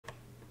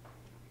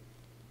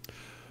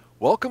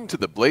Welcome to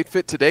the Blade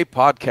Fit Today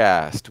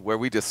podcast, where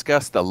we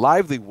discuss the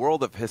lively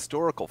world of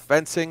historical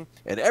fencing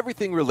and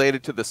everything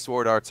related to the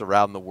sword arts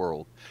around the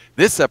world.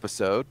 This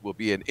episode will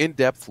be an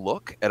in-depth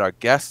look at our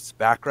guests'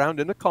 background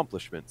and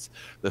accomplishments,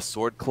 the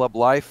sword club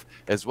life,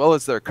 as well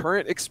as their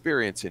current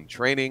experience in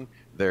training,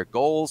 their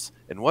goals,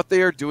 and what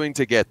they are doing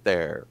to get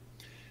there.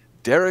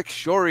 Darrik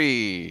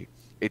Shorey,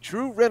 a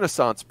true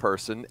Renaissance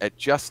person at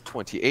just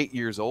 28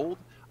 years old,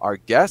 our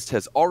guest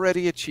has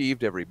already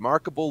achieved a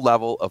remarkable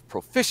level of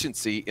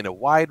proficiency in a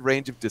wide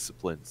range of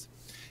disciplines.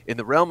 In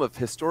the realm of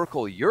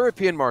historical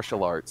European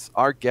martial arts,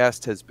 our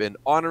guest has been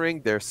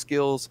honoring their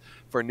skills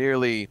for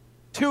nearly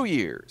 2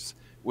 years,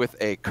 with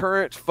a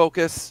current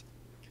focus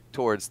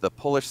towards the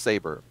Polish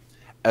saber.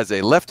 As a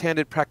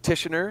left-handed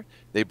practitioner,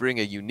 they bring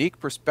a unique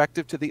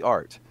perspective to the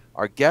art.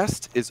 Our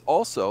guest is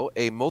also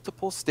a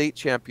multiple state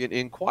champion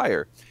in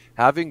choir,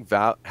 having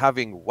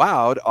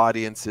wowed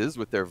audiences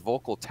with their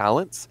vocal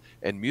talents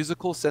and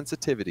musical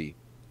sensitivity.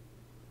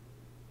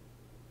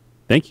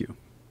 Thank you.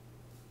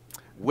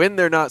 When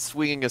they're not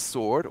swinging a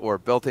sword or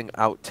belting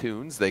out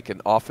tunes, they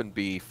can often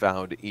be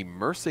found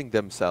immersing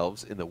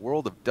themselves in the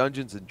world of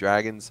Dungeons and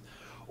Dragons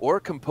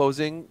or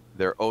composing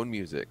their own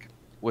music.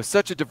 With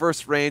such a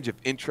diverse range of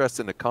interests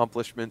and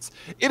accomplishments,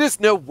 it is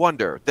no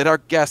wonder that our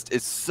guest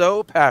is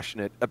so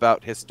passionate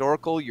about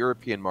historical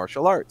European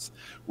martial arts.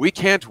 We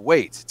can't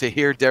wait to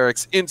hear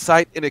Darrik's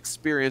insight and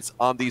experience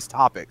on these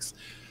topics.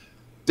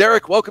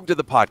 Darrik, welcome to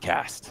the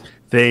podcast.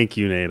 Thank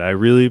you, Nate. I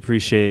really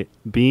appreciate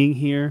being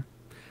here.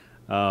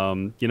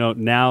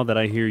 Now that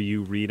I hear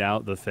you read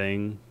out the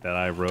thing that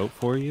I wrote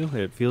for you,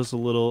 it feels a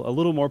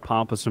little more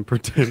pompous and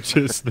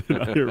pretentious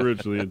than I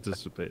originally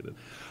anticipated.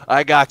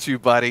 I got you,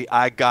 buddy.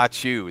 I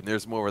got you. And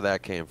there's more where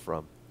that came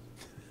from.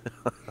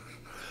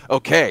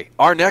 Okay,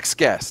 our next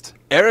guest,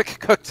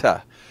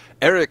 Kuhta.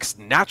 Erik's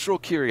natural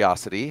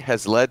curiosity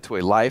has led to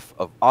a life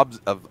of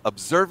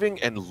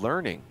observing and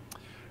learning,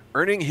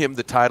 earning him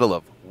the title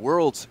of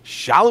world's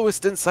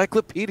shallowest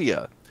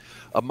encyclopedia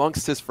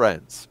amongst his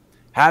friends.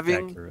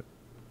 Having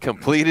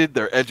completed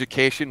their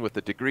education with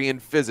a degree in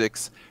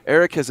physics,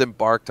 Erik has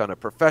embarked on a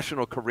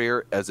professional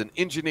career as an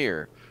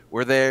engineer,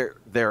 where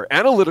their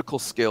analytical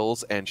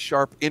skills and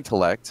sharp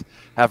intellect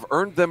have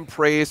earned them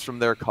praise from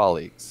their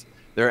colleagues.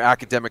 Their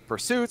academic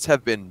pursuits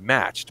have been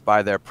matched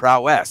by their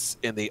prowess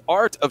in the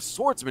art of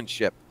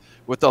swordsmanship,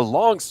 with the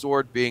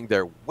longsword being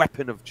their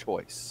weapon of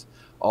choice.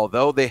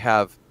 Although they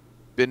have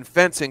been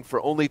fencing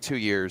for only 2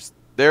 years,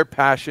 their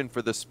passion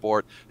for the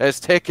sport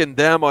has taken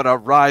them on a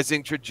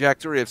rising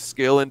trajectory of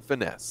skill and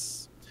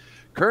finesse.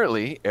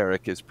 Currently,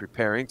 Erik is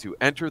preparing to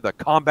enter the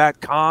Combat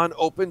Con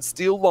Open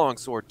Steel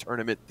Longsword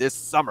Tournament this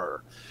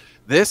summer.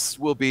 This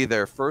will be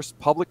their first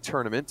public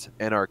tournament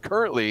and are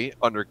currently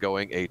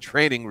undergoing a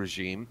training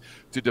regime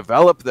to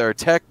develop their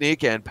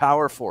technique and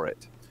power for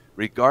it.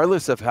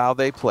 Regardless of how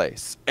they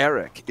place,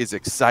 Erik is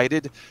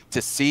excited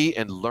to see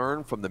and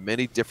learn from the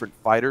many different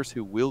fighters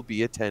who will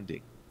be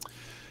attending.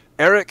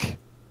 Erik,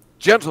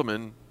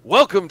 gentlemen,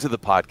 welcome to the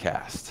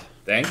podcast.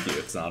 Thank you.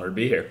 It's an honor to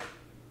be here.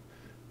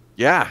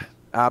 Yeah,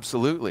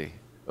 absolutely.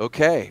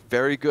 Okay,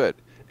 very good.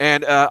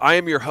 And I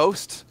am your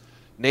host,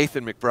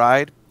 Nathan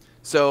McBride.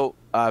 So,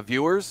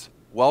 viewers,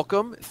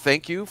 welcome.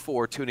 Thank you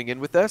for tuning in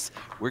with us.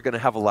 We're going to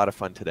have a lot of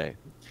fun today.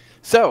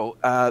 So,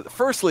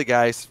 firstly,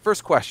 guys,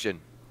 first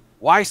question.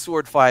 Why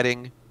sword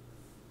fighting,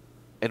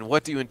 and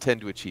what do you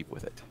intend to achieve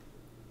with it?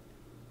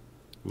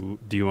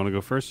 Do you want to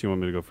go first? Do you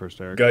want me to go first,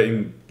 Erik?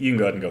 You can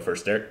go ahead and go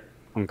first, Darrik.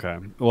 Okay.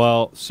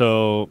 Well,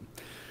 so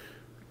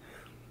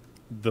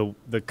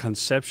the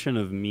conception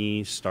of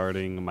me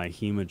starting my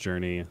HEMA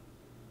journey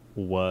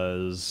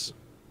was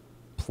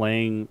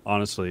playing,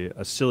 honestly,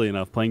 silly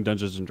enough, playing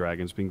Dungeons and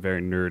Dragons, being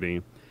very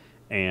nerdy,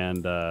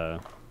 and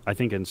I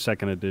think in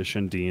 2nd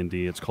edition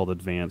D&D, it's called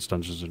Advanced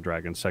Dungeons and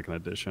Dragons 2nd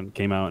edition,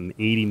 came out in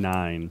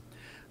 '89.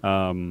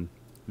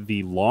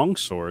 The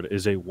longsword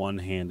is a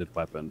one-handed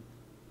weapon.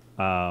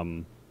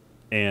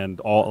 And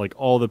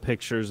all the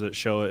pictures that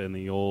show it in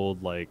the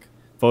old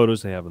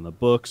photos they have in the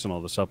books and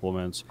all the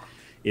supplements,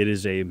 it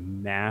is a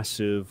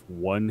massive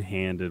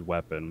one-handed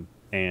weapon.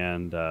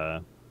 And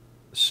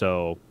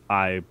so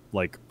I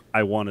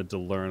wanted to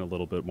learn a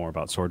little bit more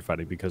about sword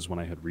fighting, because when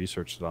I had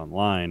researched it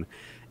online,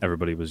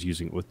 everybody was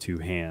using it with 2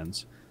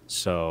 hands.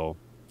 So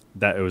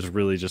that it was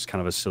really just kind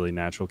of a silly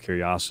natural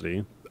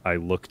curiosity. I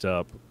looked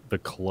up the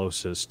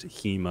closest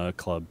HEMA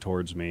club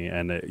towards me,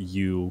 and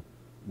you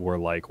were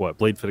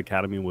Blade Fit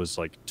Academy was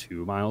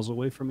 2 miles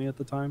away from me at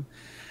the time.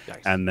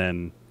 Nice. And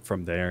then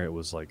from there it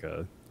was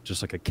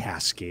just a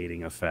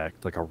cascading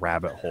effect, like a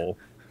rabbit hole.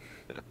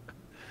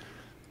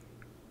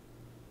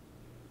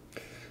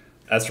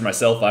 As for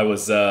myself, I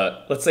was,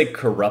 let's say,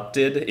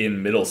 corrupted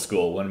in middle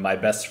school when my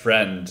best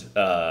friend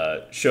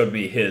showed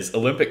me his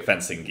Olympic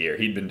fencing gear.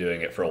 He'd been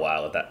doing it for a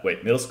while at that...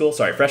 Wait, middle school?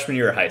 Sorry, freshman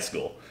year of high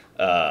school.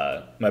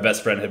 My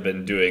best friend had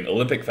been doing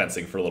Olympic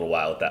fencing for a little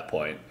while at that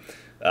point.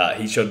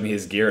 He showed me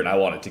his gear, and I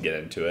wanted to get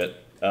into it.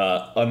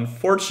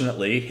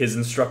 Unfortunately, his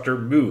instructor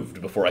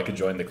moved before I could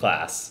join the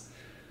class.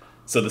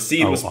 So the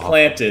seed was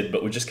planted,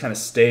 but would just kind of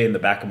stay in the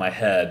back of my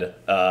head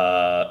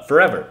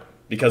forever.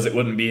 because it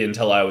wouldn't be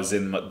until I was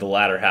in the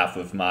latter half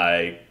of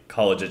my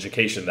college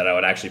education that I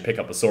would actually pick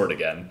up a sword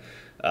again.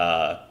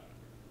 I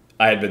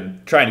had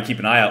been trying to keep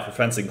an eye out for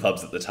fencing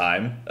clubs at the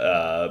time,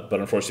 but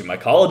unfortunately my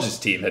college's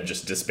team had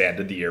just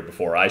disbanded the year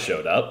before I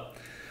showed up.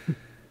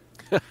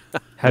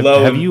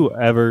 Have you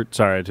ever,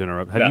 sorry to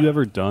interrupt, have you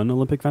ever done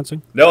Olympic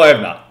fencing? No, I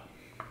have not.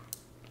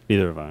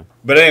 Neither have I.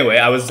 But anyway,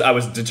 I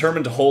was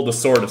determined to hold a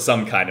sword of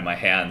some kind in my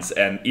hands,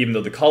 and even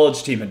though the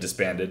college team had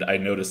disbanded, I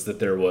noticed that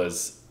there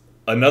was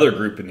another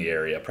group in the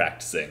area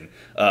practicing,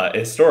 a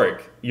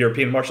historic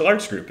European martial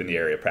arts group in the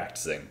area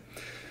practicing.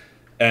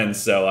 And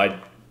so I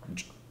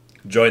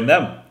joined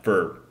them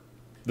for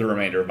the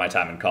remainder of my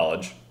time in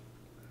college.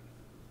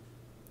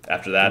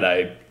 After that,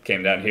 I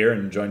came down here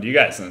and joined you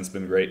guys, and it's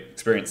been a great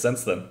experience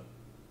since then.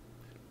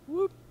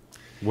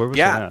 Where was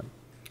that?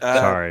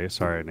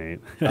 Sorry, Nate.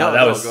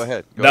 Go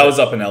ahead. That was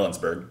up in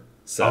Ellensburg.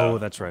 So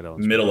that's right,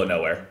 Ellensburg. Middle of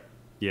nowhere.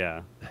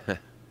 Yeah.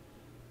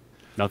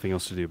 Nothing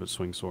else to do but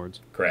swing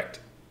swords.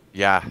 Correct.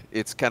 Yeah,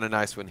 it's kind of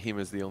nice when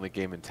HEMA's the only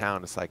game in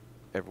town. It's like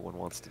everyone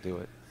wants to do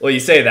it. Well, you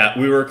say that.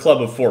 We were a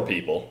club of 4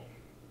 people.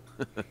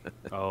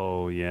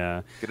 Oh,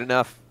 yeah. Good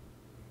enough.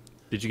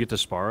 Did you get to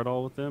spar at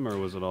all with them, or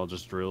was it all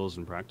just drills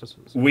and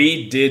practices?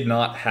 We did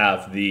not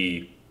have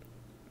the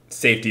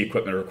safety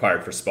equipment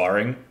required for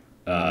sparring.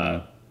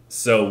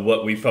 So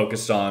what we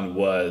focused on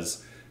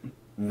was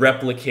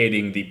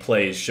replicating the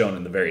plays shown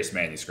in the various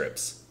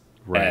manuscripts.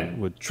 Right.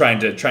 And trying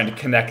to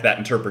connect that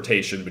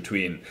interpretation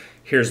between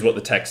here's what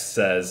the text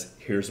says,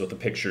 here's what the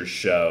pictures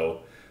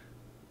show.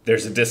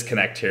 There's a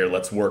disconnect here.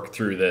 Let's work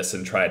through this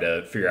and try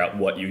to figure out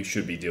what you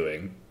should be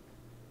doing.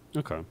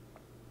 Okay.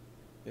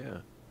 Yeah.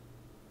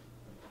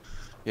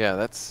 Yeah,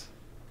 that's...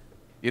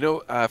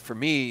 for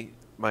me,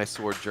 my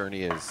sword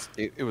journey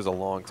it was a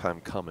long time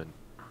coming.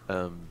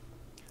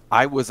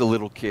 I was a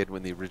little kid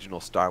when the original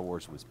Star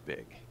Wars was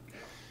big.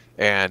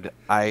 And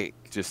I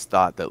just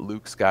thought that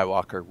Luke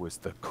Skywalker was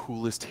the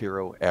coolest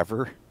hero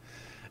ever.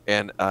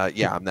 And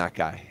yeah, I'm that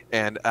guy.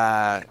 And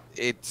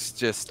it's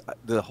just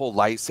the whole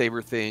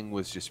lightsaber thing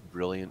was just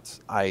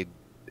brilliant.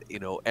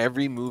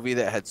 Every movie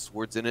that had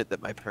swords in it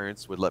that my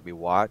parents would let me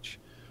watch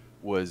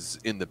was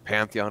in the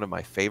pantheon of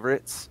my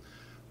favorites.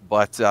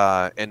 But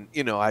I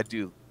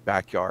do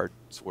backyard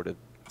sort of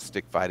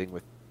stick fighting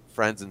with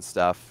friends and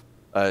stuff.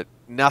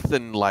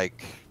 Nothing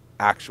like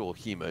actual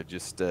HEMA.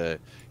 Just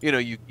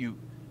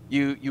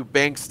you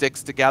bang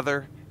sticks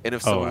together, and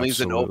if someone leaves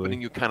an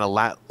opening, you kind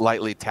of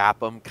lightly tap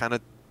them, kind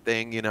of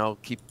thing.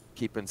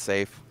 Keeping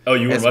safe. Oh,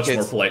 you were much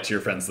more polite to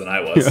your friends than I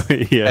was.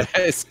 Yeah,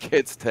 as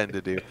kids tend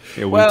to do.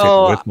 Yeah, we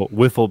take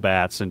wiffle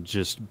bats and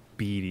just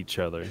beat each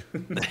other.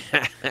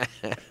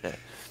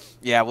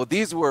 Yeah, well,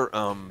 these were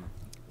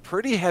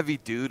pretty heavy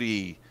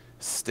duty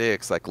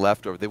sticks, like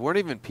leftover. They weren't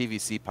even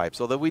PVC pipes,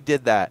 although we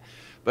did that.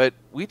 But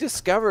we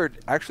discovered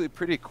actually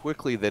pretty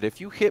quickly that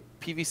if you hit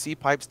PVC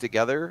pipes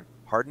together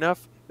hard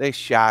enough, they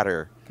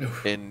shatter,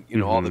 and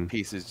all the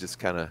pieces just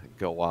kind of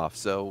go off.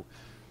 So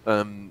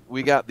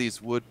we got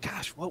these wood.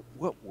 Gosh, what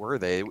were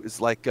they? It was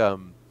like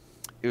the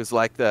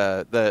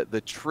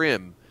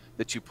trim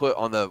that you put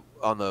on the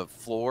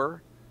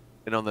floor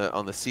and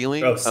on the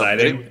ceiling. Oh,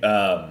 siding,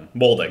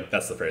 molding.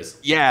 That's the phrase.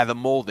 Yeah, the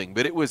molding.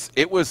 But it was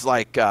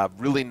like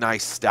really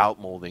nice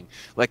stout molding.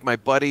 Like my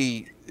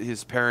buddy,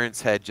 his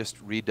parents had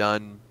just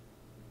redone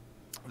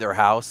their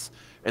house,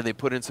 and they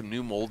put in some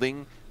new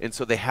molding, and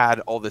so they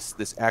had all this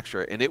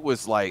extra, and it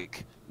was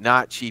like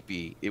not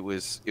cheapy. It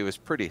was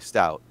pretty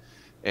stout,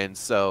 and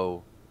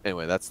so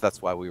anyway,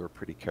 that's why we were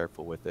pretty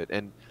careful with it.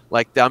 And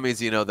like dummies,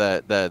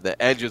 the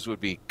edges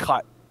would be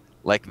cut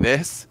like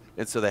this,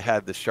 and so they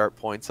had the sharp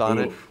points on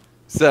it.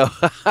 So,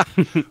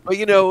 but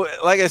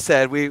like I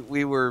said,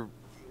 we were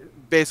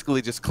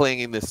basically just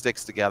clanging the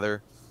sticks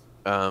together.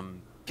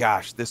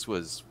 Gosh,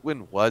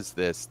 when was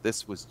this?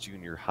 This was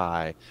junior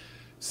high.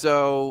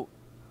 So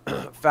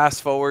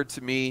fast forward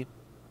to me,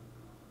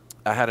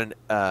 I had an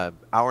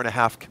hour and a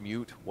half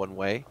commute one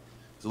way. I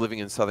was living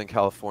in Southern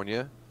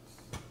California,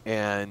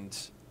 and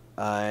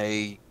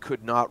I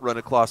couldn't run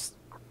across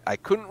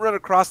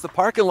the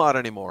parking lot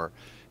anymore.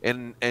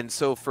 And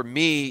so for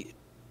me,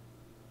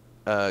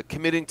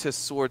 committing to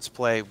swords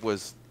play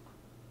was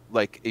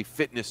like a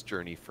fitness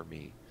journey for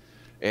me.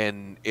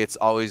 And it's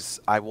always,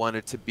 I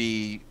wanted to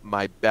be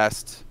my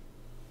best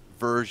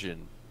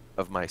version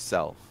of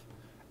myself.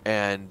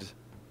 And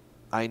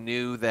I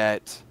knew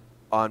that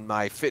on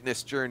my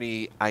fitness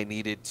journey, I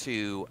needed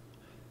to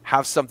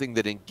have something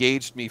that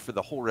engaged me for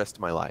the whole rest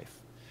of my life.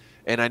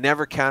 And I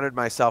never counted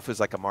myself as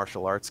like a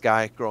martial arts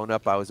guy. Growing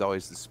up, I was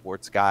always the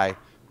sports guy.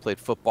 Played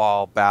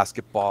football,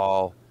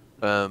 basketball.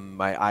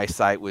 My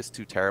eyesight was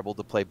too terrible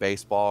to play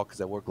baseball because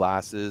I wore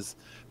glasses.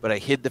 But I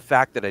hid the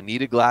fact that I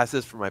needed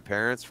glasses from my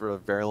parents for a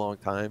very long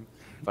time.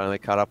 Finally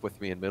caught up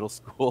with me in middle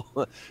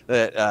school.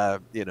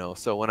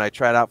 So when I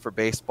tried out for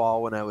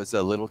baseball when I was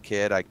a little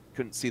kid, I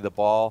couldn't see the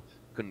ball,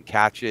 couldn't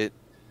catch it.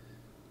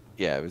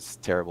 Yeah, it was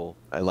terrible.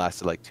 I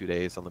lasted like 2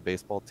 days on the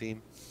baseball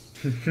team.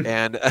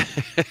 and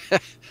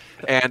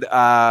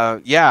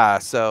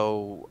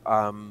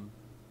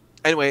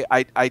anyway,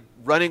 I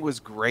running was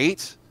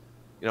great.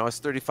 You know, I was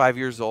 35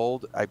 years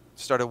old. I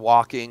started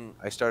walking.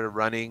 I started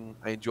running.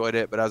 I enjoyed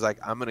it, but I was like,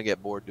 I'm gonna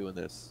get bored doing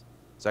this,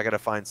 so I got to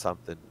find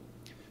something.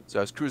 So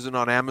I was cruising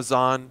on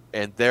Amazon,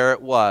 and there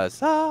it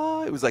was.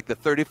 It was like the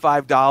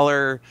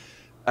 $35.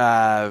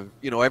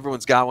 You know,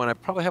 everyone's got one. I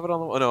probably have it on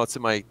the. Oh no, it's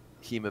in my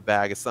HEMA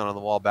bag. It's not on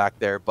the wall back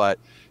there, but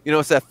you know,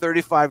 it's that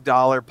 $35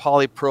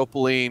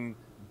 polypropylene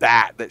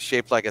bat that's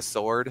shaped like a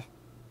sword.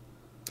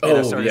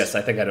 Oh, yes,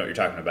 I think I know what you're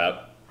talking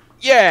about.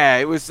 Yeah,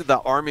 it was the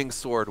arming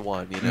sword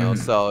one, you know.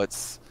 So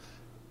it's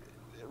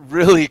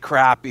really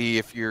crappy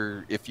if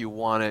you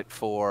want it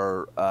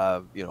for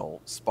you know,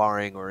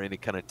 sparring or any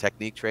kind of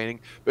technique training,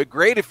 but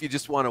great if you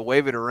just want to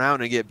wave it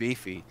around and get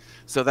beefy.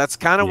 So that's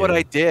kind of what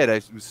I did.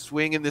 I was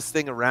swinging this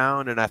thing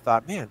around, and I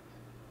thought, man,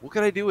 what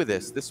can I do with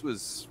this? This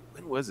was,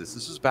 when was this?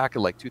 This was back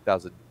in like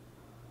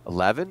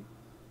 2011,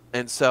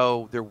 and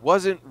so there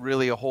wasn't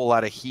really a whole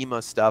lot of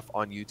HEMA stuff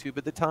on YouTube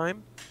at the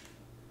time.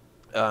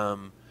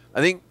 I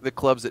think the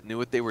clubs that knew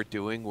what they were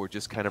doing were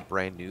just kind of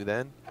brand new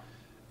then.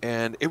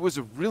 And it was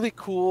a really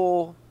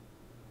cool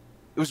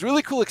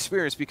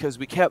experience, because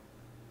we kept,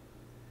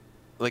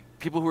 like,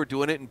 people who were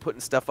doing it and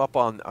putting stuff up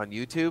on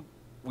YouTube,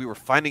 we were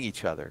finding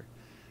each other.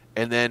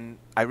 And then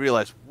I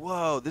realized,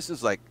 whoa, this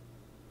is like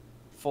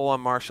full on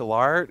martial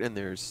art. And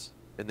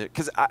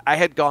because I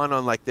had gone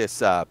on like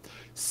this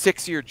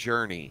 6-year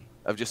journey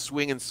of just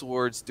swinging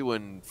swords,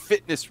 doing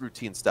fitness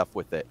routine stuff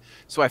with it.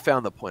 So I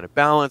found the point of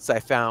balance. I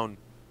found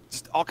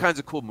just all kinds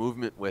of cool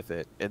movement with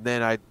it. And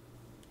then I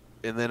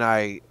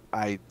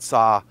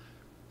saw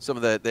some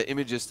of the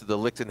images to the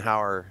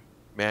Lichtenhauer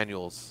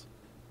manuals,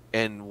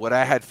 and what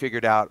I had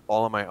figured out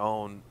all on my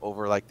own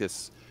over like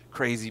this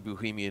crazy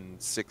bohemian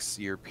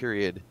 6-year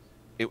period,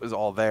 it was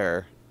all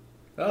there.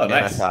 Oh, nice. And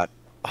I thought,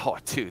 oh,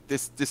 dude,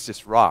 this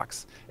just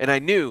rocks. And I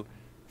knew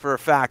for a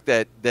fact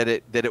that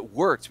it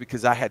worked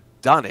because I had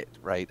done it,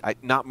 right?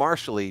 Not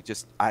martially,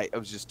 I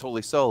was just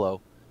totally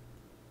solo.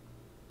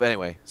 But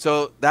anyway,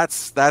 so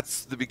that's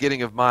the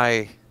beginning of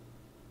my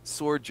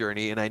sword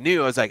journey, and I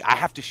knew, I was like, I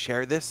have to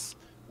share this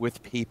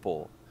with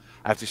people.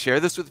 I have to share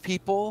this with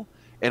people,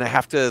 and I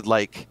have to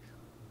like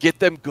get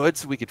them good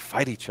so we could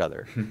fight each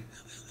other.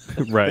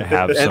 Right,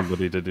 have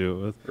somebody to do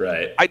it with.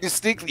 Right. I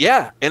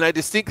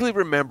distinctly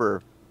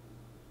remember.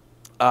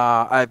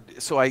 I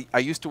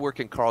used to work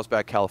in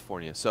Carlsbad,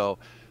 California. So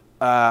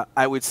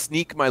I would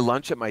sneak my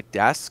lunch at my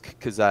desk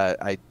because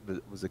I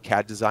was a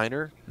CAD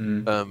designer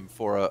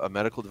for a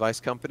medical device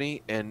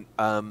company, and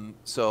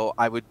so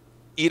I would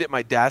eat at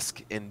my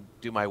desk and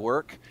do my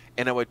work,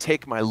 and I would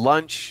take my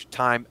lunch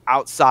time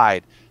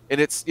outside. And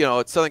it's, you know,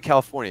 it's Southern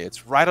California.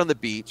 It's right on the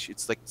beach.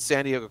 It's like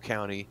San Diego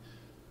County.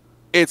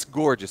 It's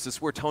gorgeous. This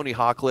is where Tony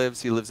Hawk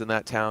lives. He lives in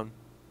that town.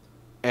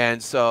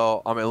 And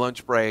so on my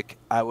lunch break,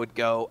 I would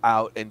go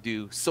out and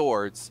do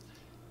swords.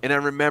 And I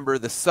remember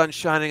the sun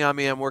shining on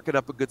me. I'm working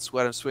up a good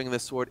sweat. I'm swinging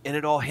this sword, and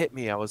it all hit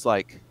me. I was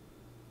like,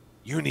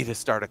 you need to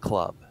start a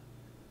club.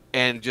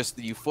 And just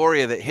the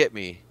euphoria that hit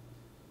me.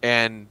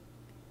 And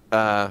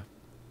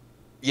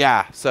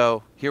yeah,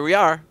 so here we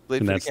are.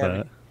 And that's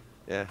that.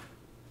 Yeah.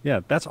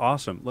 Yeah, that's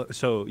awesome.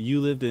 So you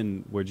lived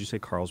in, where'd you say,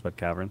 Carlsbad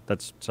Cavern?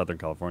 That's Southern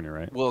California,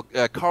 right? Well,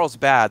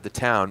 Carlsbad, the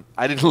town.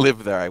 I didn't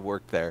live there. I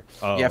worked there.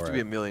 Oh, you have to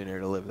be a millionaire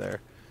to live there.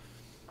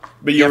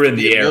 But you were in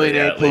the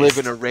area, to live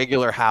in a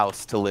regular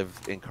house to live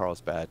in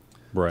Carlsbad.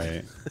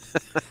 Right.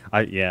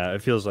 Yeah,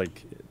 it feels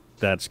like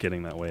that's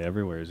getting that way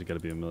everywhere. Is you got to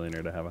be a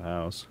millionaire to have a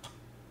house?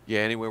 Yeah,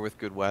 anywhere with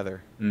good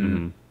weather.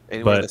 Mm-hmm.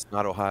 Anywhere that's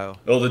not Ohio.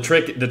 Well, the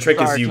trick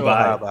is you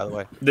buy. Ohio, by the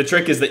way. The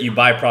trick is that you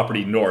buy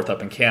property north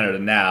up in Canada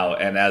now,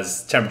 and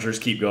as temperatures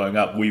keep going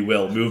up, we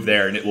will move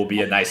there, and it will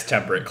be a nice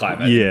temperate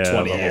climate in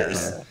 20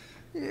 years.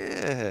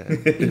 Yeah.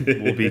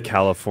 We'll be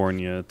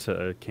California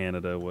to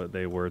Canada what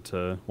they were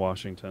to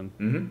Washington.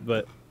 Mm-hmm.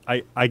 But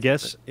I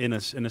guess in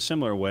a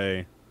similar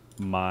way,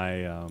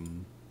 my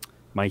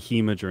my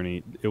HEMA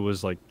journey, it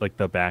was like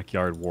the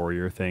backyard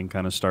warrior thing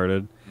kind of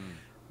started,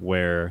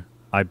 where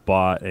I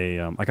bought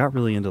I got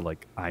really into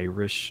like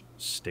Irish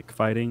stick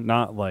fighting,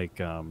 not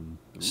like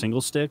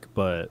single stick,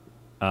 but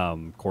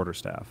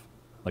quarterstaff,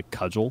 like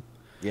cudgel.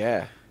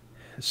 Yeah.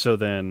 So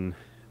then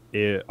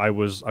I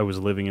was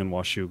living in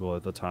Washougal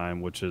at the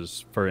time, which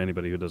is, for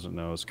anybody who doesn't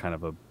know, is kind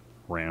of a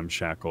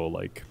ramshackle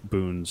like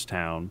Boone's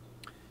town.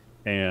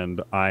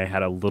 And I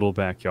had a little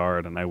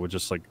backyard, and I would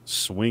just like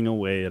swing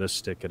away at a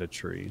stick at a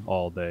tree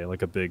all day,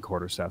 like a big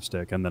quarterstaff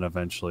stick. And then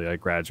eventually I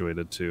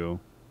graduated to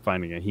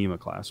finding a HEMA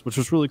class, which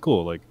was really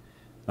cool. Like,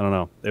 I don't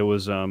know, it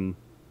was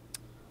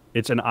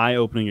it's an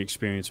eye-opening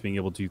experience being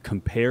able to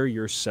compare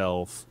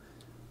yourself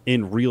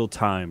in real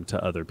time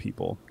to other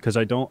people, because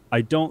I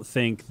don't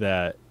think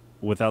that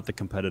without the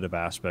competitive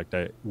aspect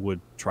I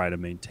would try to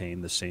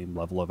maintain the same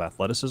level of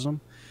athleticism,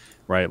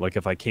 right? Like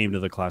if I came to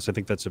the class, I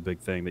think that's a big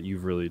thing that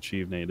you've really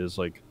achieved, Nate, is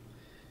like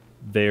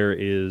there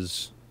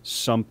is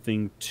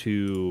something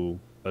to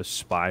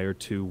aspire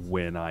to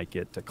when I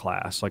get to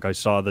class. Like I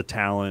saw the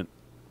talent,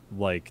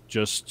 like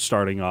just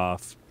starting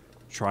off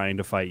trying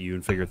to fight you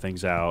and figure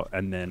things out,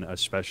 and then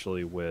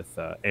especially with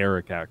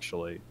Eric,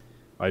 actually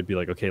I'd be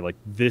like, okay, like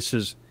this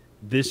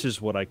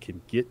is what I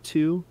can get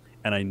to,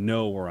 and I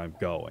know where I'm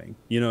going.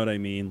 You know what I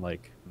mean?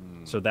 Like,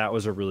 so that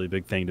was a really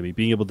big thing to me,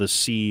 being able to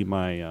see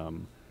my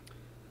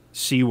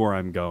see where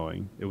I'm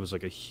going. It was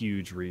like a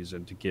huge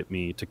reason to get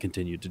me to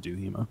continue to do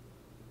HEMA.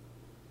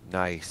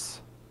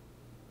 Nice.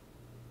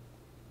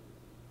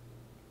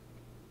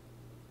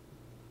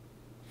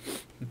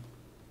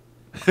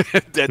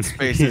 Dead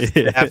Space is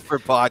F for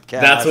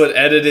podcast. That's what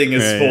editing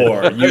is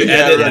for. You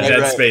edit the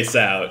dead space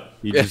out.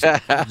 You just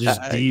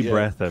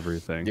de-breath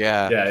everything.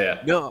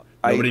 Yeah. No,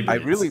 I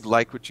really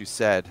like what you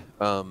said.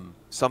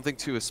 Something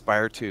to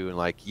aspire to, and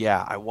like,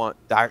 yeah, I want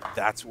that.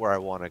 That's where I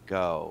want to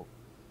go.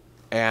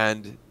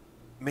 And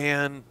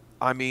man,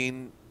 I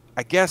mean,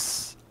 I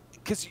guess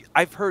because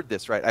I've heard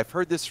this, right? I've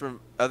heard this from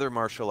other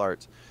martial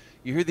arts.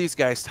 You hear these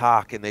guys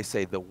talk, and they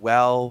say the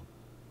well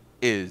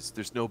is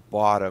there's no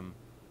bottom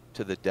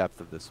to the depth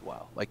of this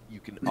well. Like, you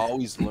can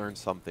always learn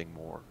something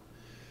more.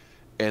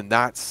 And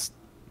that's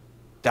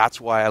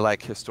why I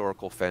like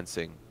historical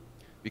fencing,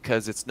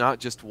 because it's not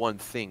just one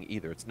thing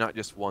either. It's not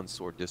just one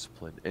sword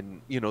discipline.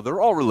 And, you know,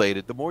 they're all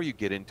related. The more you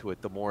get into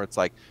it, the more it's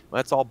like, well,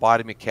 that's all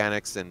body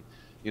mechanics. And,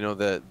 you know,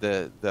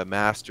 the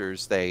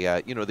masters,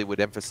 they, you know, they would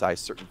emphasize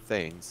certain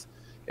things.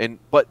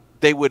 But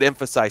they would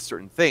emphasize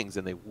certain things,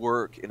 and they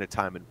work in a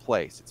time and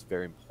place. It's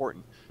very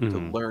important to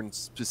learn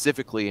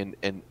specifically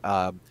and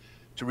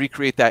to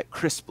recreate that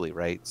crisply,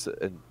 right?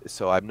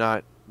 So I'm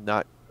not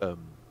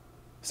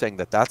saying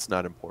that that's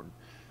not important.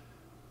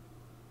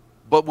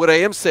 But what I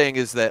am saying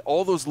is that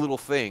all those little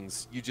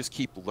things, you just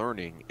keep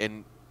learning.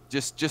 And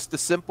just the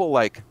simple,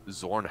 like,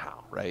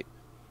 Zornhau, right?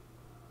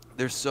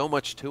 There's so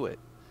much to it.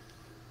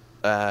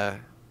 I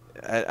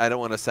don't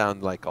want to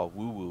sound like all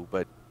woo-woo,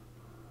 but,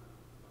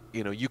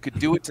 you know, you could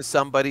do it to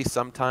somebody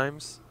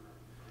sometimes,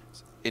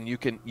 and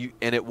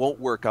and it won't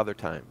work other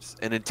times.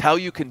 And until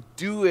you can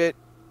do it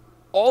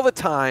all the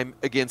time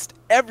against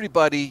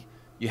everybody,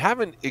 you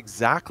haven't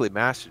exactly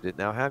mastered it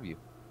now, have you?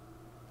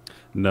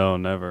 No,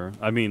 never.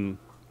 I mean,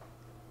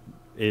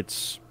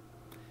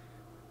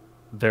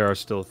 there are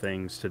still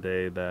things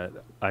today that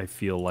I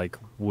feel like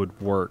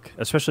would work,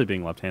 especially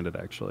being left-handed,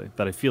 actually,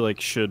 that I feel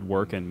like should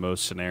work in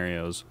most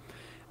scenarios.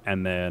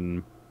 And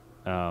then,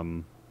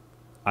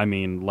 I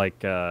mean,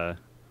 like, I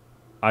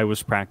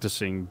was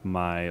practicing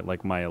my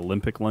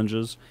Olympic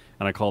lunges,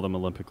 and I call them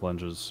Olympic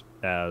lunges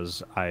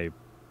as I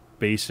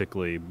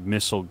basically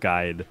missile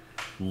guide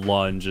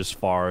lunge as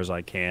far as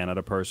I can at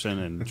a person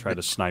and try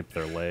to snipe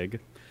their leg,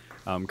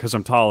 because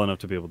I'm tall enough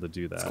to be able to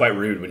do that. It's quite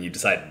rude when you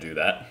decide to do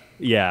that.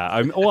 Yeah,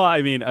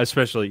 I mean,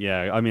 especially,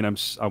 yeah. I mean, I'm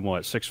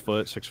what,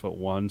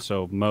 6'1",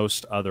 so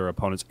most other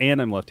opponents,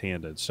 and I'm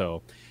left-handed,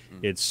 so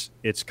it's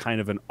kind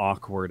of an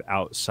awkward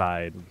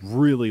outside,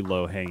 really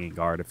low-hanging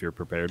guard if you're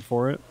prepared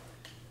for it.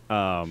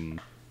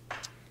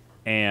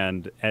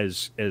 And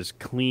as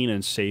clean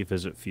and safe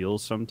as it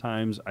feels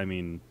sometimes, I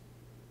mean,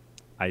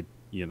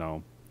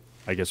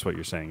 I guess what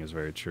you're saying is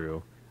very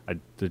true. I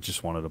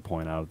just wanted to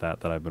point out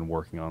that I've been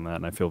working on that,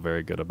 and I feel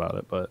very good about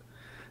it. But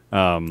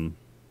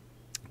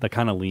that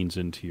kind of leans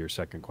into your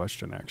second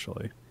question,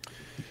 actually.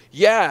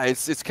 Yeah,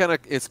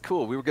 it's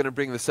cool. We were going to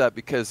bring this up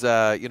because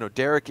you know,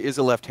 Darrik is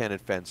a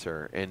left-handed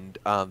fencer, and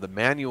the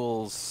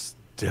manuals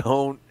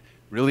don't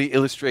really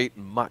illustrate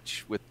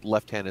much with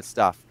left-handed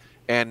stuff.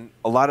 And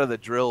a lot of the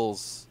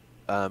drills,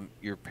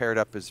 you're paired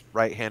up as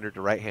right-hander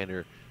to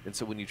right-hander, and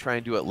so when you try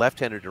and do it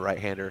left-hander to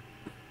right-hander,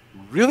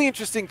 really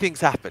interesting things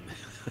happen.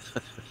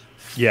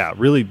 Yeah,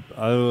 really.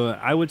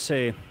 I would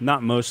say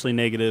not mostly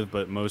negative,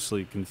 but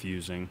mostly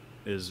confusing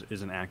is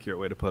an accurate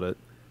way to put it,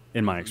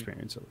 in my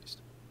experience at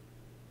least.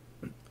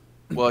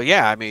 Well,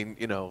 yeah, I mean,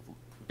 you know,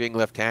 being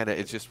left-handed,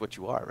 it's just what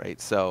you are, right?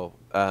 So,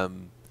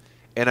 and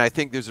I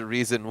think there's a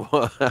reason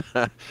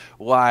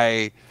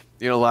why,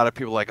 you know, a lot of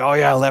people are like, oh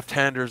yeah,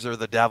 left-handers are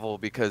the devil,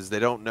 because they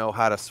don't know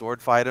how to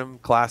sword fight them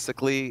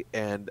classically,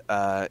 and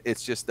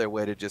it's just their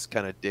way to just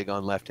kind of dig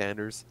on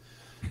left-handers.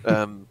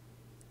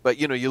 But,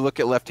 you know, you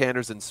look at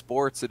left-handers in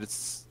sports, and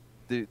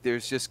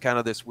there's just kind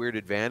of this weird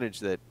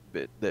advantage that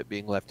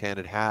being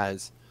left-handed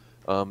has,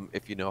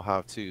 if you know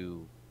how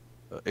to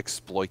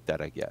exploit that,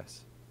 I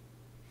guess.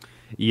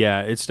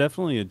 Yeah, it's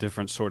definitely a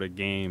different sort of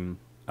game.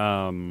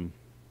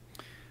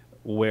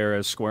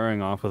 Whereas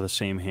squaring off with a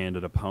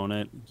same-handed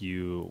opponent,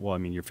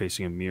 you're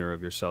facing a mirror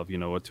of yourself. You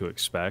know what to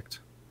expect.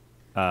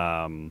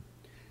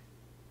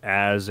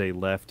 As a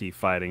lefty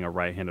fighting a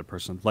right-handed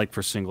person, like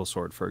for single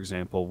sword, for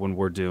example, when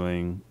we're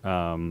doing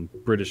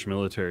British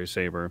military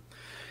saber,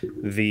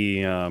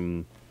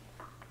 the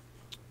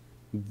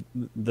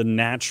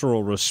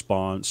natural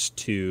response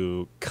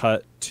to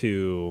cut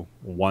to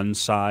one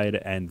side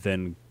and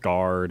then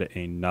guard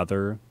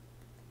another,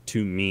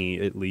 to me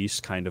at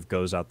least, kind of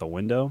goes out the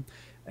window.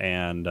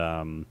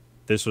 And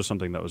this was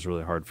something that was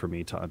really hard for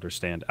me to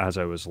understand as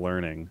I was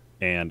learning.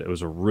 And it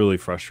was a really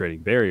frustrating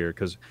barrier,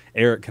 because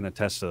Eric can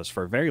attest to this.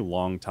 For a very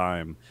long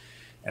time,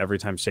 every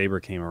time Saber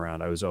came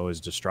around, I was always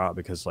distraught,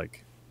 because,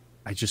 like,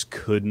 I just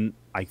couldn't,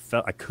 I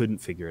couldn't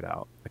figure it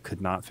out. I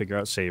could not figure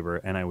out Saber,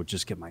 and I would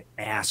just get my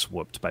ass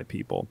whooped by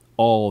people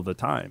all the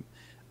time.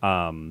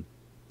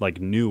 Like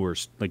new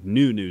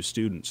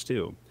students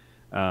too.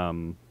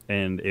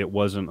 And it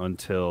wasn't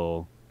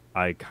until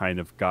I kind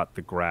of got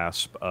the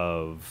grasp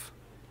of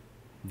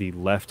the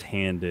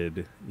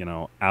left-handed,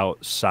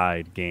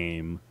 outside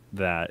game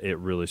that it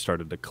really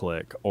started to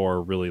click,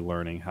 or really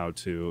learning how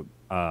to,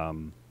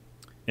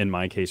 in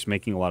my case,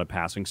 making a lot of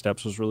passing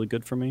steps was really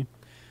good for me.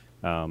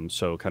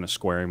 So kind of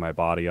squaring my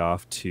body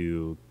off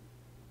to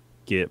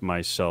get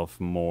myself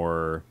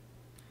more,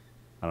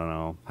 I don't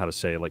know how to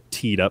say, like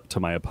teed up to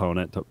my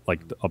opponent, to,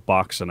 like a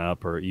boxing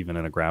up or even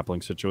in a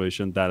grappling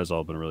situation. That has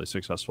all been really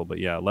successful. But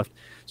yeah,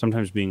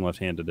 sometimes being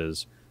left-handed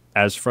is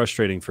as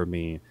frustrating for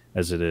me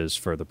as it is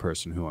for the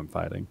person who I'm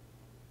fighting.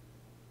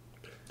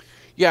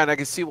 Yeah, and I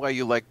can see why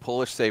you like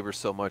Polish saber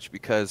so much,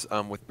 because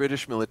with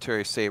British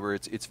military saber,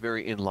 it's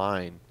very in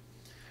line,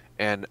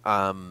 and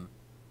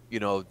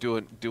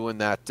doing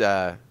that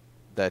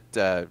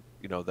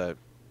that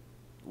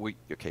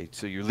okay,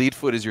 so your lead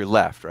foot is your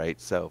left,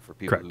 right? So for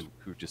people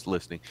who are just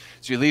listening,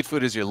 so your lead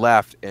foot is your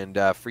left, and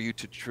for you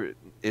to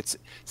it's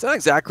not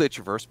exactly a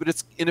traverse, but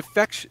it's in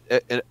effect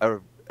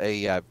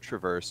a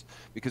traverse,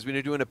 because when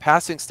you're doing a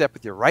passing step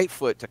with your right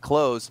foot to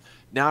close,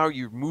 now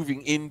you're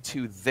moving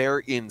into their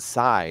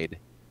inside,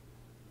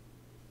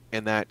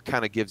 and that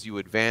kind of gives you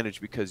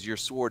advantage because your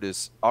sword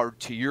are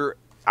to your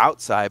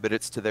outside, but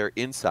it's to their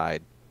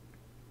inside.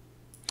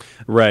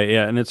 Right,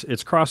 yeah, and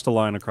it's crossed a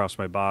line across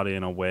my body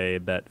in a way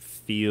that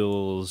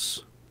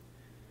feels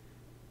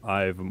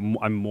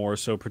I'm more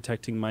so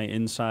protecting my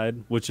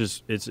inside, which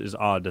is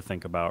odd to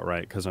think about,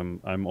 right? Because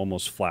I'm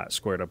almost flat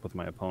squared up with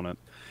my opponent,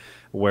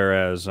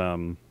 whereas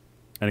and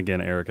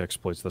again, Eric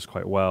exploits this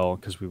quite well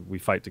because we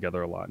fight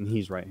together a lot, and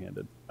he's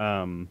right-handed.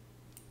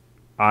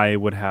 I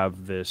would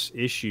have this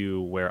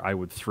issue where I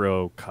would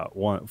throw cut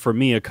one, for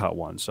me a cut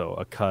one, so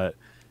a cut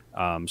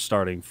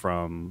starting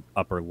from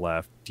upper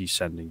left,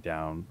 descending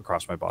down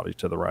across my body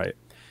to the right,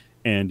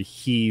 and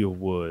he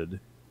would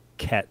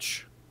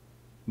catch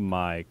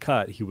my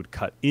cut. He would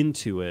cut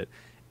into it,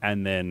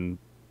 and then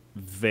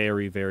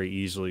very, very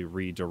easily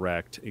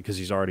redirect, because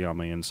he's already on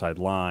my inside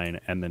line,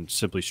 and then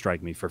simply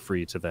strike me for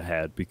free to the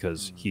head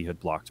because he had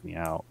blocked me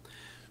out.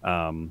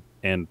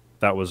 And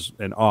that was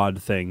an odd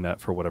thing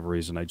that, for whatever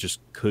reason, I just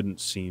couldn't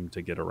seem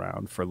to get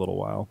around for a little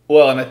while.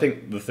 Well, and I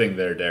think the thing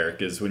there,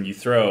 Darrik, is when you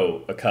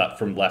throw a cut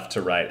from left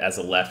to right as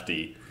a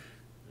lefty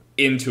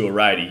into a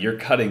righty, you're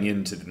cutting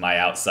into my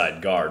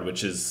outside guard,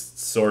 which is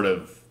sort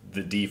of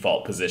the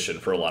default position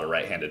for a lot of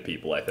right-handed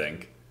people, I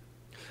think.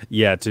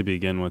 Yeah, to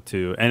begin with,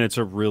 too. And it's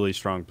a really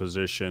strong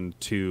position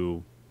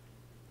to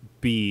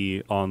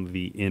be on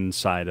the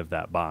inside of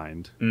that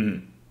bind,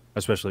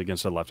 especially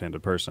against a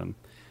left-handed person,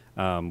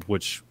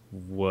 which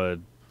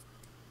would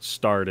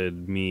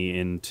started me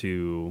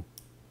into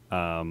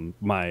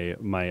my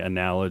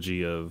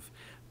analogy of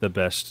the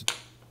best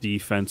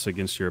defense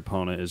against your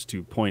opponent is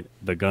to point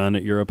the gun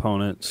at your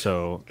opponent.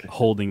 So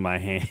holding my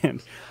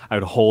hand, I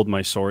would hold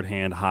my sword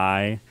hand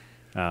high,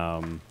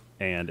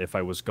 and if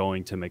I was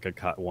going to make a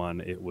cut one,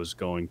 it was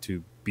going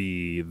to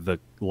be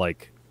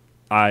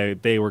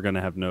they were going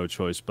to have no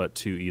choice but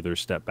to either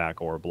step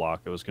back or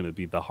block. It was going to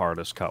be the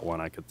hardest cut one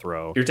I could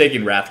throw. You're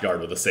taking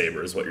Wrathguard with a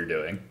saber is what you're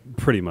doing.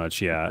 Pretty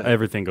much, yeah.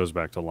 Everything goes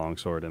back to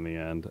longsword in the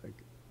end.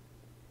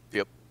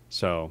 Yep.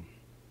 So,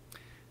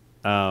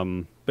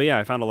 but yeah,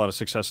 I found a lot of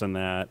success in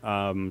that.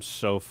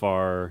 So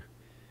far,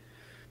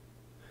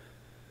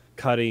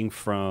 cutting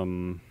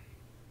from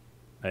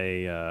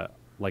a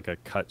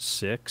cut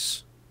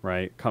 6,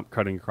 right?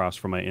 Cutting across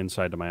from my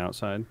inside to my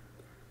outside,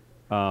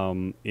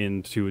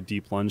 into a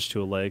deep lunge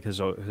to a leg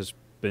has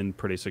been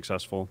pretty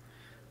successful.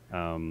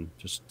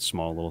 Just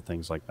small little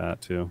things like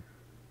that too.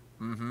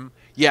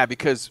 Yeah,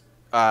 because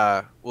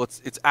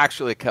it's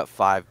actually a cut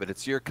 5, but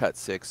it's your cut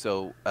 6.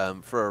 So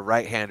for a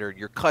right-hander,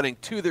 you're cutting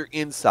to their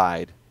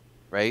inside,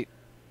 right?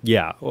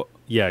 Yeah.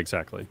 Yeah.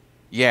 Exactly.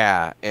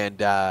 Yeah,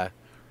 and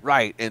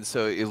right, and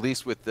so at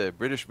least with the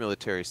British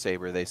military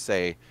saber, they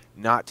say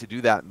not to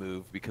do that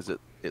move because it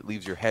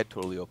leaves your head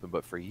totally open.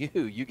 But for you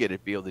get to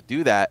be able to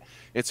do that,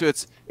 and so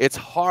it's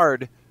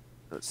hard.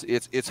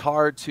 It's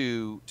hard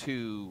to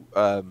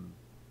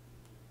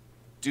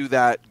do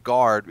that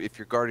guard if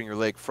you're guarding your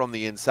leg from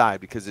the inside,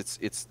 because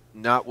it's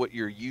not what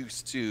you're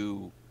used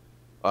to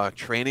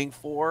training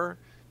for,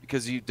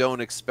 because you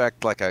don't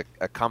expect like a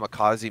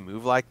kamikaze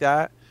move like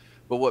that.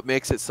 But what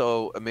makes it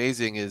so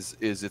amazing is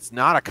it's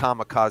not a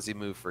kamikaze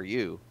move for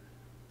you.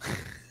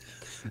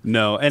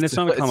 No, and it's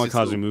not a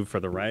kamikaze move for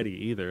the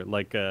righty either.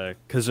 Like,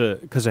 because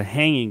a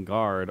hanging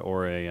guard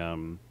or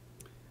a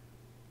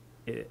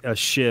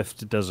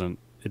shift doesn't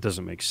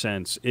make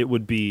sense. It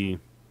would be,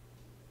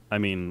 I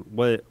mean,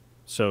 what?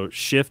 So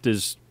shift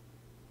is,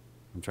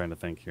 I'm trying to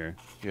think here.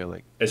 Yeah,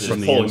 like it's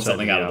just pulling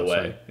something out of the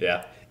way.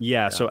 Yeah.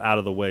 Yeah, so out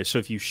of the way. So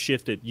if you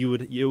shift it,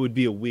 it would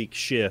be a weak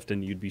shift,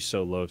 and you'd be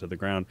so low to the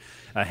ground.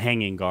 A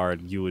hanging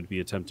guard, you would be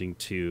attempting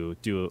to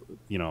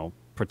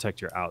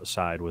protect your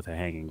outside with a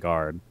hanging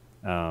guard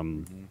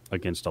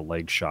against a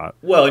leg shot.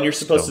 Well, and you're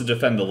supposed to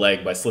defend the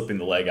leg by slipping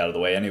the leg out of the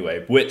way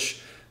anyway,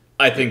 which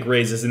I think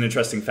raises an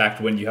interesting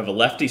fact when you have a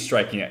lefty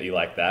striking at you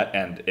like that,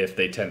 and if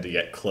they tend to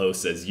get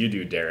close as you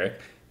do, Darrik,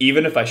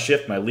 even if I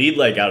shift my lead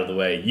leg out of the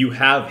way, you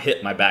have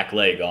hit my back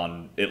leg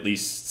on at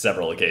least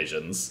several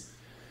occasions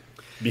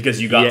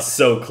because you got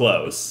so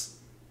close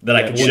that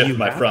I could shift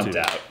my front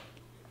out.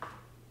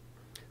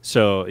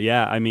 So,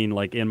 yeah, I mean,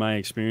 like in my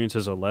experience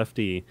as a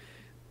lefty,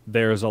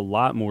 there's a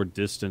lot more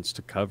distance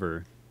to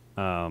cover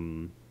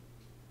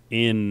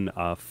in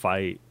a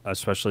fight,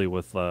 especially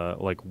with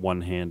like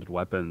one-handed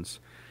weapons.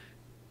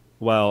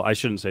 Well, I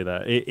shouldn't say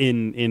that.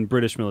 In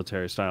British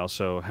military style,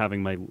 so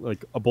having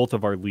both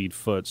of our lead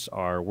foots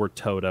we're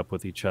towed up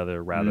with each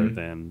other rather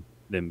than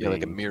them being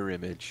like a mirror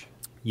image.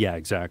 Yeah,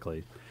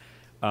 exactly.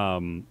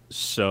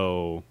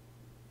 So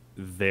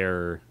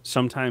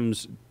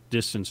sometimes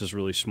distance is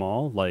really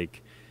small.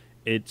 Like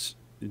it's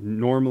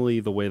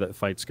normally the way that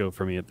fights go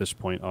for me at this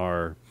point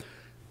are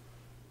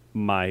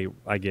I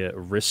get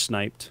wrist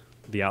sniped,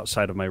 the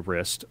outside of my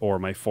wrist, or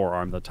my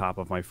forearm, the top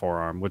of my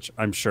forearm, which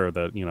I'm sure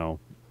that,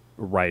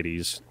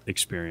 righties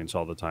experience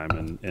all the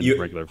time in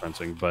regular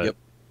fencing, but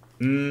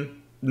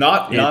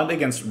not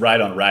against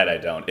right on right. I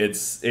don't.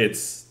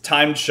 It's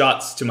timed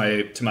shots to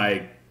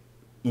my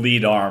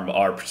lead arm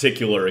are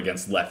particular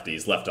against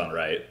lefties, left on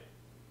right.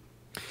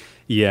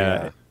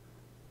 Yeah.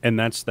 And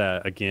that's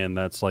that again.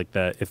 That's like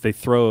that. If they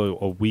throw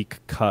a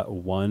weak cut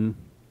one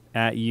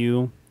at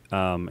you,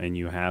 and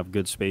you have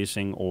good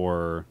spacing,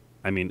 or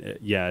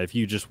if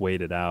you just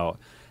wait it out.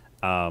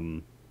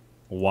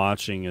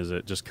 Watching as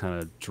it just kind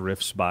of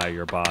drifts by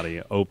your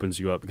body opens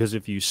you up, because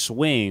if you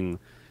swing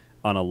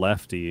on a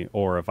lefty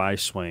or if I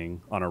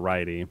swing on a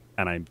righty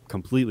and I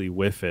completely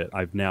whiff it,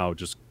 I've now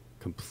just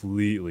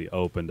completely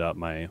opened up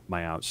my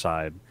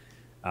outside.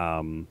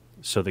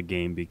 So the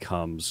game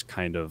becomes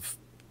kind of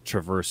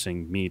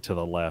traversing me to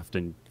the left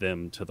and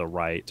them to the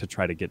right to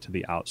try to get to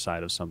the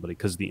outside of somebody,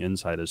 because the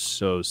inside is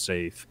so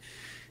safe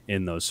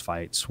in those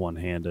fights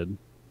one-handed.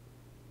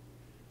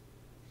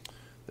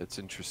 That's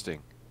interesting.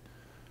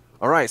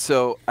 All right,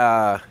 so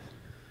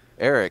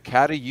Eric,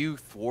 how do you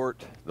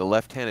thwart the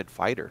left-handed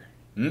fighter?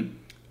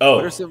 Oh,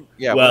 what are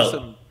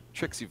some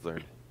tricks you've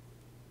learned?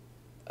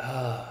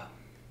 I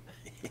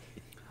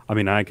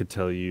mean, I could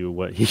tell you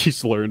what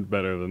he's learned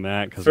better than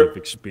that because I've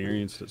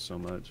experienced it so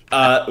much.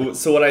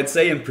 So what I'd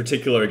say in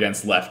particular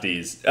against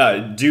lefties,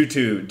 due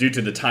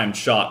to the timed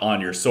shot on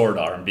your sword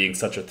arm being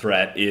such a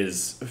threat,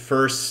 is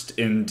first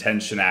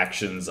intention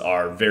actions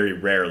are very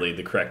rarely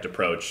the correct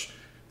approach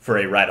for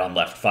a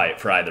right-on-left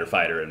fight for either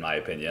fighter, in my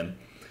opinion.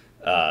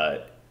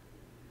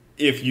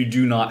 If you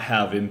do not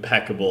have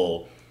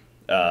impeccable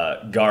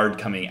guard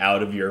coming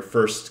out of your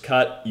first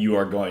cut, you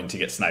are going to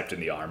get sniped in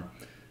the arm.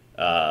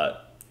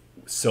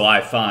 So I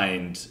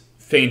find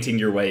feinting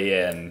your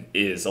way in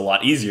is a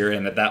lot easier,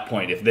 and at that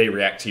point, if they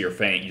react to your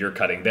feint, you're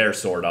cutting their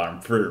sword arm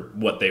for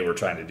what they were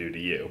trying to do to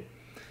you.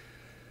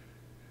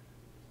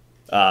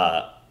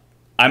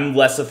 I'm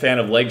less a fan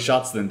of leg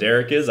shots than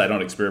Darrik is. I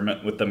don't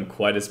experiment with them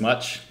quite as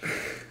much.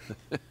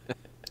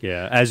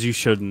 Yeah, as you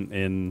shouldn't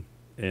in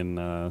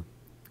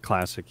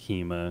classic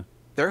HEMA.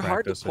 They're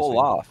hard to pull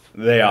off.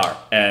 They are,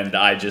 and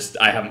I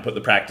haven't put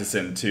the practice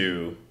in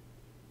to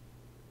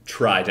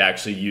try to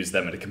actually use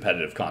them in a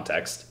competitive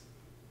context.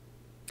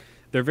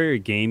 They're very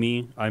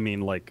gamey. I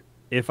mean, like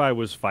if I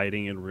was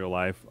fighting in real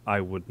life, I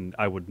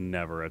would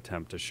never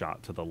attempt a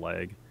shot to the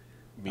leg.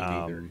 Me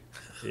neither.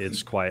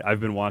 It's quite. I've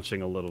been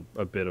watching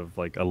a bit of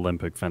like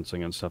Olympic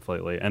fencing and stuff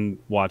lately, and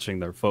watching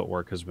their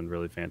footwork has been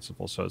really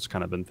fanciful. So it's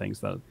kind of been things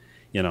that,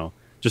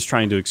 just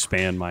trying to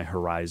expand my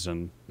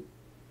horizon.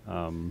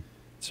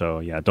 So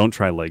yeah, don't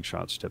try leg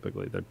shots.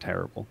 Typically, they're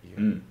terrible.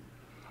 Yeah.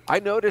 I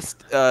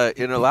noticed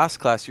in our last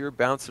class you were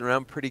bouncing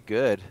around pretty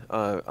good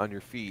on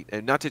your feet,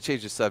 and not to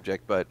change the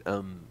subject, but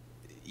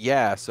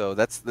yeah. So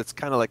that's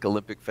kind of like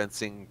Olympic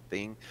fencing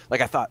thing.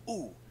 Like I thought,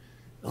 ooh,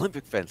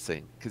 Olympic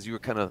fencing, because you were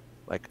kind of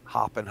like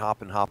hopping,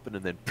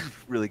 and then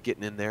really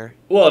getting in there.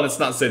 Well, and it's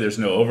not to say there's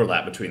no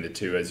overlap between the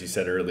two. As you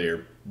said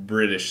earlier,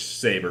 British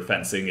saber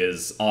fencing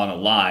is on a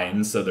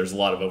line, so there's a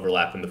lot of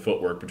overlap in the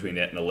footwork between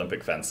it and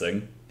Olympic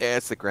fencing. Yeah,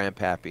 it's the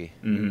grandpappy.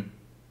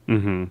 Mm-hmm.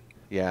 Mm-hmm.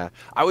 Yeah,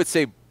 I would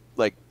say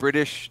like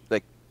British,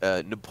 like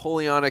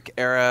Napoleonic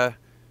era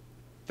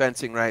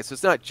fencing, right? So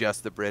it's not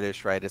just the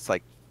British, right? It's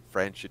like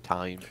French,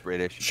 Italian,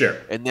 British. Sure.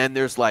 And then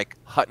there's like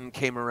Hutton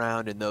came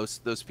around, and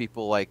those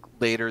people, like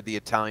later the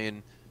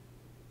Italian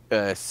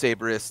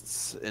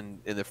saberists and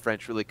the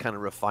French really kind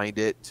of refined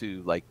it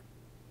to like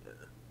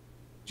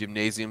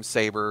gymnasium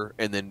saber,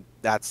 and then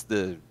that's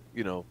the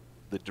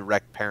the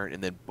direct parent,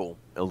 and then boom,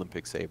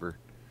 Olympic saber.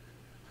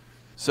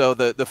 So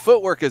the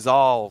footwork is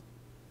all,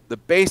 the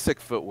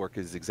basic footwork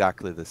is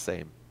exactly the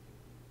same.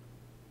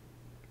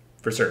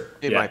 For sure.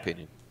 In my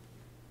opinion.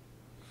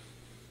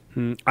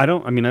 I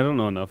don't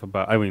know enough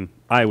about. I mean,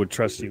 I would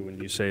trust you when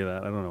you say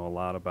that. I don't know a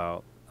lot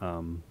about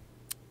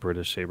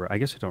British saber. I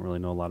guess I don't really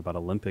know a lot about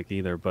Olympic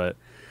either. But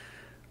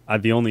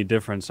the only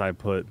difference I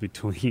put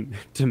between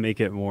to make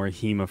it more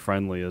HEMA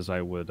friendly is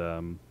I would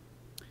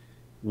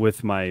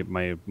with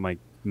my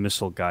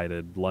missile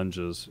guided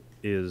lunges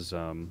is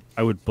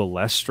I would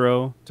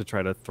balestro to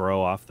try to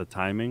throw off the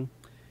timing,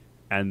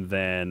 and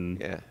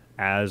then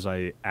as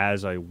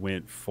I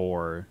went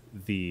for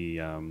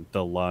the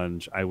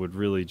lunge, I would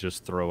really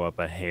just throw up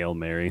a Hail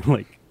Mary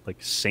like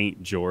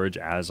Saint George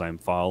as I'm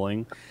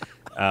falling.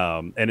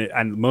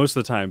 And most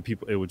of the time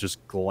people it would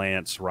just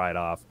glance right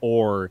off,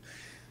 or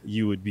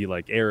you would be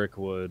like Eric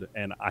would,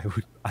 and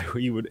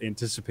you would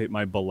anticipate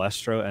my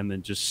balestro and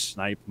then just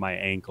snipe my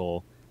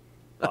ankle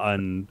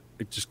on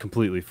just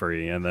completely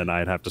free, and then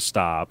I'd have to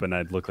stop and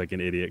I'd look like an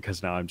idiot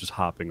because now I'm just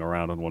hopping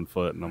around on one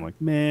foot, and I'm like,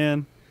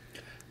 man,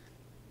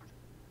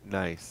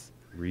 Nice.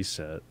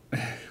 reset.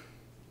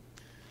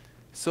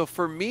 So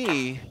for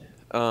me,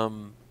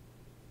 um,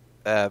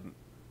 at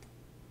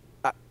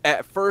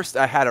first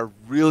I had a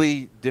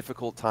really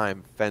difficult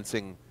time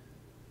fencing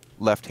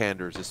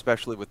left-handers,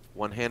 especially with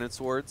one-handed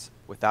swords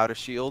without a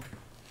shield.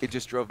 It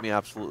just drove me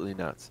absolutely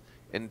nuts.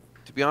 And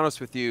to be honest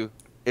with you,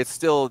 it's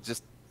still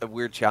just a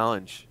weird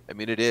challenge. I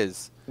mean, it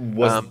is.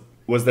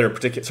 Was there a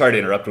particular, sorry to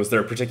interrupt, was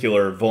there a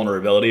particular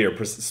vulnerability or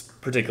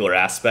particular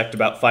aspect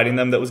about fighting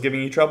them that was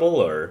giving you trouble,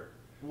 or?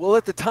 Well,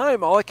 at the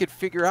time, all I could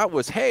figure out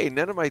was, hey,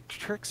 none of my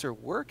tricks are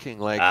working.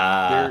 Like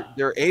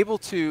they're able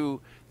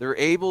to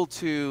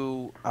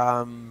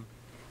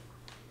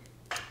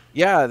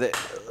yeah,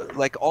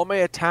 like all my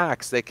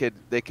attacks, they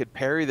could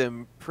parry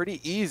them pretty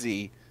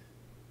easy,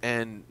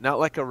 and not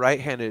like a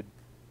right-handed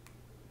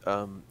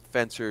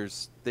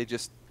fencers. They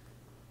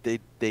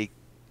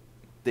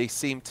they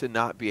seem to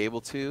not be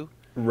able to.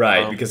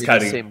 Right, because in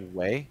cutting the same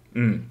way.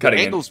 cutting The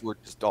angles were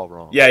just all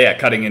wrong. yeah,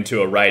 cutting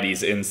into a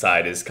righty's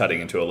inside is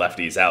cutting into a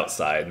lefty's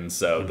outside, and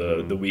so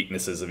the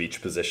weaknesses of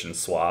each position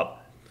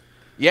swap.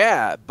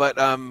 Yeah, but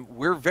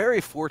we're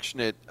very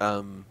fortunate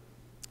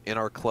in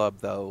our club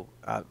though,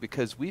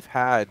 because we've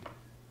had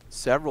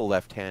several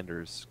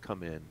left-handers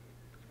come in,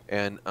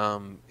 and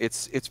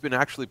it's been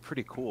actually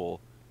pretty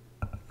cool.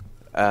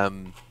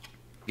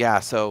 Yeah,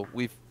 so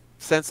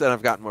since then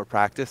I've gotten more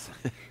practice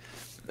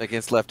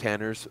against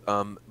left-handers,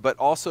 but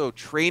also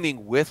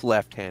training with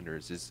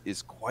left-handers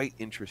is quite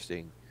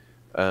interesting.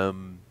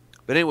 But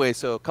anyway,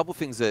 so a couple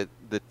things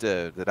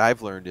that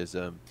I've learned is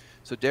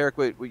so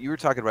Darrik, what you were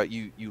talking about,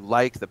 you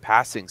like the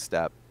passing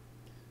step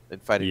in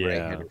fighting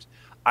right-handers.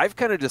 I've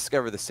kind of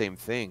discovered the same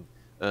thing.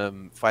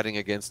 Fighting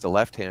against a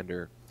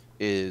left-hander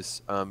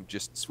is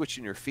just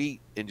switching your feet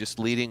and just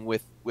leading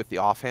with the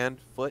offhand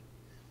foot.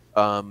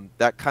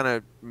 That kind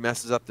of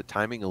messes up the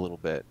timing a little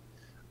bit,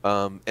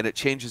 and it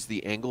changes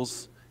the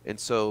angles. And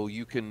so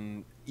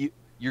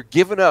you're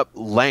giving up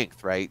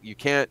length, right? You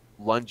can't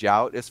lunge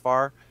out as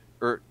far,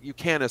 or you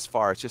can as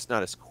far. It's just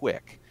not as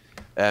quick,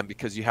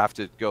 because you have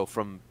to go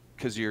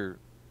because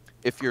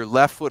if your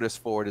left foot is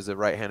forward as a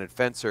right-handed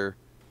fencer,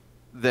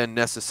 then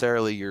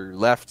necessarily your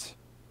left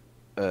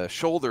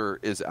shoulder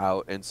is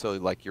out, and so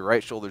like your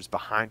right shoulder is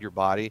behind your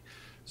body.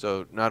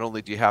 So not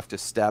only do you have to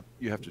step,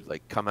 you have to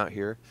like come out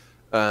here.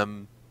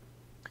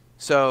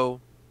 So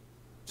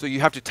you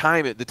have to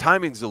time it. The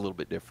timing's a little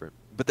bit different,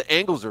 but the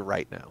angles are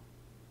right now.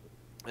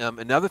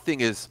 Another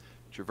thing is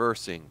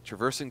traversing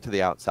to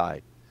the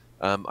outside.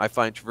 I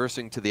find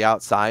traversing to the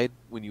outside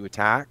when you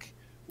attack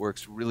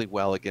works really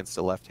well against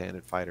a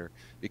left-handed fighter,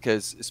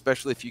 because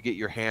especially if you get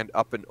your hand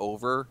up and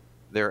over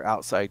their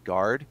outside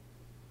guard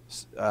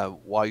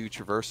while you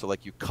traverse, so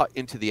like you cut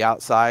into the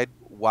outside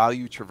while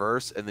you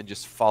traverse and then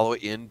just follow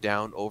it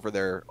down over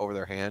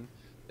their hand.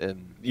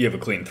 And you have a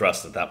clean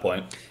thrust at that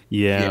point.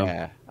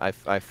 Yeah, I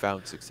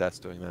found success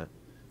doing that.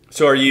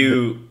 So are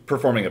you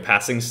performing a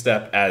passing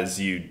step as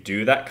you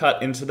do that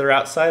cut into their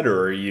outside,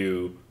 or are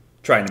you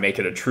trying to make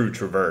it a true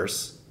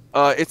traverse?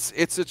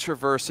 It's a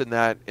traverse in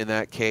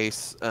that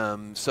case.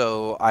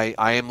 So I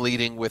am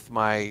leading with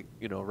my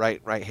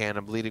right hand.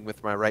 I'm leading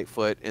with my right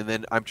foot, and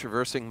then I'm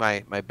traversing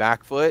my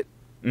back foot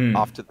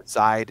off to the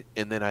side,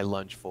 and then I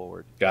lunge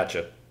forward.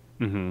 Gotcha.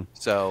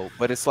 So,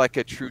 but it's like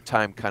a true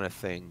time kind of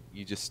thing.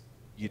 You just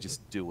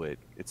do it.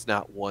 It's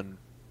not one.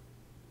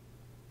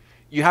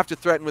 You have to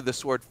threaten with the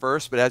sword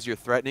first, but as you're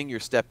threatening, you're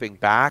stepping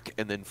back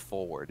and then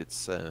forward.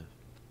 It's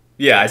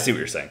yeah, I see what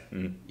you're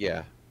saying.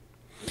 Yeah.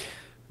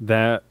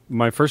 That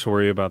my first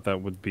worry about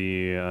that would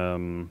be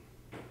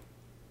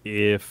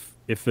if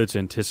it's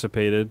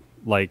anticipated,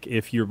 like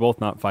if you're both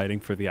not fighting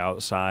for the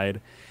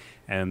outside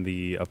and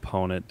the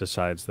opponent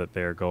decides that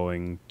they're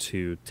going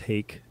to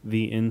take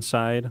the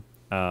inside.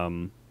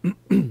 I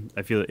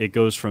feel it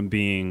goes from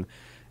being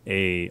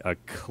a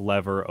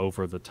clever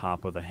over the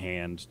top of the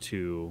hand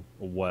to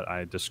what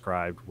I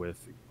described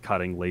with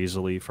cutting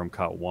lazily from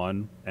cut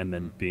one and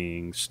then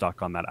being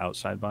stuck on that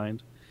outside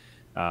bind.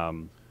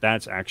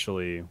 That's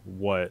actually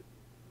what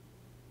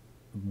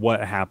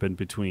happened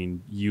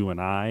between you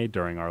and I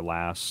during our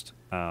last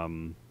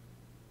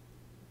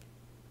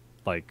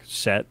like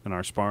set in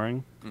our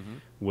sparring.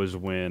 Was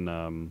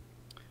when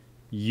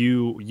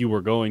you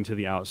were going to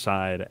the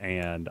outside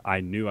and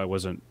I knew I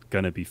wasn't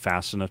going to be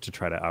fast enough to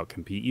try to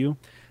outcompete you.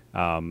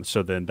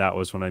 So then that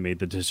was when I made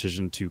the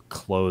decision to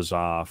close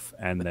off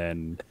and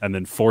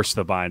then force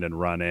the bind and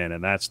run in,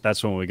 and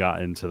that's when we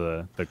got into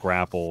the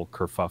grapple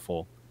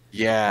kerfuffle.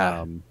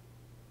 Yeah.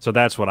 So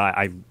that's what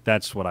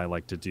I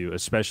like to do,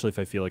 especially if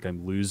I feel like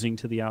I'm losing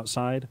to the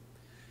outside.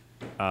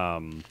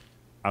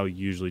 I'll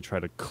usually try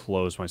to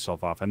close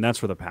myself off, and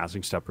that's where the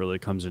passing step really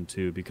comes in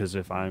too. Because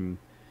if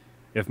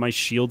my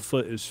shield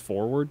foot is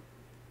forward,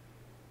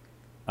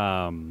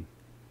 and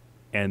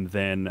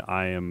then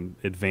I am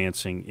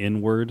advancing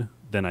inward,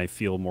 then I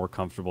feel more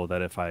comfortable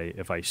that if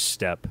I'm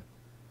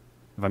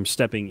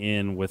stepping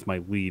in with my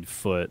lead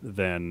foot,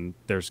 then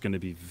there's going to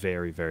be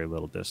very, very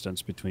little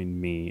distance between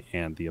me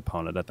and the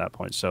opponent at that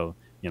point. So,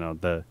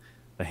 the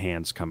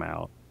hands come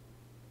out.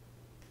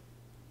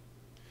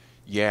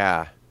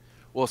 Yeah.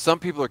 Well, some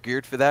people are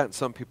geared for that and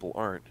some people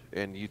aren't,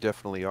 and you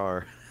definitely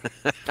are.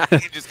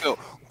 You just go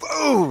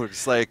boom,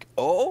 it's like,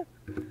 oh,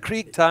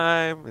 creek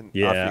time, and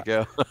off you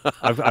go.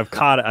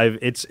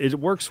 It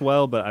works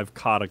well, but I've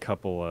caught a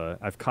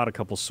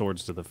couple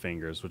swords to the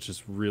fingers, which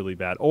is really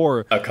bad.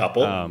 Or A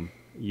couple?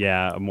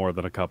 Yeah, more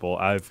than a couple.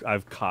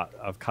 I've caught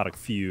a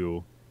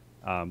few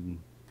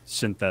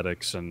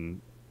synthetics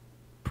and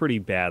pretty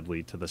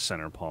badly to the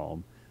center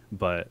palm,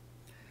 but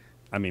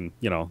I mean,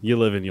 you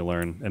live and you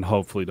learn, and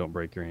hopefully don't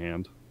break your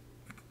hand.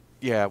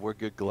 Yeah, we're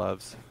good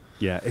gloves.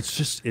 Yeah, it's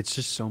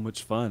just so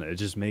much fun. It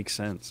just makes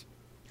sense.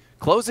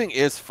 Closing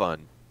is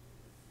fun,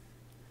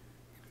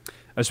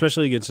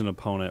 especially against an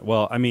opponent.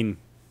 Well, I mean,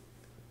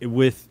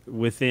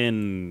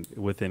 within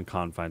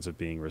confines of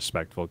being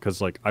respectful,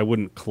 because like I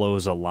wouldn't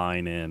close a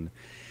line in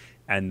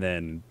and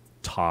then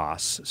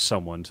toss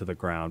someone to the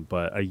ground,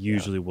 but I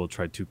usually will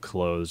try to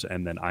close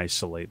and then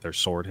isolate their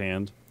sword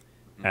hand.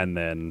 And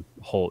then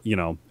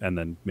and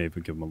then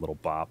maybe give them a little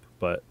bop.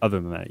 But other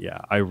than that, yeah,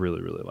 I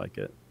really, really like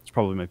it. It's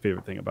probably my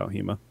favorite thing about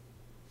HEMA.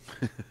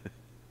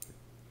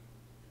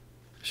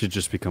 Should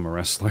just become a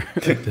wrestler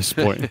at this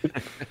point.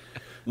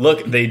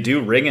 Look, they do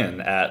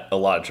ringing at a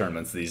lot of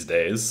tournaments these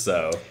days,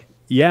 so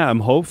yeah, I'm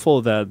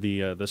hopeful that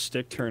the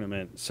stick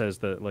tournament says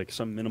that like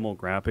some minimal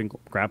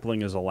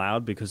grappling is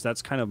allowed, because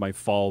that's kind of my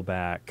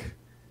fallback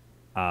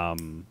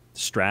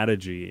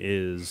strategy.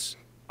 Is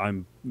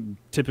I'm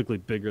typically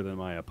bigger than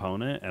my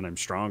opponent and I'm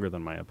stronger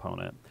than my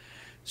opponent.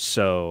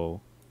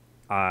 So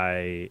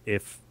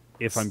if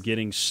I'm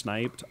getting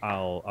sniped,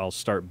 I'll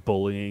start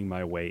bullying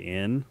my way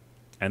in.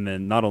 And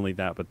then not only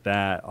that, but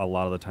that a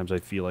lot of the times I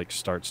feel like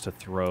starts to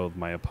throw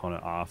my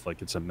opponent off.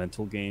 Like it's a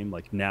mental game.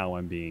 Like now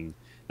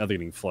they're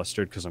getting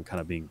flustered because I'm kind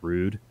of being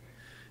rude.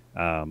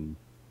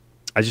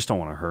 I just don't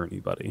want to hurt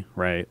anybody,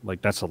 right?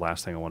 Like that's the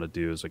last thing I want to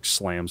do is like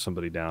slam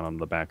somebody down on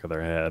the back of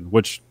their head,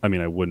 which I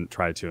mean I wouldn't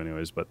try to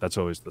anyways, but that's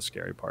always the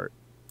scary part.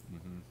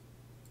 Mm-hmm.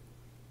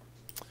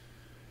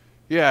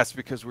 Yeah, it's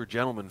because we're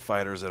gentlemen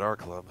fighters at our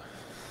club.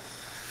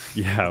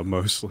 Yeah,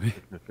 mostly.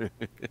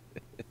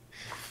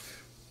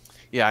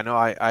 Yeah, no,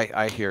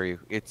 I hear you.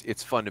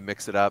 It's fun to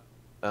mix it up.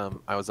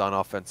 I was on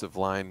offensive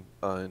line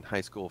in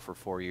high school for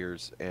 4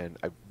 years, and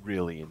I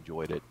really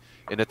enjoyed it.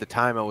 And at the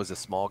time, I was a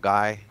small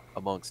guy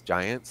amongst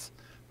giants,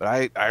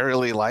 but I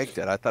really liked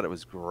it. I thought it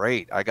was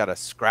great. I got to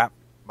scrap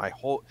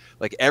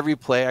every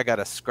play. I got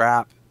to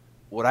scrap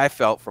what I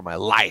felt for my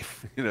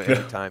life,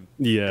 every time.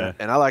 Yeah,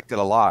 and I liked it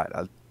a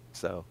lot.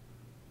 So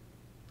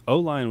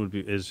O-line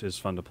is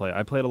fun to play.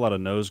 I played a lot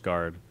of nose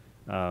guard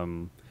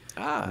when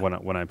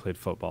I played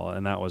football,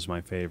 and that was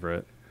my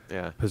favorite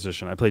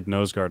position. I played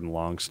nose guard and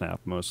long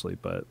snap mostly,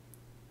 but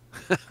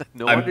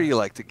no wonder you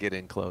like to get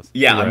in close.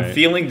 Yeah, right. I'm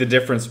feeling the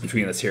difference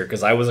between us here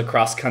because I was a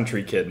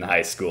cross-country kid in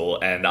high school,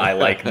 and I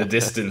like the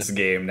distance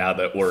game now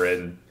that we're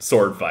in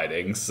sword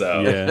fighting.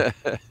 So yeah,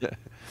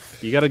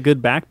 you got a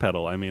good back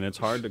pedal. I mean, it's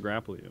hard to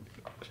grapple you.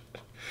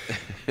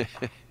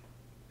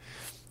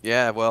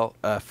 Yeah, well,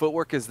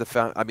 footwork is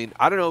I mean,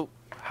 I don't know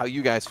how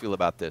you guys feel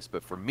about this,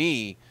 but for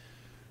me,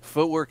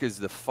 footwork is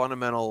the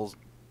fundamentals,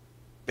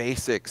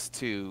 basics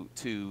to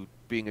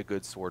being a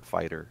good sword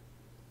fighter.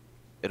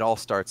 It all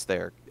starts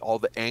there. All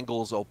the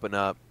angles open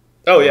up.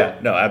 Oh yeah,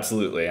 no,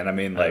 absolutely. And I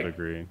mean, like, I would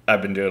agree.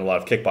 I've been doing a lot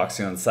of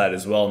kickboxing on the side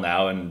as well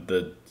now, and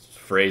the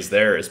phrase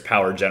there is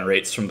power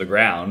generates from the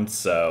ground.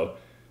 So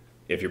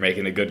if you're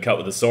making a good cut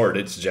with a sword,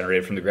 it's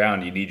generated from the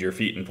ground. You need your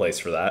feet in place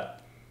for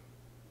that.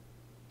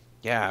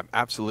 Yeah,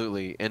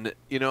 absolutely. And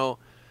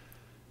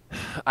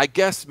I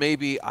guess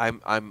maybe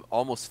I'm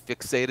almost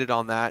fixated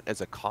on that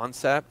as a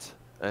concept,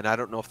 and I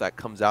don't know if that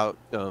comes out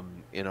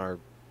in our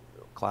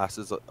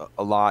classes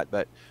a lot,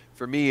 but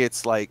for me,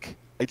 it's like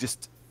I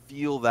just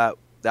feel that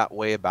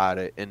way about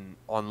it. And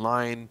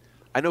online,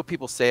 I know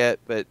people say it,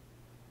 but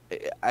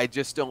I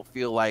just don't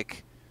feel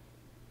like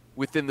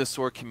within the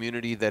sword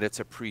community that it's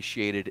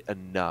appreciated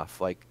enough.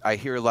 Like I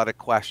hear a lot of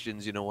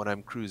questions, when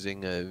I'm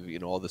cruising,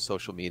 all the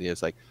social media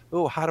is like,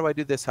 oh, how do I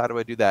do this? How do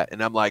I do that?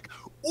 And I'm like,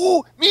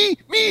 oh, me,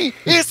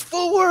 it's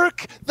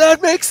footwork.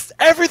 That makes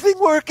everything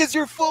work is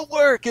your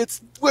footwork.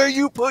 It's where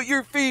you put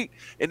your feet,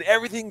 and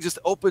everything just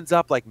opens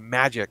up like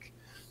magic.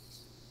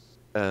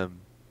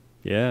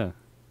 Yeah,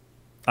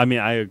 I mean,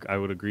 I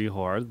would agree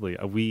wholeheartedly.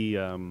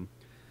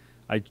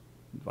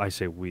 I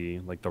say we,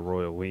 like the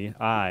royal we.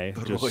 I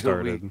just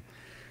started.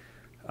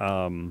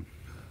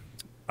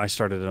 I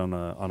started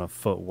on a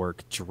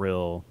footwork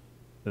drill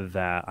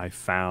that I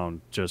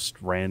found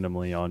just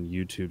randomly on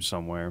YouTube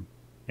somewhere,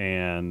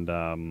 and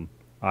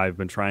I've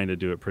been trying to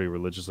do it pretty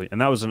religiously,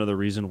 and that was another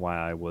reason why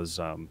I was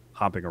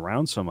hopping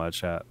around so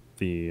much at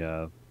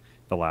the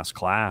last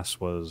class,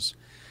 was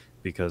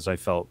because I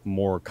felt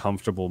more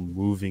comfortable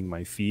moving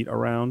my feet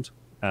around.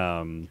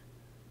 And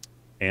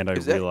I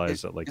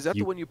realized that like is that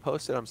the one you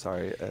posted? I'm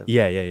sorry.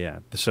 yeah.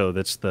 So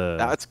That's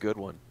a good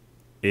one.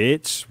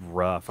 it's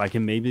rough. I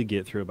can maybe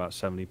get through about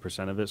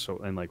 70% of it. So,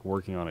 and like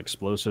working on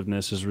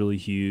explosiveness is really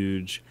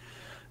huge.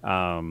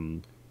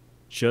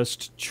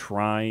 Just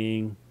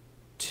trying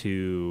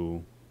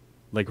to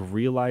like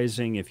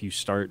realizing if you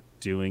start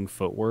doing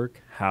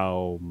footwork,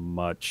 how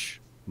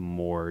much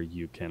more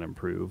you can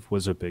improve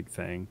was a big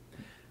thing.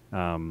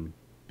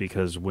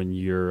 Because when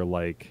you're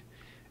like,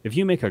 if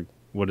you make a,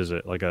 what is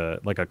it, like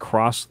a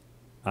cross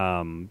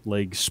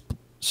leg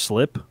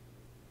slip,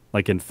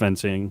 like in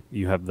fencing,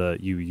 you have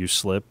you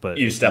slip, but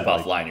You step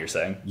offline, you're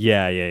saying?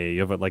 yeah. You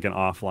have like an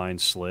offline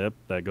slip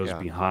that goes Yeah.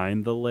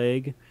 behind the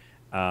leg.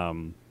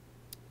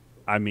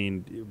 I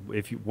mean,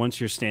 if you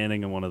once you're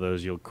standing in one of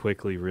those, you'll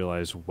quickly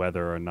realize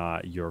whether or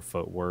not your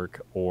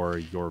footwork or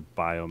your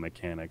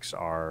biomechanics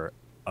are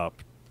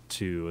up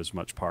to as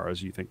much par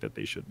as you think that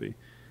they should be.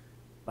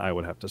 I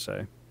would have to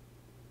say.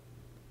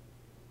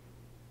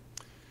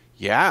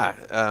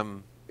 Yeah,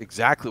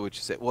 exactly what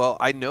you said. Well,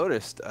 I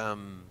noticed.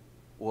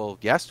 Well,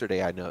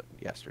 yesterday Last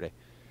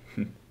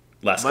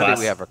Monday class.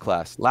 we have our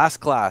class. Last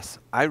class,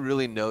 I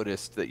really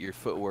noticed that your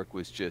footwork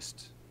was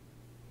just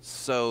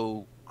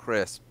so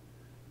crisp,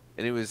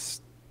 and it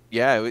was,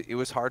 yeah, it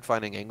was hard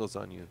finding angles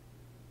on you.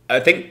 I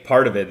think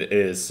part of it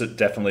is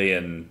definitely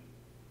in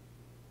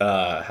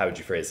how would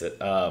you phrase it?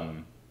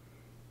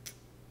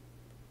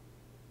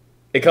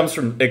 It comes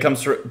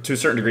to a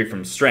certain degree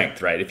from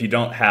strength, right? If you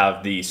don't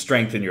have the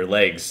strength in your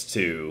legs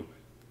to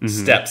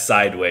step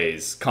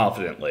sideways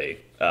confidently,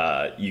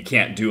 you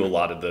can't do a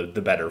lot of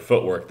the better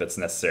footwork that's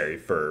necessary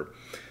for,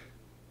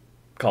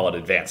 call it,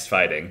 advanced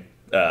fighting.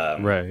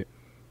 Right.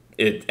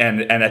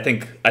 And I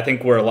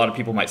think where a lot of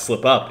people might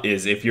slip up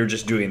is if you're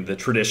just doing the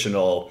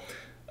traditional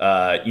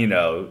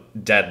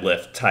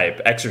deadlift type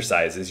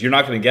exercises, you're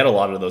not going to get a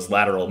lot of those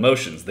lateral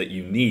motions that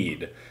you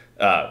need,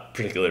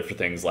 particularly for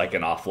things like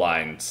an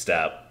offline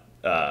step,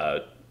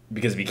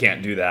 because if you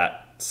can't do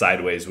that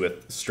sideways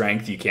with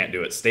strength, you can't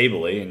do it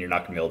stably, and you're not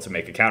going to be able to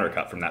make a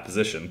countercut from that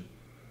position.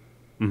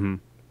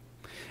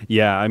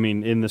 Yeah, I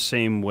mean, in the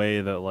same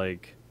way that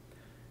like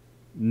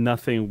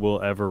nothing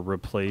will ever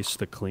replace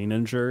the clean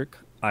and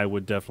jerk, I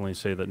would definitely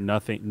say that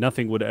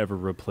nothing would ever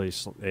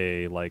replace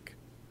a like,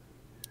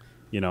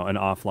 an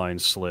offline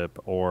slip,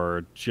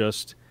 or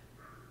just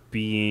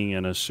being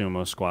in a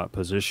sumo squat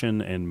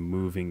position and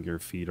moving your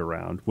feet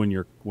around when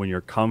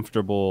you're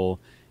comfortable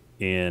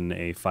in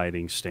a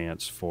fighting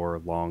stance for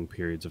long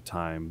periods of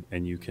time,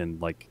 and you can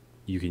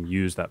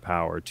use that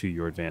power to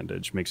your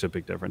advantage, makes a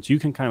big difference. You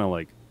can kind of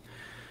like,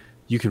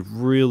 you could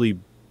really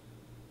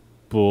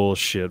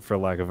bullshit, for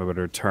lack of a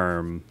better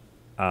term,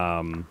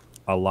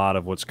 a lot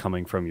of what's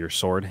coming from your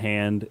sword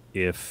hand,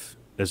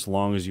 as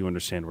long as you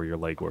understand where your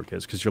leg work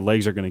is, because your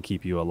legs are going to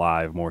keep you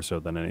alive more so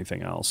than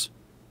anything else.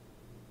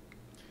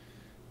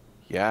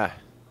 Yeah.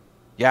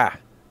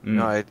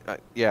 No, I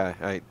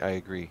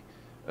agree.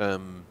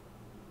 And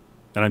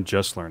I'm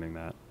just learning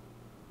that.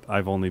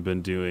 I've only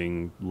been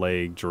doing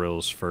leg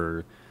drills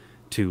for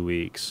 2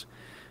 weeks.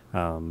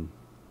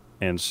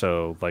 And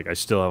so like I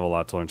still have a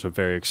lot to learn. So I'm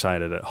very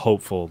excited and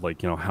hopeful,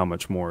 like, how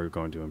much more we're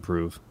going to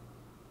improve.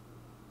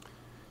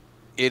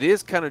 It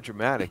is kind of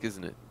dramatic,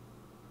 isn't it?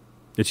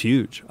 It's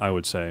huge, I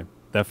would say.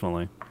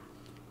 Definitely.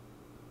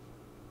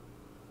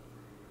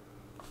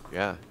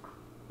 Yeah.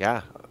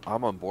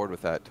 I'm on board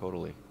with that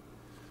totally.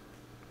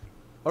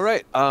 All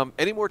right.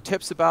 Any more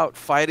tips about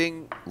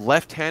fighting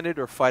left-handed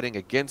or fighting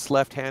against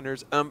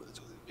left-handers?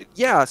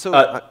 Yeah.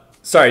 So.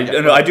 Sorry, Yeah,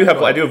 no, I do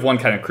have one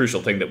kind of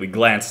crucial thing that we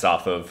glanced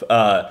off of.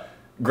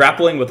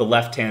 Grappling with a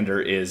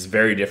left-hander is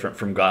very different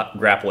from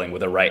grappling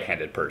with a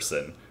right-handed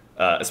person,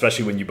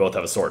 especially when you both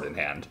have a sword in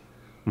hand.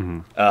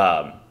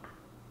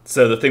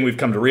 So the thing we've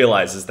come to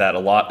realize is that a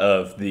lot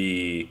of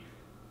the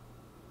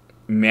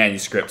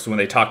manuscripts, when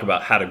they talk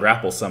about how to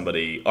grapple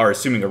somebody, are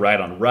assuming a right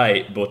on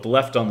right, but with the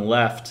left on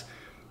left,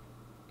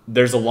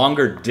 there's a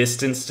longer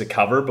distance to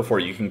cover before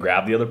you can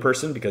grab the other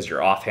person because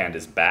your offhand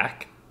is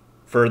back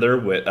further,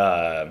 with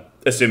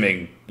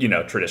assuming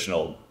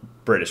traditional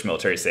British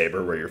military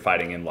saber where you're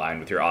fighting in line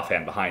with your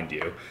offhand behind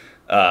you.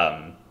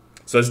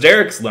 So as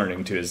Darrik's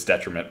learning to his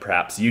detriment,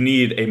 perhaps you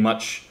need a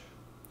much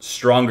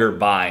stronger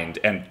bind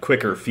and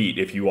quicker feet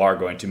if you are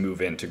going to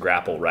move in to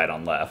grapple right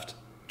on left.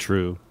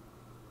 True.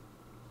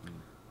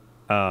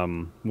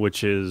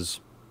 Which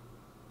is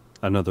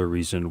another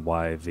reason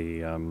why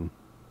the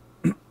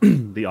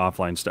the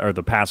offline step or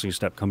the passing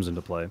step comes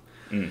into play.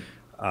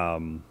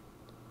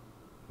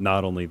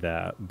 Not only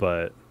that,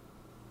 but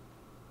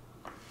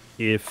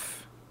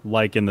if,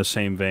 like, in the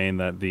same vein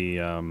that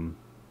the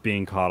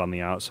being caught on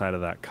the outside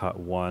of that cut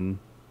one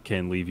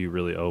can leave you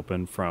really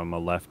open from a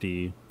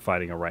lefty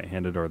fighting a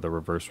right-handed, or the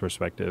reverse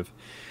perspective,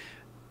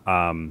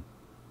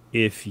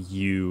 if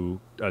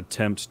you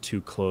attempt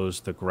to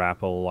close the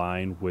grapple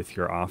line with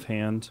your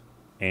offhand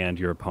and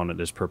your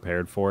opponent is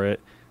prepared for it,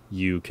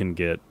 you can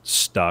get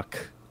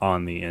stuck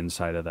on the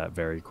inside of that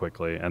very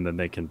quickly, and then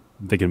they can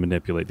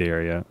manipulate the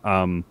area.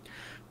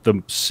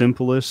 The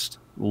simplest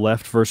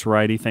left versus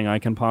righty thing I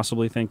can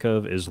possibly think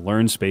of is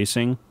learn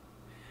spacing,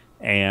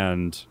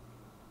 and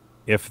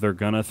if they're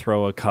gonna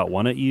throw a cut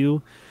one at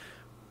you,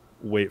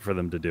 wait for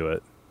them to do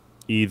it.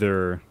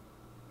 Either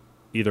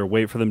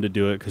wait for them to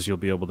do it because you'll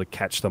be able to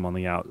catch them on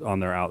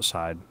their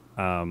outside,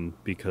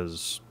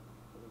 because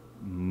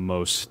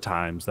most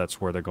times that's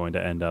where they're going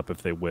to end up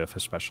if they whiff,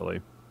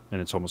 especially,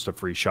 and it's almost a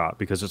free shot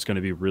because it's going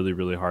to be really,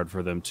 really hard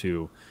for them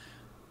to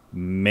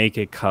make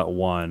a cut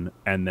one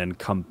and then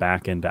come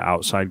back into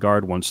outside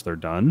guard once they're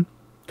done,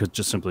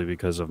 simply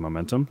because of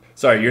momentum.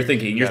 Sorry, you're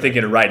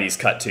thinking a righty's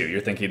cut too.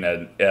 You're thinking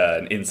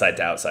an inside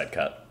to outside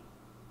cut.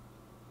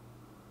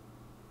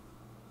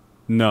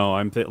 No,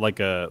 I'm like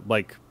a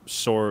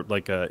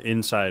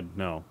inside.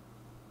 No,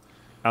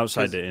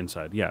 outside to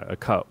inside. Yeah, a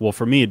cut. Well,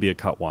 for me, it'd be a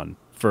cut one.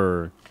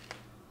 For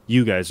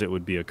you guys, it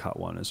would be a cut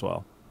one as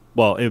well.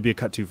 Well, it would be a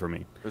cut two for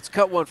me. It's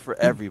cut one for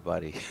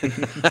everybody.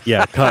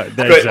 Yeah, cut.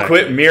 Exactly.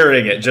 Quit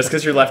mirroring it. Just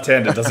because you're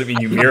left-handed doesn't mean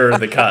you mirror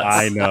the cuts.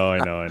 I know.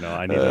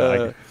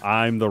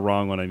 I'm the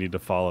wrong one. I need to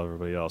follow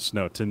everybody else.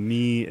 No, to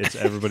me, it's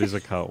everybody's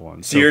a cut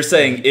one. So you're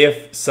saying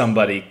if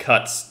somebody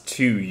cuts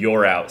to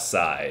your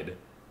outside,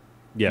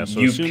 yeah, so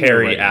you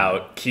parry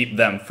out, keep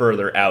them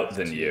further out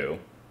than you.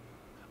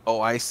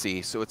 Oh, I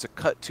see. So it's a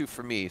cut two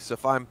for me. So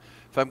if I'm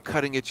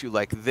cutting at you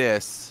like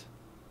this,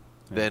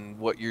 then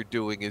what you're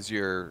doing is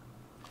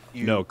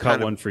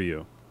cut one for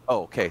you.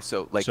 Oh, okay.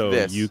 So this. So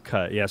you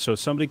cut. Yeah. So if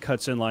somebody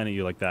cuts in line at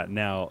you like that.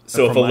 Now,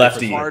 so if a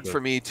lefty, it's hard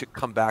for me to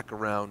come back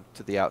around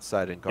to the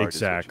outside and guard.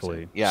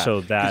 Exactly. Yeah.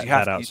 So that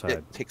outside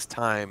it takes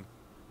time.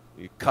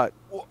 You cut,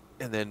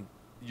 and then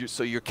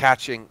you're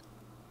catching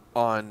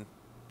on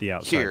the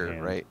outside here,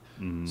 hand. Right?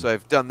 Mm-hmm. So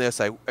I've done this.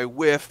 I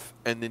whiff,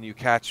 and then you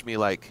catch me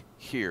like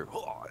here,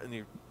 and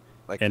you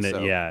like. And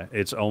so.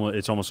 it's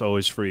almost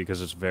always free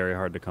because it's very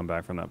hard to come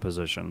back from that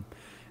position,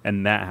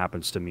 and that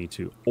happens to me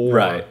too. Or,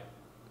 right.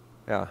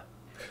 Yeah.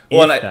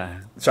 Well,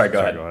 sorry, go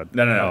ahead.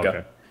 No,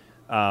 go.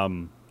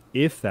 Okay.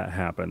 If that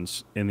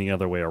happens in the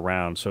other way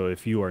around, so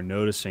if you are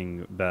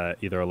noticing that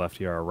either a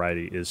lefty or a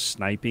righty is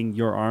sniping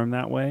your arm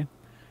that way,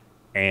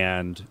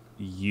 and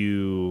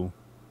you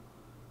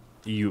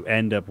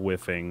end up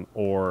whiffing,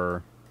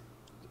 or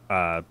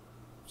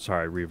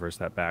reverse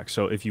that back.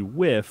 So if you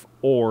whiff,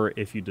 or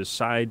if you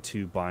decide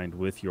to bind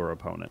with your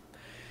opponent,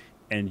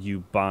 and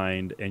you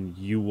bind, and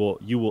you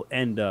will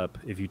end up,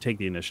 if you take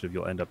the initiative,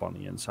 you'll end up on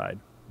the inside,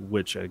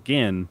 which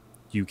again,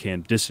 you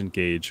can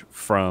disengage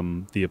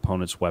from the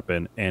opponent's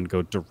weapon and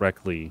go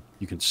directly.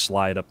 You can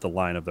slide up the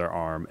line of their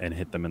arm and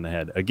hit them in the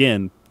head.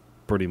 Again,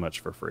 pretty much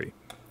for free.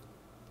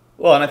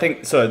 Well, and I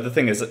think, so the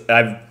thing is,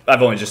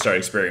 I've only just started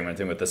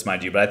experimenting with this,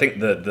 mind you, but I think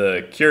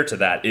the cure to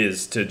that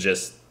is to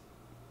just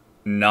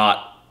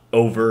not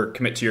over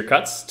commit to your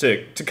cuts,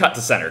 to cut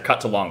to center,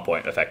 cut to long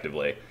point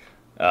effectively.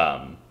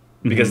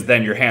 Because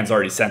then your hand's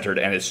already centered,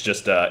 and it's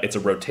just it's a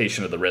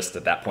rotation of the wrist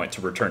at that point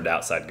to return to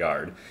outside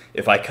guard.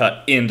 If I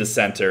cut into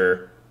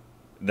center,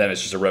 then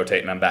it's just a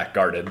rotate, and I'm back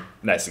guarded,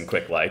 nice and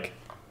quick like.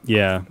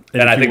 Yeah.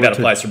 And I think that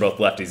applies for both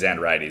lefties and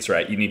righties,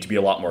 right? You need to be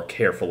a lot more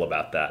careful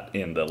about that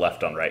in the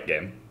left on right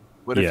game.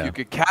 But if you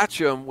could catch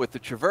them with the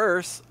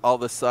traverse, all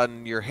of a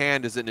sudden your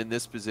hand isn't in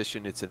this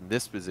position; it's in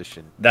this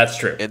position. That's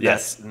true. And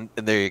yes. and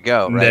there you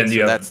go. Right.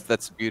 Then that's the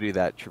beauty of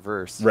that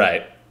traverse.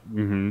 Right.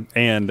 Mm-hmm.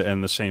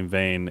 And the same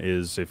vein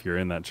is, if you're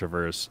in that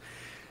traverse,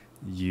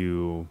 if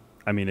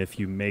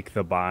you make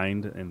the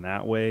bind in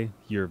that way,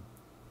 you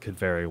could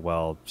very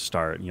well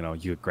start.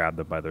 You grab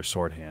them by their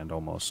sword hand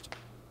almost.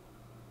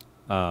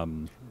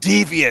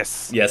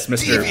 Devious. Yes,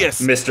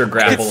 Devious. Mr.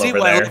 Grapple over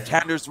why there.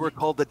 left-handers were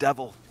called the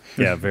devil.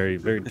 Yeah, very,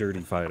 very dirty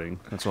fighting.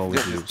 That's all we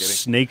do.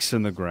 Snakes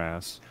in the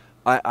grass.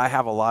 I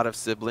have a lot of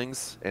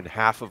siblings, and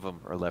half of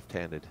them are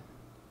left-handed.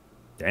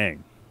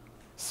 Dang.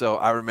 So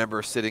I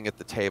remember sitting at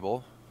the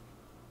table,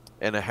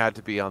 and I had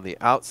to be on the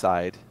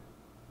outside.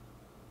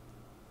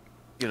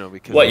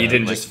 Because what, you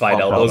didn't just fight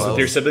elbows with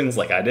your siblings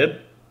like I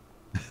did?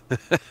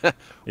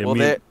 Well,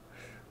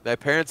 my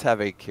parents have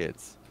 8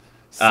 kids,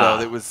 so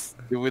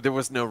there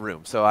was no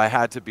room. So I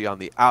had to be on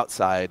the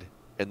outside,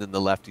 and then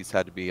the lefties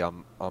had to be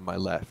on my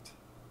left.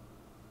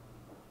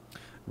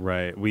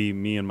 Right.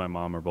 Me and my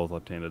mom are both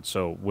left-handed,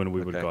 so when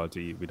we would go out to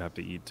eat, we'd have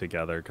to eat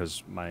together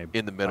because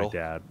in the middle.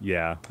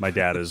 My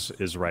dad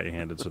is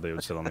right-handed, so they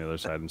would sit on the other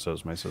side, and so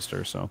is my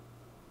sister. So.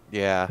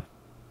 Yeah.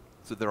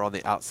 So they're on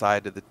the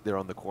outside they're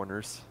on the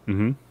corners.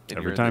 Mm-hmm. And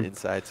every you're time. In the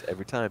insides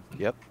every time.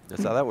 Yep.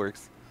 That's how that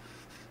works.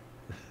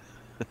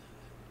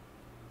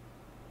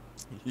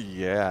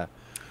 Yeah.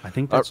 I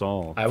think that's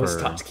all. I was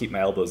taught to keep my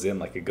elbows in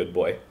like a good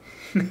boy.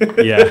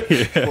 Yeah.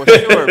 For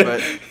sure,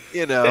 but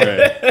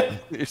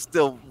you're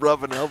still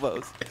rubbing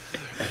elbows.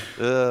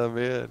 Oh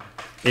man.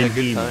 In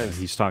HEMA,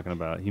 he's talking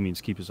about. He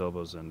means keep his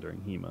elbows in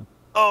during HEMA.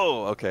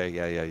 Oh, okay.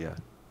 Yeah.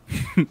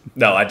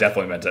 No, I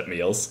definitely meant at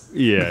meals.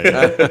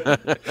 Yeah.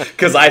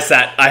 Because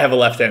I have a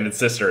left-handed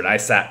sister, and I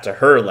sat to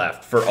her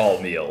left for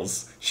all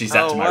meals. She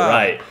sat to my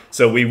right.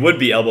 So we would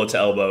be elbow to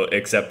elbow,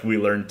 except we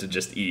learned to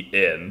just eat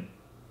in.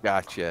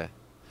 Gotcha.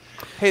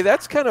 Hey,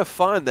 that's kind of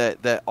fun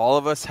that all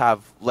of us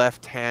have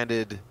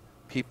left-handed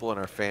people in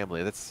our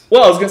family.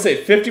 Well, I was gonna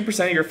say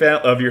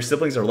 50% of your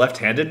siblings are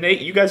left-handed.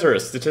 Nate, you guys are a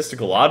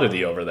statistical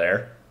oddity over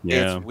there.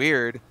 Yeah. It's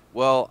weird.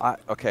 Well, I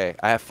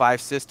have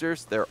 5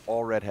 sisters. They're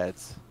all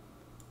redheads.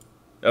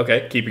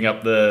 Okay, keeping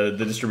up the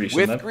distribution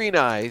with then. Green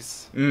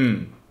eyes.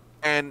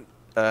 And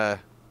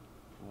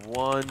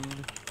 1,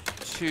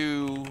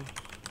 2,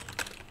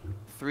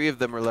 3 of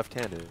them are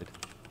left-handed.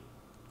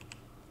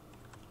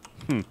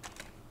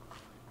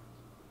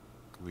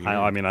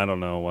 I mean, I don't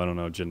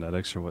know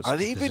genetics or what. Are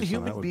they even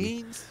human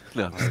beings?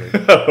 No.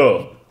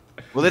 Oh.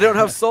 Well, they don't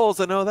have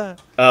souls. I know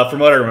that. From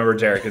what I remember,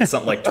 Darrik, it's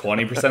something like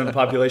 20% of the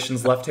population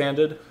is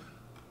left-handed.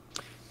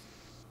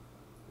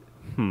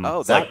 Oh,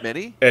 it's that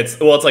many? It's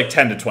like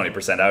 10 to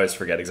 20%. I always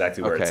forget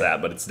exactly where it's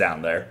at, but it's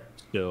down there.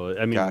 Still,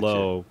 I mean,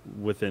 low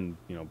within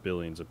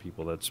billions of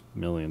people. That's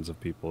millions of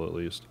people at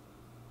least.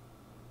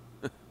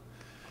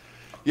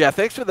 Yeah,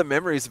 thanks for the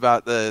memories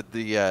about the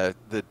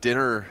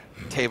dinner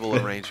table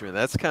arrangement.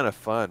 That's kind of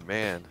fun,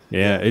 man.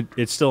 Yeah,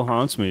 it still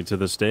haunts me to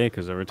this day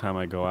because every time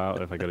I go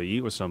out, if I got to eat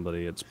with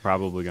somebody, it's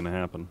probably going to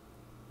happen.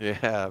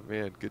 Yeah,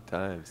 man, good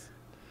times.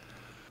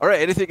 All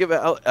right, anything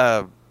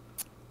about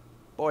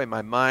boy,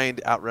 my mind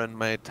outrun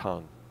my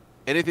tongue.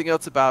 Anything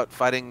else about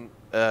fighting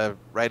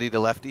righty to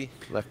lefty,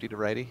 lefty to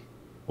righty?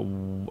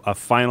 A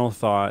final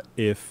thought: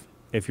 if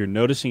you're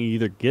noticing you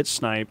either get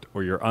sniped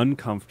or you're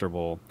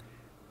uncomfortable.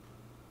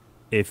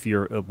 If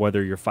you're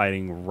whether you're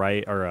fighting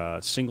right or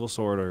a single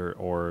sword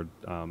or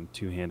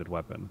two-handed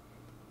weapon,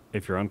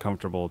 if you're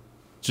uncomfortable,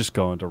 just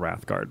go into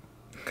Wrathguard.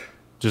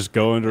 Just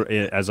go into,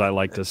 as I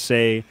like to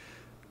say,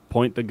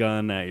 point the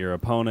gun at your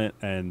opponent,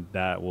 and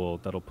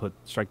that'll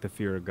strike the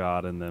fear of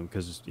God in them.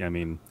 Because I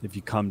mean, if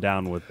you come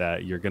down with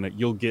that,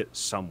 you'll get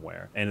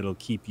somewhere, and it'll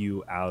keep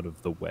you out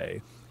of the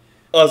way.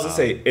 I was gonna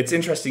say, it's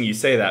interesting you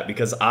say that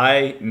because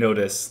I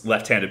notice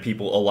left-handed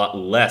people a lot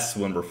less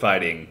when we're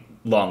fighting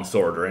long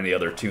sword or any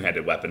other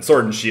two-handed weapon.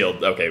 Sword and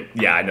shield, okay,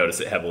 yeah, I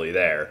notice it heavily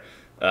there.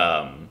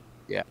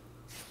 Yeah.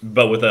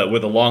 But with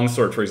a long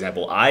sword, for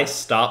example, I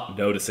stop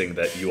noticing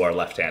that you are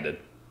left-handed.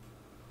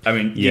 I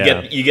mean,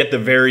 you get the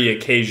very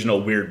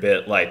occasional weird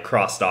bit like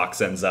cross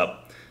docks ends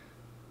up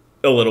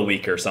a little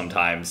weaker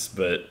sometimes,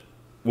 but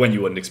when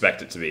you wouldn't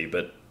expect it to be,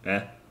 but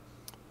eh.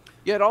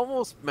 Yeah, it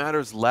almost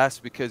matters less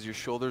because your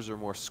shoulders are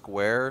more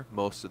square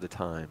most of the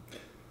time.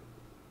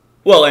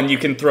 Well, and you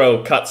can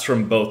throw cuts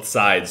from both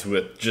sides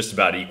with just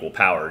about equal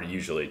power,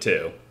 usually,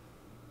 too.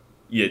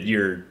 Yeah,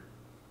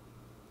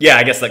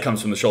 I guess that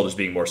comes from the shoulders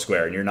being more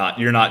square, and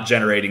you're not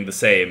generating the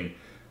same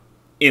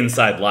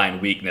inside line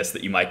weakness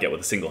that you might get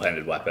with a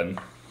single-handed weapon.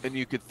 And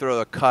you could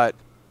throw a cut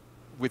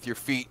with your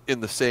feet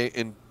in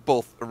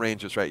both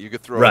ranges, right? You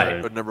could throw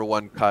a number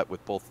 1 cut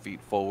with both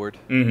feet forward.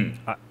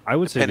 Mm-hmm. I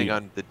would say depending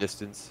on the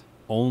distance.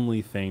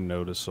 Only thing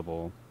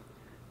noticeable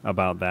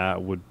about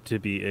that would to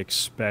be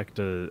expect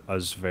a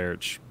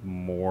Zverch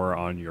more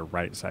on your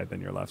right side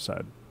than your left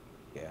side.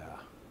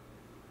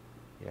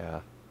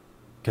 Yeah.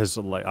 Because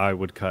like I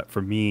would cut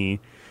for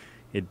me,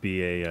 it'd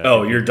be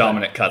a. Your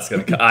dominant cut's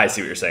gonna cut. I see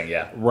what you're saying.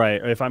 Yeah.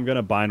 Right. If I'm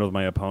gonna bind with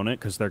my opponent,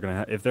 because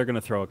if they're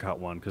gonna throw a cut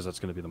 1, because that's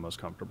gonna be the most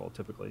comfortable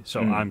typically. So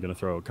I'm gonna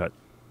throw a cut,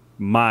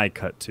 my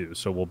cut 2.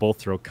 So we'll both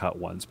throw cut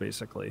 1s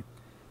basically.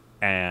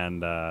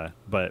 And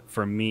but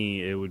for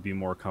me, it would be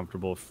more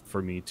comfortable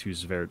for me to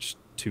Zverch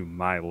to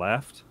my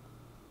left,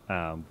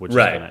 which is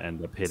going to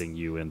end up hitting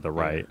you in the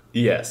right.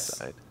 Yes.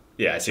 Side.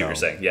 Yeah, I see what you're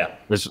saying. Yeah.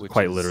 This is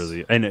quite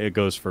literally, and it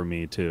goes for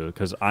me too,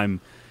 because I'm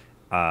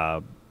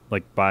I'm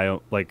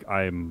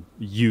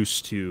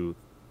used to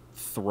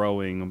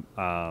throwing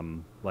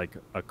like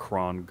a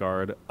cron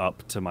guard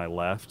up to my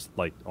left,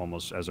 like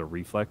almost as a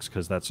reflex,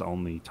 because that's the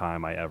only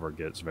time I ever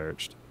get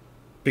Zverched.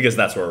 Because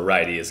that's where a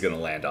righty is going to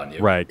land on you.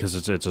 Right,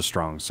 because it's a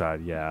strong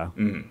side, yeah.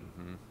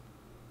 Mm-hmm.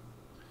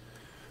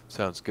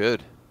 Sounds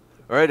good.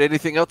 All right,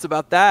 anything else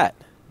about that?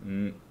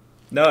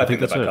 No, I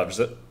think that covers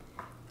it.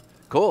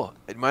 Cool.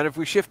 Mind if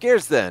we shift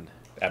gears then?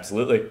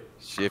 Absolutely.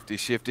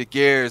 Shifty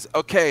gears.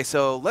 Okay,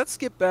 so let's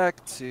get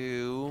back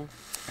to...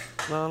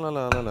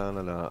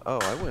 Oh,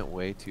 I went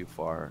way too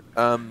far.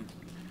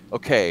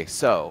 Okay,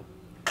 so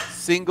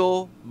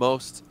single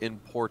most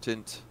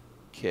important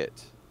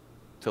kit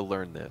to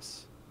learn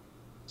this.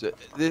 So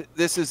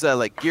this is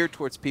like geared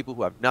towards people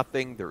who have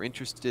nothing, they're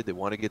interested, they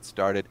want to get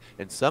started,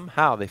 and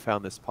somehow they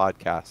found this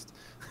podcast.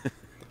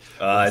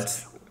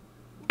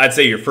 I'd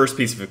say your first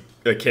piece of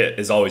a kit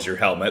is always your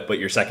helmet, but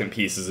your second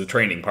piece is a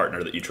training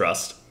partner that you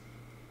trust.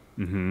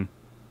 Mm-hmm.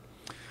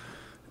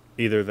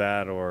 Either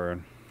that, or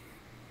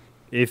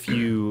if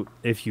you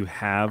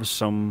have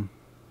some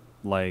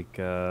like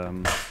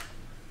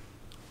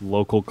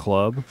local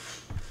club,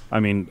 I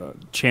mean,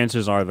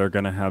 chances are they're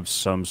going to have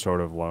some sort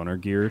of loner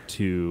gear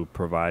to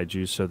provide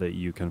you so that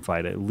you can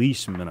fight at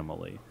least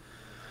minimally.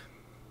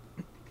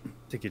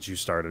 to get you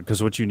started.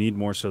 Because what you need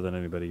more so than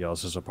anybody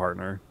else is a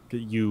partner.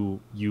 You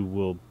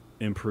will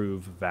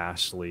improve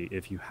vastly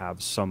if you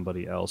have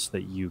somebody else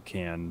that you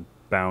can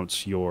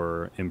bounce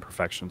your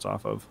imperfections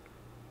off of.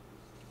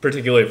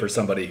 Particularly for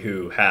somebody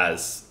who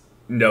has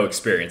no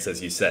experience,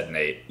 as you said,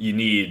 Nate. You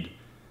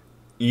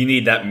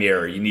need that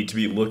mirror. You need to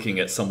be looking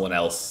at someone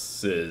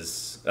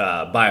else's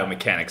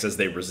biomechanics as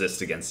they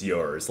resist against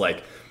yours.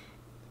 Like,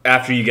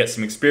 after you get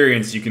some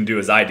experience, you can do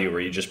as I do,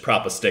 where you just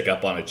prop a stick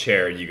up on a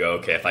chair and you go,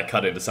 okay, if I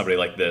cut into somebody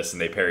like this and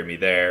they parry me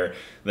there,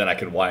 then I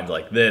can wind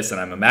like this, and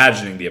I'm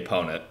imagining the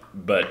opponent.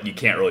 But you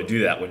can't really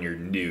do that when you're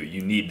new.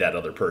 You need that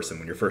other person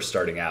when you're first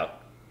starting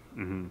out.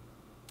 Mm-hmm.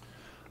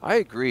 I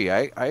agree.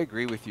 I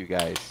agree with you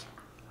guys.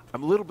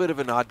 I'm a little bit of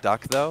an odd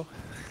duck, though.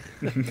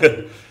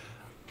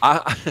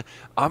 I'm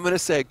going to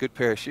say a good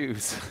pair of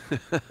shoes.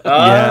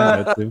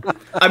 Yeah, too.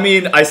 I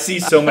mean, I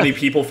see so many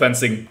people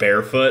fencing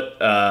barefoot.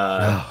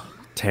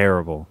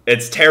 Terrible.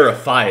 It's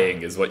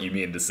terrifying, is what you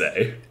mean to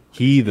say.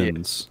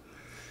 Heathens.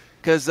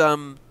 Because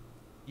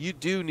you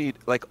do need,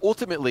 like,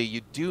 ultimately,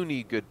 you do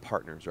need good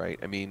partners, right?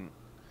 I mean,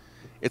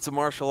 it's a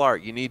martial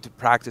art. You need to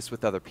practice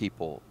with other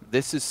people.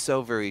 This is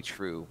so very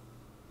true.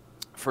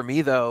 For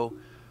me, though,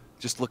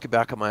 just looking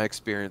back on my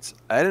experience,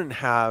 I didn't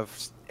have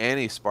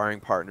any sparring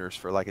partners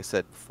for, like I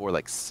said before,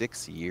 like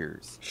 6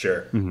 years.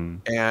 Sure. Mm-hmm.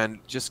 And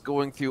just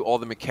going through all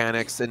the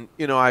mechanics, and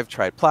I've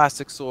tried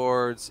plastic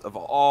swords of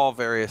all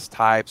various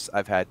types.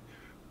 I've had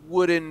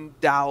wooden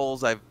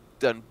dowels. I've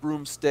done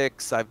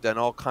broomsticks. I've done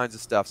all kinds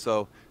of stuff.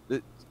 So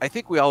I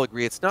think we all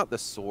agree it's not the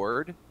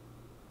sword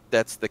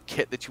that's the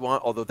kit that you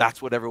want, although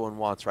that's what everyone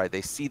wants, right?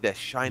 They see the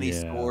shiny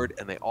sword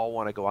and they all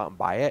want to go out and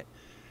buy it.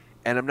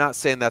 And I'm not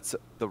saying that's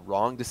the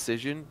wrong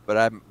decision,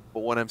 but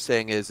what I'm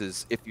saying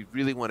is if you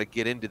really want to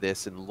get into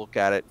this and look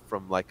at it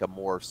from like a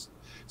more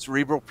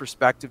cerebral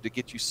perspective to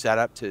get you set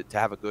up to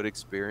have a good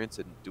experience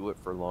and do it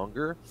for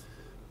longer,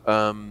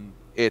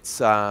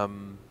 it's a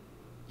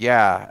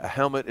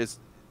helmet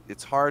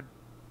it's hard.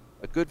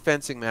 A good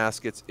fencing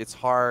mask, it's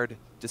hard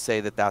to say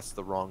that that's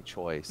the wrong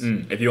choice.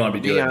 If you want to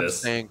be doing I'm this,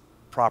 saying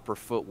proper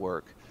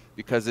footwork,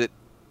 because it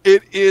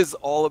is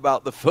all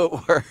about the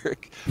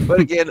footwork. But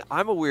again,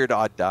 I'm a weird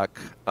odd duck.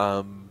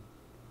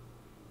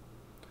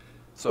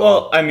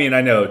 Well, I mean,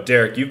 I know,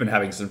 Darrik, you've been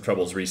having some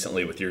troubles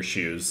recently with your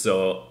shoes,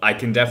 so I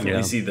can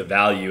definitely see the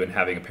value in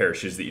having a pair of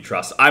shoes that you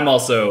trust. I'm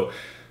also,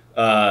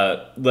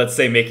 let's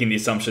say, making the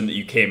assumption that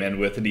you came in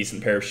with a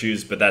decent pair of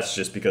shoes, but that's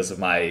just because of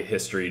my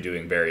history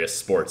doing various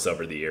sports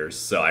over the years.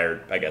 So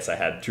I guess I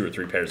had 2 or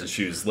 3 pairs of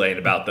shoes laying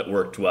about that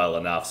worked well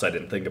enough, so I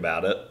didn't think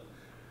about it.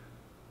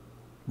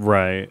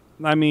 Right.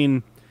 I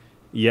mean,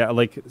 yeah,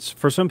 like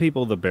for some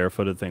people the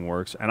barefooted thing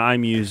works, and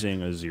I'm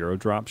using a zero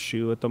drop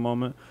shoe at the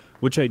moment,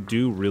 which I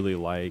do really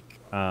like.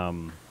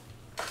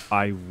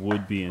 I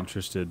would be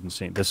interested in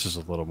seeing, this is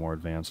a little more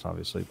advanced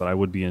obviously, but I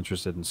would be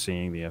interested in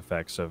seeing the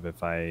effects of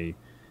if I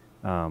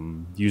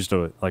used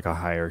a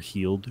higher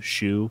heeled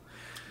shoe,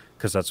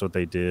 because that's what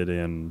they did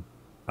in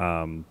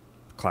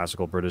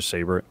classical British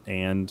saber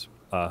and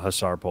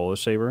Hussar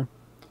Polish saber.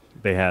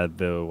 They had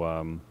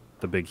the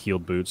big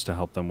heeled boots to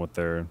help them with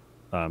their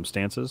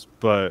stances.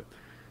 But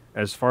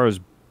as far as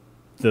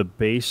the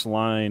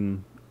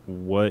baseline,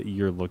 what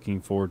you're looking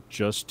for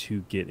just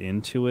to get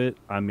into it,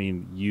 I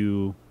mean,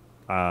 you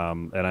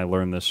and I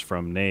learned this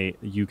from Nate,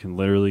 you can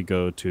literally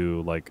go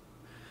to like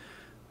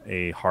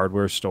a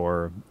hardware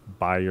store,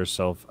 buy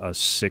yourself a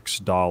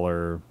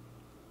 $6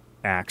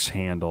 axe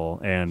handle,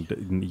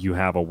 and you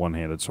have a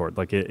one-handed sword.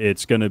 Like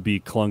it's going to be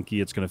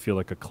clunky, it's going to feel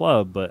like a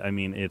club, but I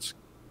mean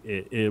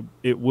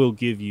it will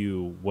give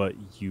you what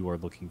you are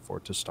looking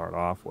for to start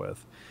off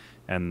with,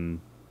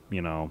 and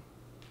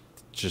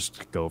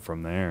just go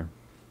from there.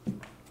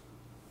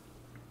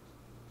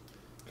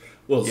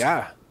 Well,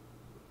 yeah.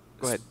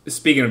 Go ahead.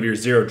 Speaking of your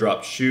zero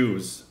drop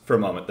shoes for a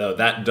moment, though,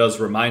 that does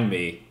remind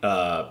me,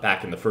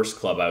 back in the first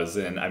club I was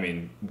in, I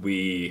mean,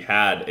 we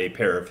had a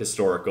pair of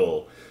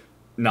historical,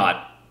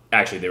 not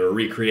actually, they were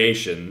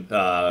recreation,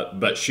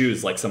 but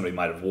shoes like somebody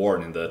might have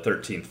worn in the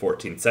 13th,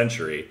 14th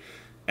century.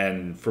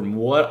 And from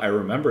what I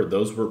remember,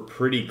 those were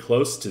pretty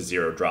close to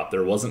zero drop.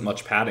 There wasn't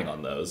much padding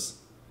on those.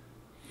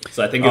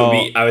 So I think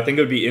it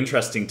would be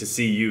interesting to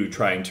see you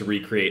trying to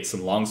recreate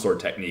some longsword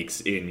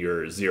techniques in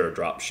your zero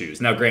drop shoes.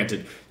 Now,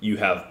 granted, you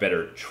have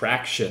better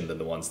traction than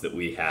the ones that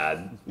we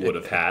would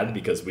have had,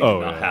 because we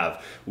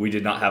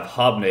did not have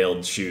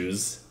hobnailed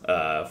shoes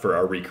for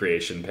our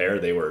recreation pair.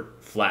 They were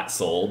flat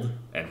soled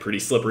and pretty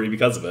slippery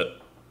because of it.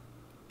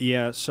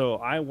 Yeah, so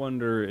I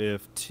wonder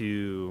if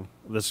this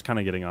is kind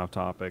of getting off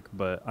topic,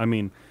 but I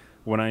mean,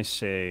 when I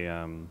say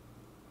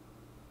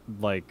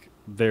like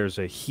there's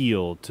a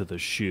heel to the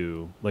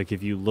shoe, like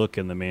if you look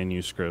in the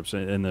manuscripts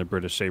in the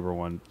British Saber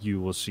one, you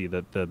will see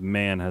that the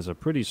man has a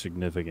pretty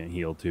significant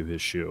heel to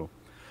his shoe.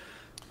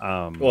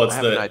 Well,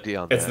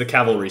 it's the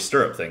cavalry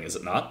stirrup thing, is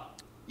it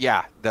not?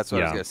 Yeah, that's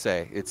what I was gonna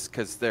say. It's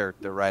because they're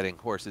riding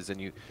horses,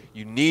 and you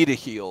need a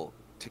heel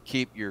to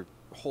keep your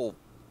whole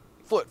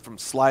foot from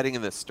sliding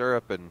in the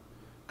stirrup and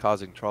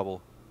causing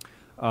trouble.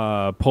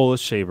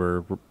 Polish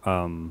saber,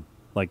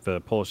 like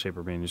the Polish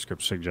paper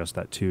manuscripts suggest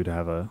that too, to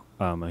have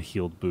a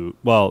heeled boot.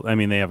 Well, I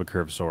mean, they have a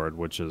curved sword,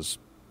 which is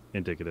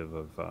indicative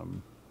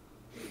of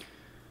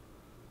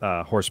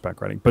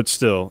horseback riding. But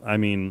still, I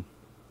mean,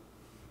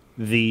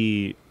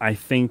 I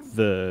think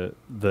the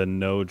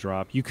no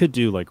drop, you could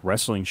do like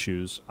wrestling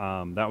shoes.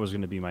 That was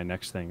going to be my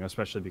next thing,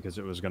 especially because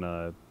it was going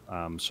to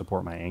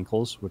support my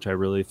ankles, which I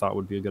really thought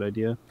would be a good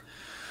idea.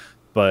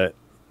 But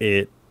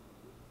it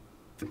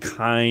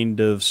kind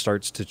of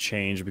starts to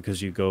change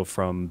because you go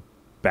from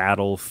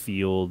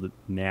battlefield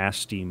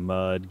nasty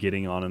mud,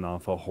 getting on and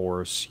off a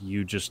horse.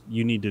 You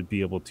need to be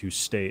able to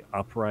stay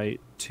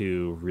upright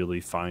to really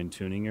fine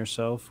tuning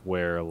yourself,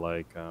 where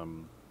like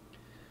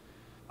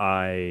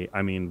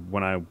I mean,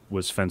 when I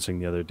was fencing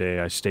the other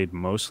day, I stayed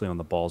mostly on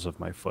the balls of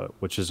my foot,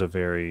 which is a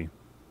very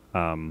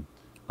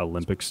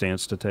Olympic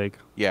stance to take.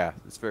 Yeah,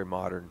 it's very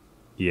modern.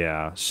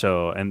 Yeah,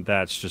 so, and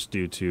that's just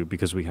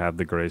because we have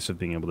the grace of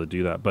being able to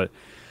do that. But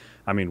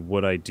I mean,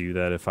 would I do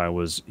that if I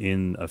was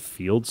in a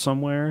field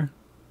somewhere?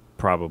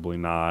 Probably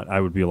not. I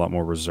would be a lot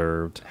more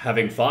reserved.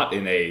 Having fought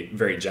in a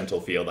very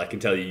gentle field, I can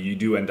tell you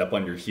do end up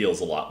on your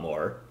heels a lot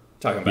more.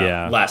 Talking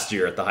about last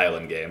year at the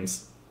Highland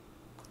Games.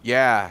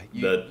 Yeah.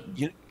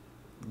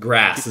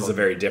 Grass is a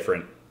very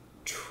different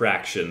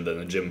traction than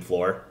the gym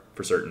floor,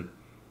 for certain.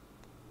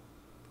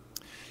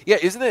 Yeah,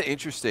 isn't that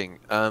interesting?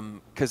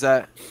 Because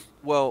I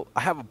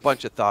have a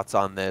bunch of thoughts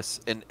on this,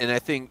 and I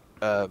think,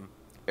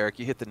 Eric,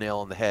 you hit the nail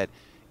on the head.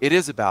 It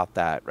is about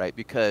that, right?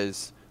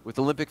 Because with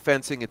Olympic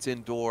fencing, it's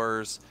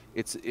indoors.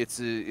 It's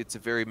a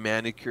very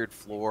manicured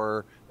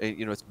floor.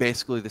 It's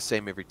basically the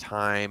same every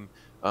time.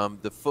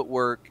 The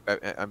footwork,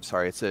 I'm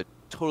sorry, it's a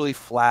totally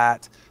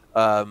flat.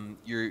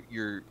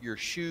 Your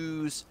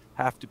shoes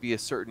have to be a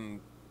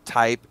certain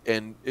type,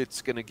 and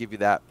it's going to give you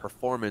that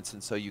performance.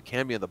 And so you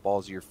can be on the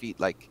balls of your feet,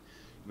 like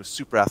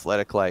super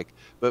athletic, like.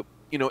 But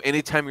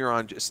anytime you're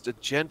on just a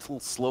gentle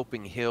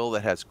sloping hill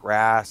that has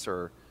grass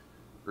or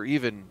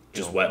even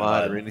just wet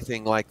mud or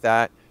anything like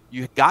that,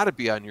 you got to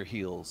be on your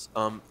heels.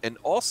 And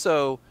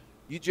also,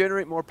 you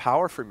generate more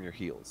power from your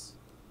heels.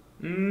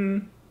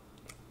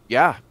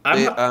 Yeah,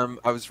 I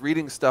was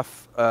reading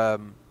stuff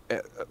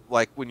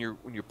like when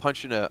you're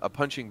punching a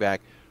punching bag,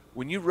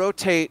 when you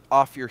rotate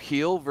off your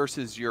heel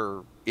versus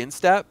your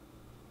instep,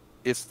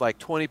 it's like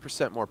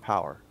 20% more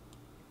power.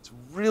 It's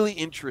really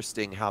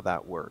interesting how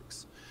that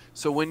works.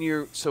 So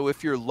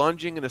if you're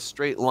lunging in a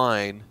straight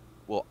line,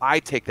 well, I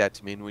take that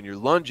to mean when you're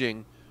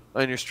lunging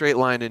on your straight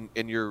line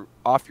and you're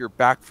off your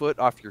back foot,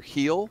 off your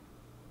heel,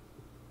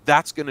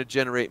 that's going to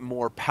generate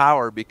more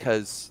power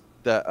because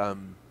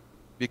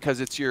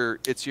it's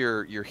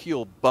your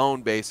heel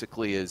bone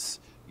basically is,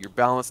 you're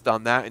balanced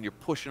on that and you're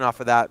pushing off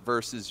of that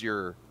versus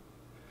your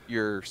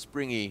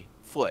springy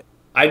foot.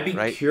 I'd be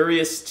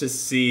curious to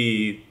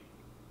see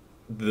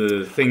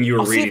the thing you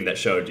were reading that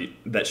showed you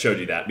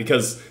that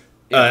because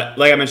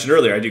like I mentioned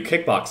earlier, I do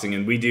kickboxing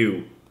and we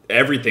do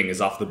everything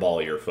is off the ball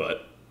of your foot.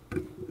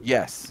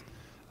 Yes.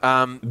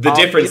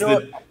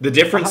 The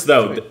difference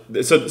though,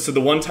 so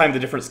the one time the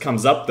difference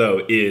comes up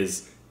though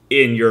is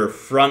in your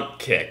front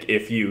kick.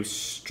 If you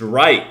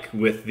strike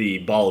with the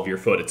ball of your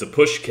foot, it's a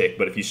push kick,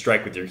 but if you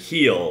strike with your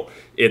heel,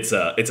 it's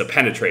a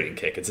penetrating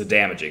kick. It's a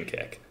damaging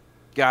kick.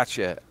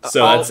 Gotcha.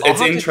 So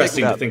it's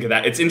interesting to think of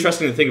that. It's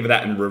interesting to think of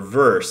that in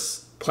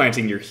reverse,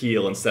 planting your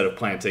heel instead of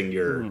planting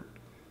your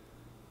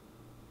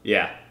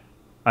Yeah.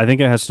 I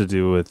think it has to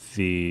do with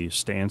the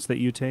stance that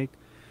you take.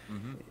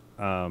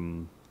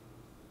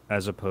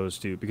 As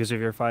opposed to, because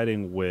if you're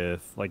fighting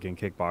with, like in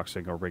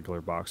kickboxing or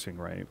regular boxing,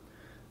 right,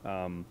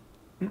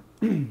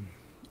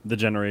 the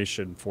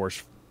generation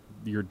force,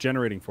 you're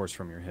generating force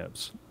from your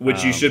hips,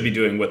 which you should be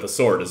doing with a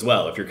sword as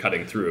well if you're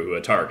cutting through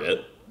a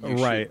target.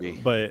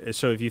 Right, but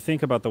so if you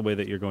think about the way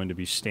that you're going to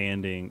be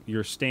standing,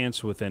 your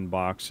stance within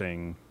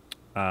boxing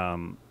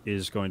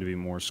is going to be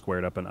more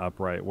squared up and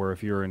upright, where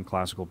if you're in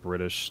classical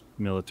British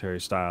military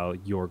style,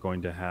 you're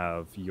going to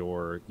have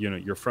your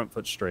front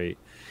foot straight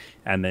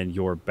and then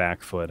your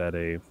back foot at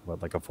a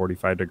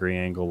 45-degree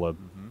angle of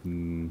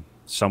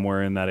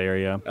somewhere in that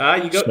area.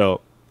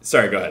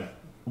 Sorry, go ahead.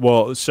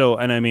 Well,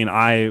 and I mean,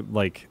 I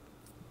like,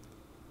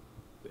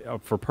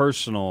 for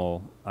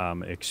personal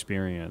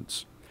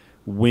experience,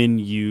 when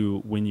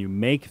you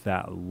make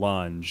that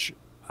lunge,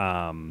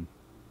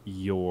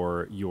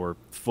 your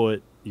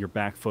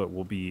back foot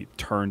will be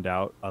turned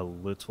out a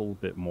little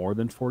bit more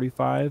than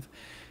 45,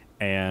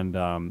 and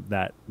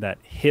that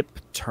hip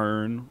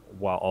turn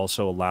while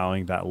also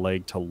allowing that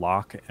leg to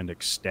lock and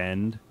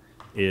extend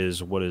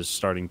is what is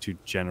starting to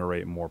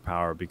generate more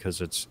power,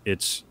 because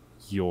it's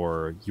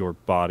your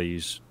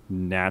body's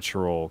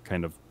natural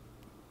kind of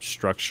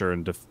structure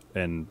and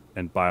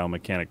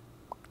biomechanic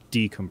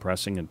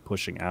decompressing and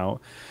pushing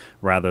out,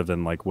 rather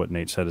than like what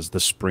Nate said is the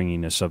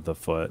springiness of the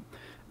foot.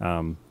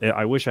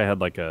 I wish I had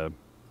like a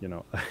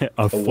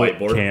foot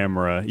whiteboard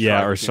camera,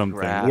 or something.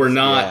 We're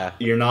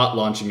not. You're not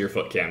launching your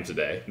foot cam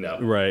today.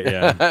 No. Right.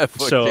 Yeah.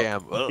 Foot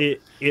cam.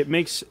 It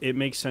makes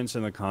sense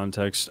in the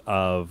context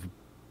of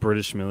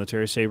British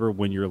military saber,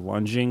 when you're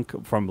lunging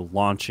from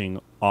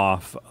launching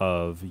off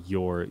of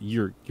you're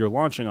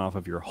launching off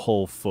of your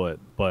whole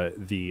foot, but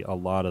a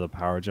lot of the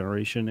power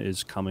generation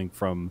is coming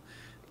from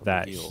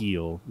that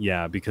heel.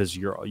 Yeah, because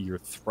you're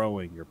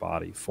throwing your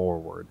body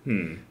forward.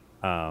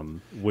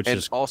 Which and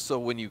is also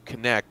when you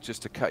connect,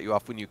 just to cut you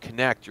off, when you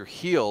connect, your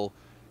heel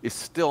is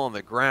still on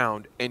the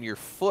ground, and your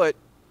foot,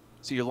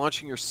 so you're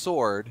launching your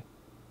sword,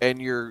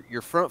 and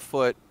your front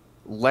foot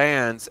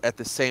lands at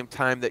the same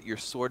time that your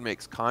sword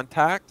makes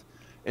contact,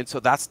 and so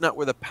that's not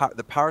where the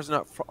power is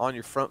not on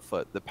your front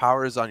foot. The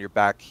power is on your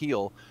back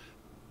heel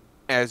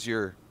as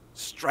you're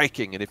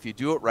striking, and if you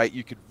do it right,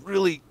 you could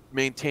really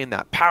maintain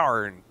that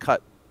power and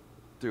cut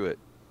through it.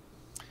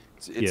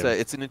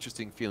 It's an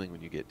interesting feeling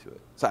when you get to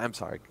it. So I'm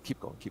sorry.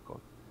 Keep going.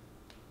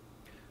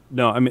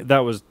 No, I mean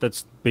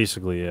that's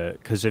basically it.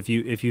 Because if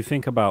you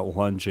think about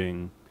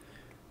lunging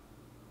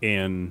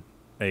in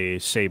a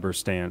saber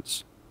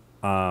stance,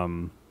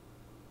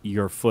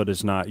 your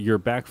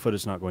back foot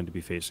is not going to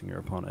be facing your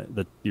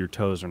opponent. Your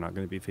toes are not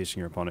going to be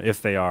facing your opponent.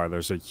 If they are,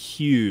 there's a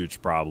huge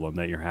problem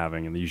that you're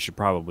having, and you should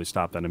probably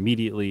stop that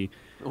immediately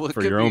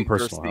for your own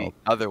personal health.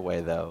 The other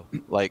way though,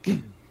 like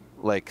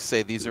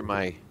say these are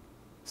my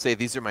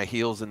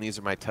heels and these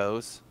are my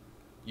toes.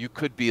 You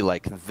could be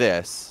like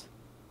this.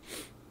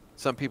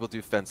 Some people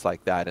do fence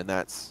like that, and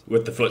that's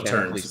with the foot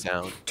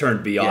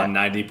turned beyond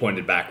 90,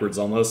 pointed backwards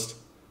almost.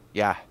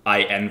 Yeah.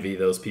 I envy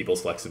those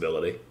people's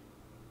flexibility.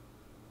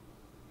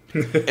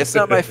 It's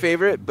not my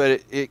favorite,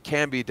 but it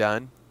can be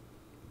done.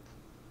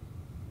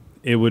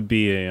 It would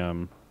be I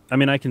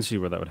mean, I can see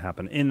where that would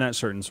happen in that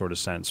certain sort of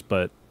sense,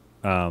 but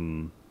I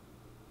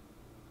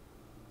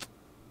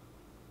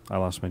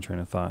lost my train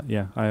of thought.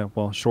 Yeah,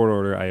 short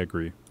order, I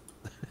agree.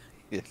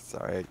 Yeah,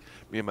 sorry.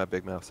 Me and my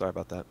big mouth. Sorry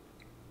about that.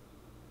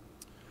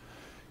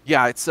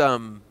 Yeah, it's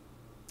when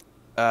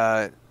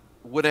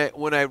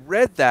I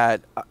read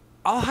that,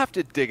 I'll have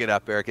to dig it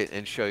up, Eric,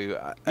 and show you.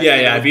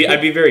 I'd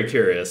be very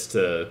curious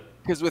to.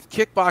 Because with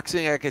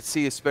kickboxing, I could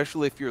see,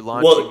 especially if you're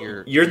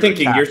launching you're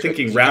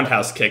thinking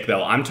roundhouse kick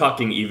though. I'm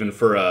talking even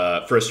for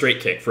a straight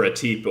kick, for a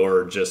teep,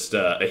 or just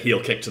a heel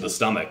kick to the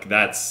stomach.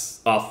 That's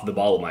off the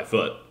ball of my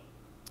foot.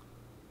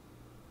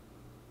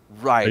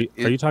 Right.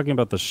 Are you talking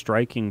about the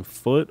striking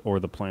foot or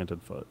the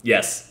planted foot?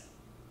 Yes.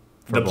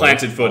 The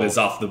planted foot is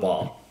off the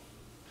ball.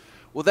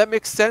 Well, that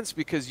makes sense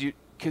because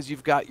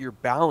you've got your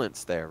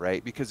balance there,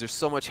 right? Because there's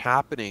so much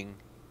happening.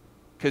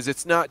 Because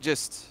it's not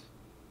just.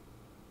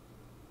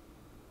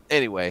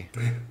 Anyway,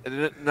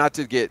 not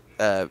to get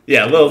a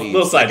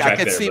little sidetracked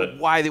there. I can see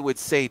why they would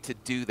say to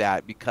do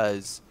that,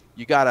 because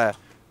you gotta,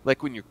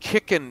 like when you're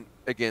kicking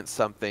against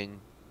something,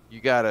 you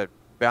gotta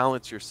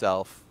balance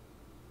yourself.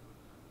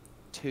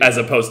 As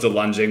opposed to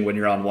lunging when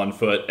you're on one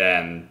foot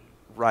and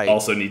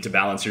also need to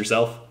balance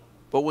yourself.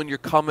 But when you're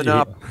coming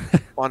up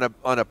on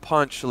a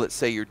punch, so let's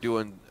say you're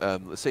doing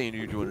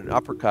an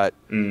uppercut.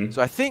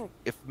 So I think,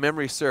 if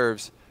memory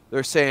serves,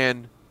 they're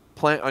saying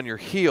plant on your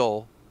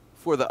heel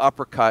for the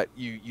uppercut.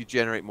 You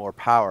generate more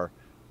power.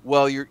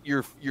 Well,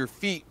 your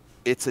feet,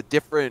 it's a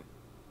different.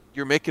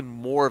 You're making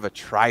more of a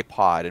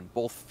tripod, and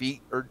both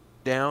feet are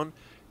down,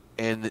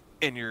 and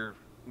you're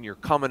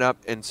coming up,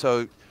 and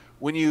so.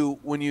 When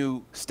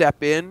you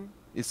step in,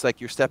 it's like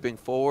you're stepping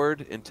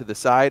forward and to the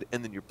side,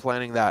 and then you're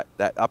planting that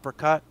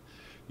uppercut.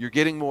 You're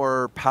getting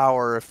more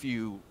power if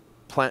you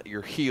plant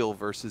your heel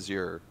versus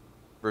your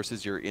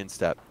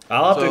instep.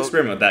 I'll have to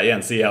experiment with that,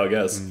 and see how it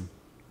goes.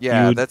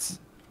 Yeah,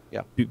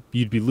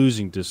 you'd be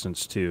losing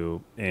distance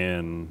too,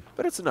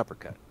 but it's an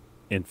uppercut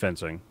in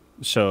fencing.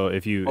 So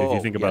if you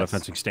think about a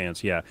fencing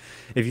stance,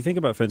 if you think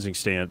about fencing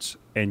stance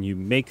and you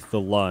make the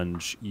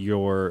lunge,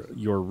 your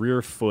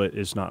rear foot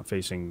is not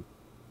facing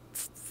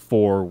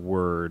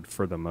forward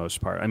for the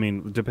most part. I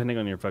mean, depending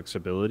on your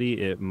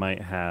flexibility, it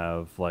might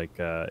have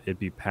it'd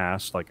be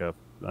past like a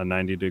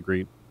 90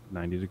 degree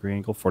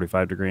angle,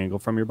 45-degree angle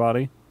from your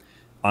body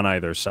on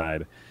either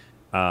side.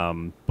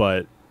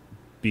 But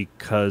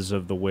because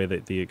of the way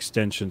that the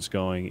extension's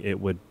going, it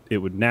would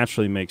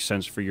naturally make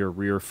sense for your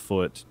rear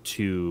foot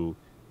to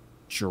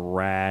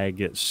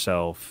drag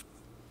itself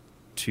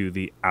to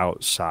the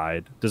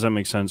outside. Does that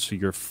make sense? So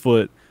your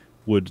foot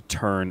would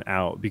turn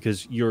out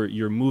because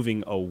you're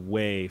moving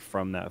away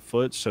from that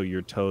foot, so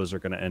your toes are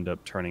going to end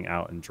up turning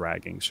out and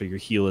dragging. So your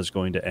heel is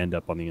going to end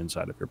up on the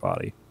inside of your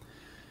body.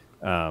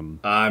 I'm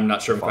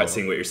not sure I'm quite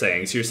seeing what you're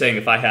saying. So you're saying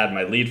if I had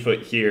my lead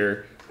foot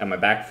here and my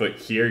back foot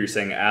here, you're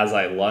saying as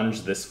I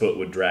lunge, this foot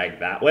would drag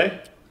that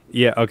way?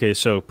 Yeah, okay,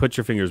 so put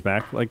your fingers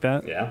back like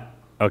that. Yeah.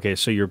 Okay,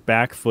 so your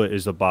back foot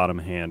is the bottom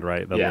hand,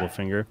 right? The little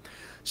finger.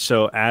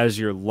 So as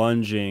you're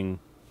lunging,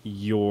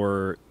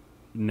 you're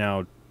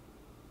now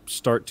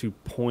start to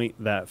point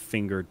that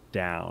finger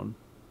down,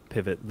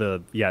 pivot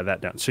that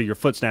down. So your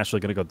foot's naturally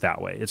going to go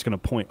that way. It's going to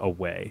point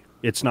away.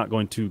 It's not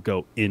going to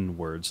go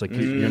inwards. Like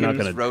you're not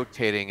going to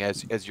rotating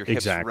as your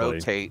hips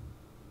rotate.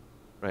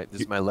 Right.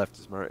 This is my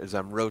left as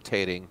I'm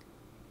rotating.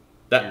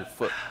 That your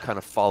foot kind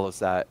of follows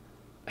that.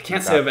 I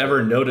can't say I've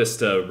ever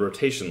noticed a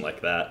rotation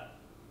like that.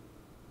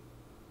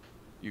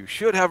 You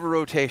should have a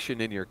rotation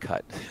in your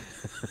cut.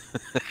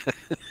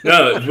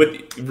 No,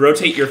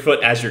 rotate your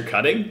foot as you're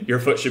cutting. Your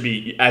foot should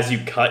be, as you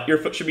cut, your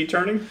foot should be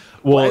turning.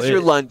 Well, as you're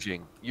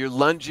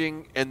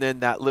lunging, and then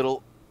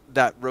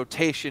that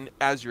rotation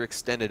as you're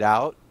extended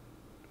out,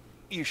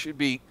 you should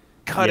be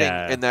cutting,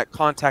 and that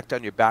contact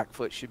on your back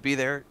foot should be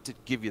there to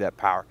give you that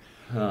power.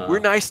 We're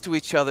nice to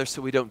each other, so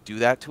we don't do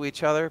that to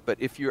each other. But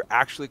if you're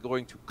actually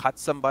going to cut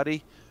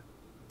somebody,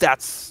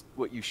 that's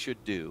what you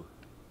should do.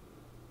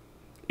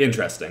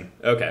 Interesting.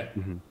 Okay.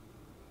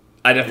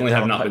 I definitely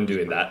have not been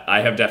doing that.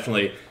 I have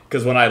definitely,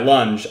 because when I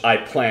lunge, I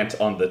plant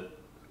on the,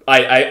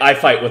 I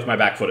fight with my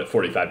back foot at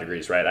 45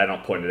 degrees, right? I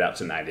don't point it out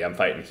to 90. I'm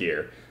fighting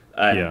here.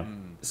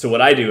 So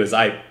what I do is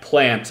I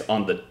plant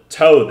on the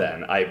toe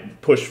then. I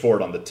push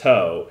forward on the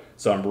toe,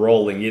 so I'm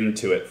rolling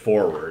into it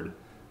forward.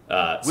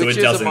 Which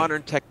is a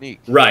modern technique.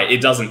 Right. It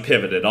doesn't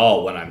pivot at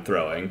all when I'm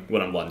throwing,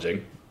 when I'm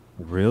lunging.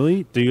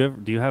 Really? Do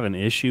you have an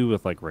issue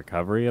with like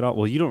recovery at all?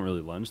 Well, you don't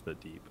really lunge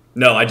that deep.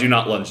 No, I do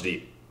not lunge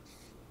deep.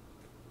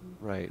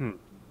 Right.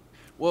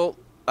 Well,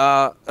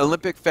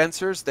 Olympic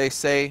fencers, they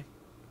say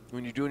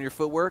when you're doing your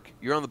footwork,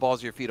 you're on the balls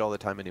of your feet all the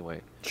time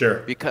anyway. Sure.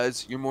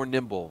 Because you're more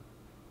nimble.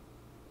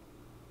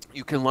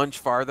 You can lunge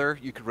farther.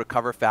 You can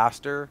recover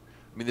faster.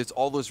 I mean, there's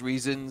all those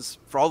reasons.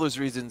 For all those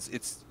reasons,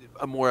 it's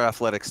a more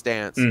athletic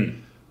stance.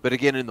 But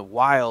again, in the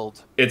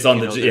wild, it's on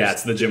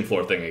it's the gym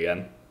floor thing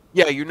again.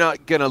 Yeah, you're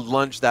not gonna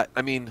lunge that.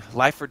 I mean,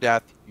 life or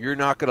death. You're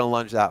not gonna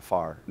lunge that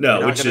far. No,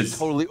 you're not which gonna is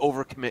totally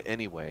overcommit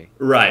anyway.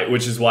 Right,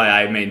 which is why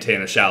I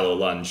maintain a shallow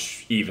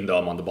lunge even though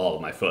I'm on the ball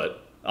of my foot.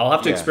 I'll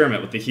have to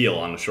experiment with the heel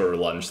on a shorter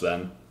lunge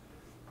then.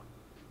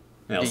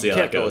 Yeah, I'll see how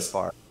that goes.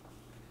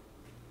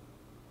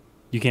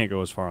 You can't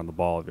go as far on the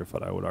ball of your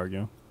foot, I would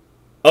argue.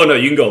 Oh no,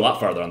 you can go a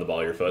lot farther on the ball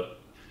of your foot.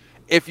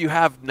 If you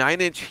have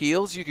 9-inch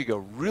heels, you could go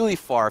really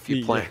far if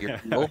you plant your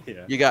heel.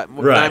 You got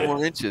 9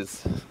 more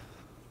inches.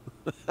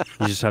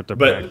 You just have to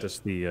practice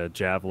the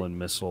javelin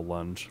missile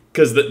lunge.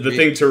 Because the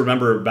thing to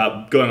remember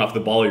about going off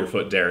the ball of your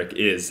foot, Darrik,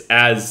 is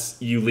as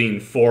you lean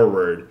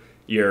forward,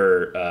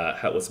 your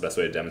what's the best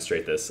way to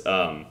demonstrate this?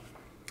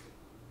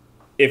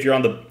 If you're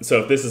on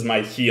if this is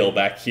my heel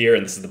back here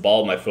and this is the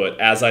ball of my foot,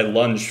 as I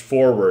lunge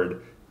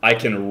forward, I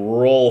can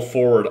roll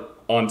forward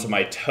onto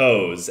my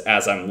toes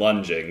as I'm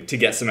lunging to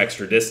get some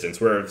extra distance.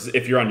 Whereas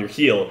if you're on your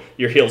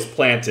heel's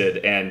planted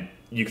and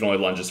you can only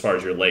lunge as far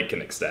as your leg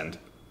can extend.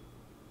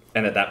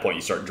 And at that point,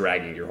 you start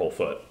dragging your whole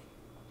foot.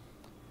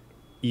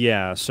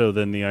 Yeah, so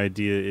then the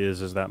idea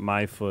is that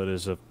my foot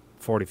is a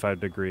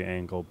 45-degree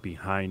angle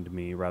behind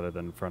me rather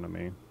than in front of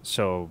me.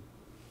 So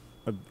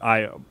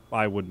I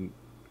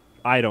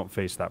don't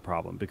face that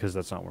problem because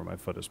that's not where my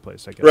foot is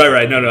placed, I guess.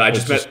 Right. No. I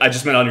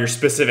just meant on your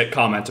specific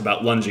comment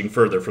about lunging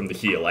further from the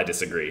heel. I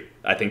disagree.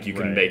 I think you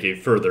can make a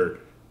further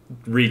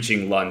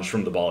reaching lunge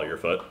from the ball of your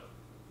foot.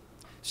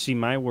 See,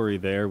 my worry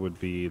there would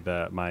be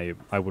that my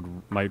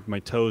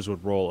toes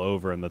would roll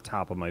over and the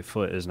top of my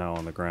foot is now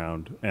on the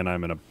ground and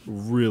I'm in a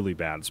really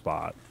bad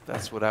spot.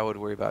 That's what I would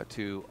worry about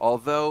too.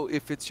 Although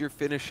if it's your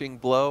finishing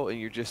blow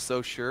and you're just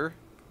so sure.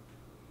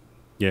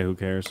 Yeah, who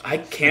cares? I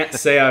can't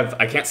say I've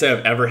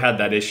ever had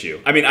that issue.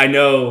 I mean,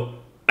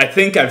 I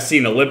think I've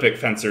seen Olympic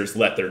fencers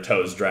let their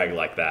toes drag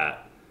like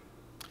that.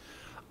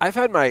 I've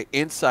had my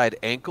inside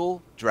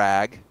ankle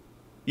drag.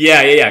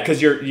 Yeah,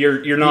 because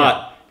you're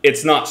not.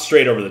 It's not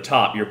straight over the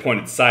top. You're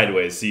pointed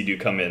sideways, so you do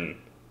come in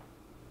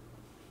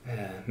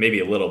maybe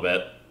a little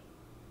bit.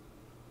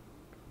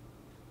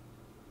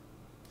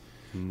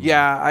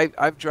 Yeah,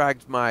 I've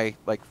dragged my,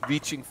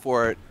 reaching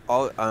for it.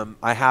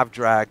 I have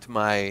dragged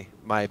my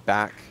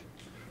back,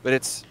 but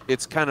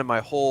it's kind of my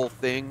whole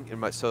thing.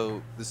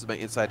 So this is my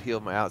inside heel,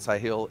 my outside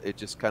heel. It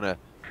just kind of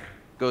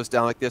goes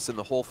down like this, and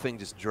the whole thing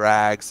just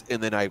drags.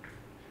 And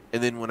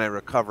then when I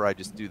recover, I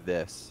just do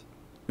this.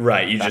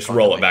 Right, you just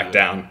roll it back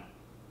down.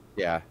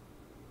 Yeah,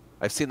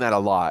 I've seen that a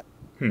lot.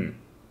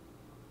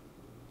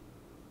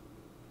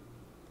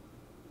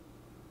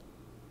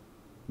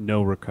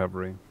 No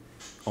recovery,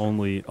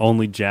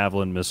 only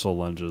javelin missile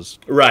lunges.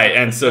 Right,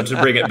 and so to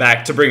bring it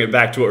back to what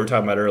we were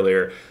talking about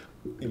earlier,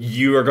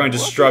 you are going to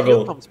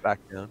struggle. Comes back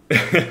down.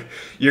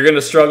 You're going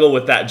to struggle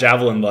with that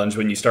javelin lunge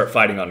when you start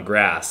fighting on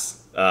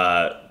grass,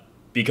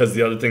 because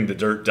the other thing the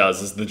dirt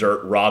does is the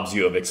dirt robs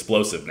you of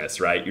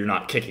explosiveness. Right, you're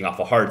not kicking off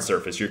a hard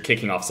surface; you're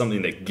kicking off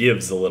something that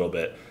gives a little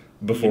bit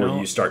before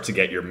you start to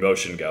get your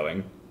motion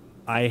going.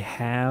 I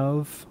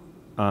have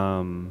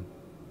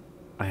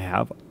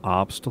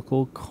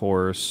obstacle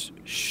course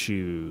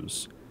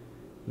shoes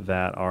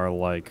that are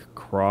like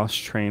cross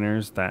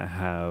trainers that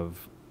have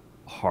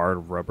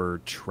hard rubber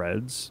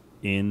treads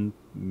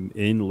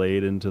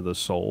inlaid into the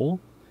sole.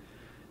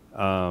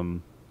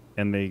 And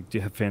they do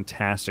have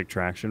fantastic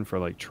traction for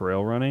like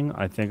trail running.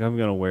 I think I'm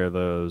going to wear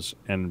those,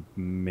 and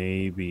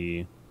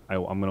maybe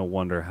I'm going to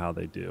wonder how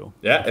they do.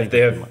 Yeah, if they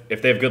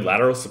have good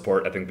lateral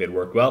support, I think they'd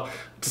work well.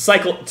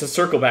 To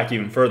circle back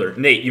even further,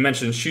 Nate, you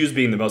mentioned shoes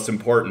being the most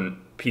important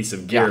piece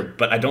of gear,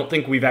 but I don't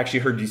think we've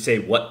actually heard you say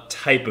what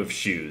type of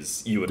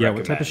shoes you would recommend.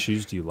 What type of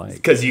shoes do you like?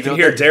 Because you can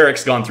hear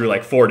Darrik's gone through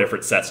like 4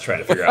 different sets trying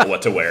to figure out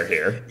what to wear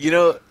here.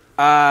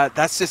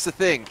 That's just the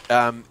thing.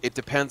 It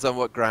depends on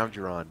what ground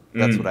you're on.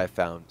 That's what I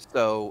found.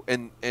 So,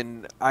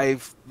 and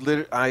I've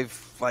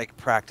like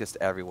practiced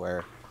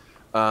everywhere.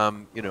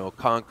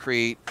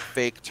 Concrete,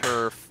 fake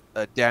turf,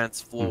 a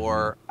dance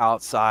floor,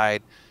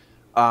 outside.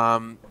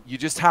 You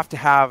just have to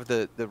have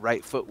the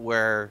right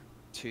footwear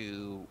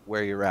to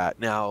where you're at.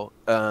 Now,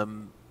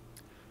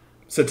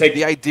 So take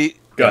the idea.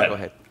 Go Yeah, ahead. go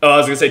ahead. Oh, I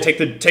was gonna say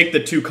take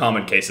the two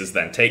common cases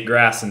then. Take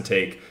grass and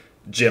take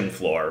gym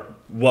floor.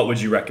 What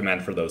would you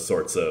recommend for those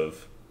sorts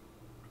of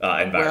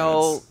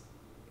environments?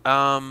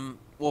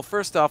 Well,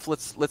 first off,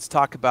 let's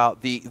talk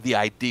about the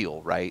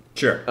ideal, right?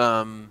 Sure.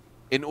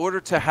 In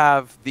order to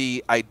have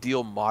the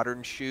ideal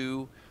modern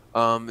shoe,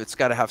 it's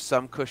got to have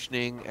some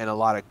cushioning and a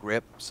lot of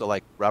grip. So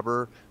like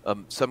rubber,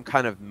 some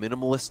kind of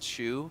minimalist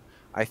shoe,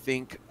 I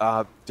think,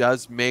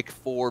 does make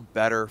for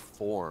better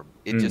form.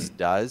 It just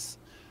does.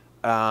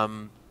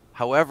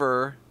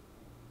 However,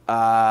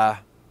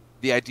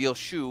 the ideal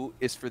shoe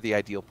is for the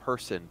ideal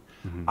person.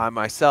 I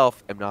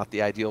myself am not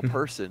the ideal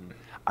person.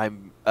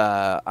 I'm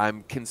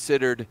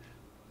considered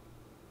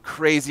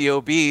crazy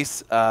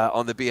obese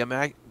on the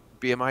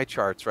BMI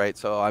charts, right?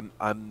 So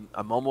I'm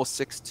almost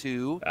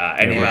 6'2".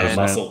 Anywhere and-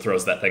 muscle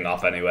throws that thing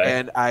off anyway.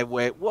 And I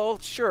weigh, well,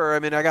 sure. I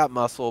mean, I got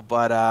muscle,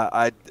 but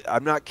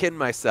I'm not kidding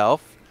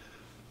myself.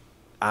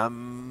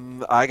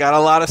 I got a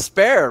lot of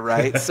spare,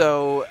 right?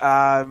 So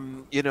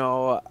I'm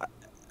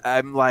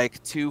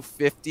like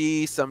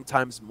 250,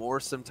 sometimes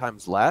more,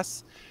 sometimes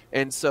less.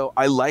 And so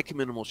I like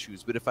minimal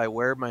shoes, but if I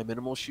wear my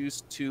minimal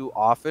shoes too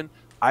often,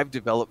 I've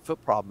developed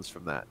foot problems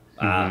from that.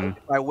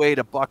 If I weighed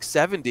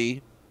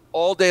 $170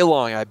 all day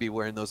long, I'd be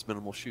wearing those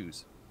minimal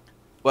shoes.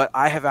 But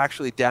I have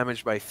actually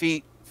damaged my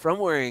feet from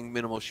wearing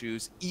minimal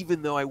shoes,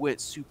 even though I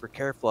went super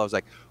careful. I was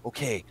like,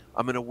 okay,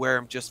 I'm going to wear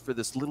them just for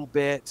this little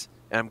bit,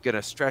 and I'm going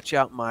to stretch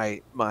out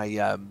my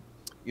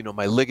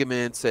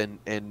ligaments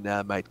and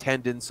my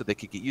tendons so they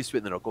could get used to it,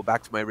 and then I'll go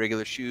back to my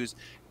regular shoes.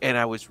 And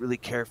I was really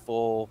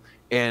careful.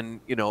 And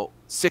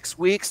 6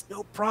 weeks,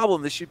 no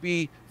problem. This should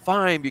be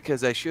fine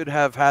because I should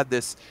have had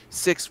this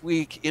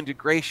 6-week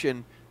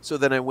integration. So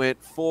then I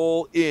went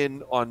full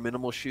in on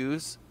minimal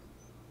shoes.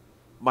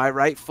 My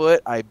right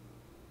foot, I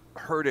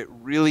hurt it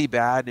really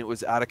bad, and it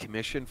was out of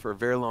commission for a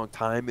very long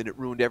time, and it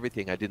ruined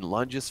everything. I didn't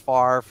lunge as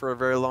far for a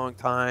very long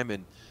time.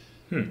 And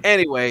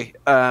anyway,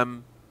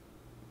 long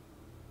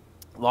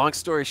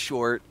story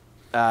short,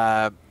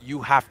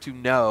 you have to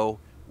know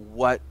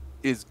what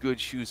is good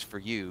shoes for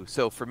you.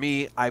 So for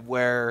me, I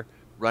wear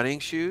running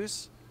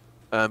shoes,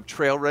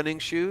 trail running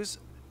shoes,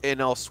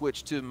 and I'll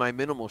switch to my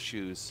minimal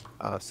shoes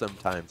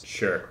sometimes.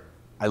 Sure.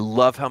 I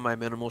love how my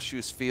minimal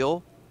shoes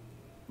feel.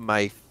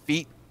 My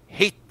feet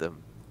hate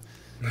them.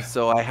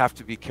 So I have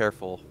to be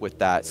careful with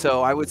that.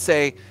 So I would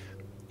say,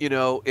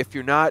 if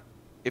you're not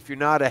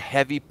a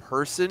heavy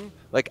person,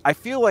 like I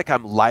feel like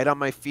I'm light on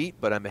my feet,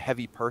 but I'm a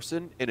heavy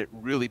person, and it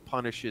really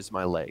punishes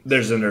my legs.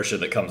 There's inertia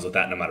that comes with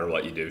that no matter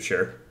what you do,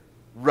 sure.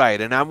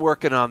 Right, and I'm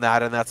working on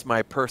that, and that's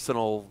my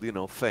personal,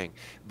 thing.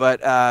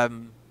 But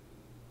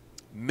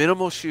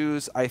minimal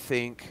shoes, I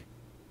think,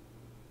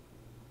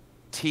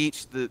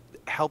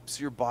 helps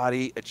your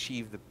body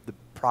achieve the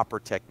proper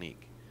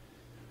technique.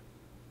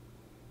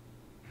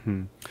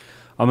 I'm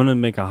gonna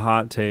make a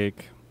hot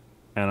take,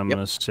 and I'm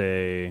gonna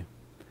say,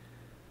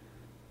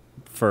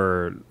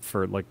 for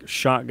like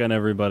shotgun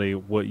everybody,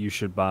 what you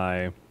should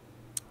buy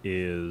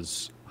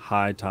is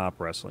high top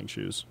wrestling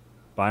shoes.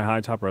 Buy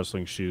high top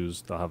wrestling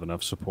shoes. They'll have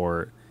enough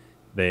support.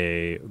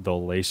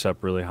 They'll lace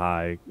up really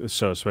high.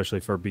 So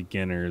especially for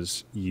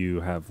beginners,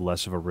 you have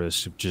less of a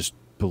risk of just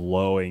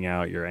blowing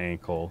out your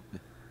ankle.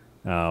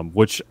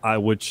 Which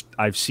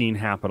I've seen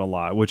happen a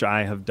lot, which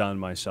I have done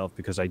myself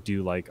because I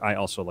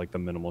also like the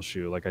minimal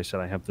shoe. Like I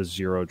said, I have a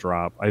zero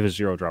drop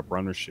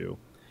runner shoe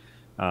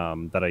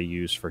that I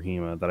use for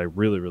HEMA that I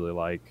really, really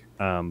like.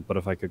 But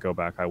if I could go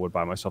back, I would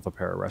buy myself a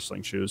pair of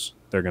wrestling shoes.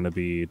 They're going to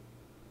be,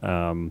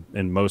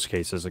 in most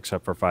cases,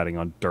 except for fighting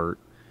on dirt,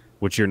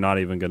 which you're not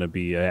even going to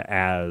be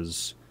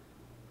as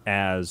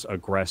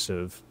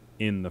aggressive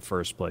in the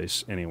first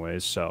place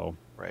anyways. So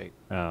Right.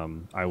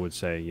 I would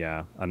say,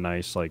 a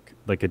nice like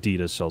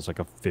Adidas sells like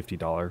a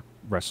 $50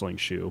 wrestling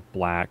shoe,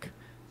 black,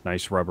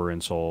 nice rubber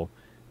insole,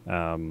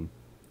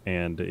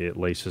 and it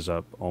laces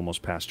up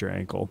almost past your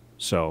ankle,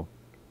 so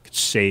it could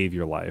save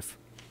your life.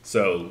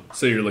 So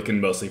you're looking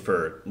mostly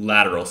for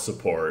lateral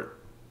support,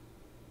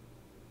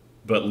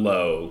 but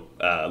low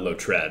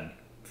tread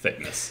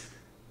thickness.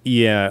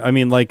 Yeah, I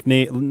mean, like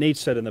Nate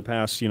said in the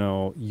past,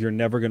 you're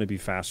never going to be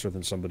faster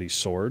than somebody's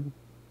sword,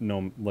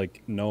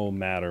 no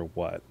matter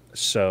what.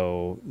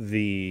 So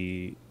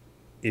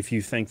if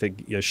you think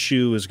that a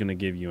shoe is going to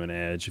give you an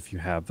edge, if you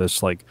have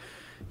this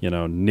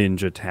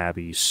Ninja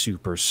Tabby,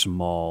 super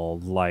small,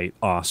 light,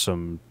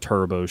 awesome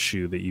turbo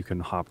shoe that you can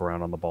hop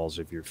around on the balls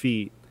of your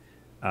feet,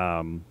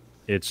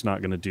 it's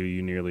not going to do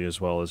you nearly as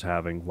well as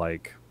having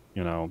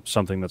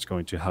something that's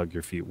going to hug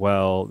your feet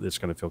well. It's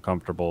going to feel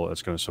comfortable.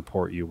 It's going to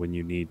support you when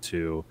you need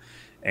to.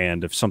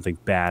 And if something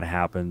bad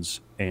happens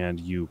and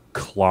you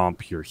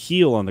clomp your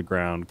heel on the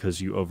ground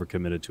because you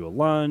overcommitted to a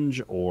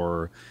lunge,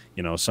 or,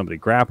 you know, somebody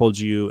grappled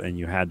you and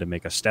you had to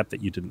make a step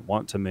that you didn't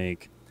want to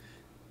make,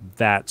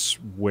 that's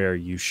where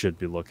you should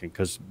be looking.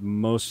 Because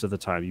most of the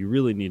time you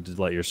really need to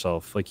let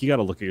yourself, like, you got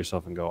to look at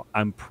yourself and go,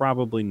 I'm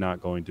probably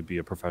not going to be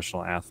a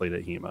professional athlete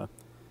at HEMA.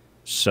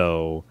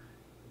 So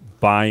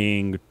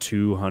buying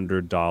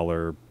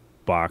 $200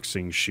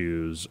 boxing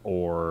shoes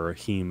or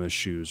HEMA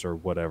shoes or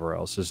whatever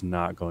else is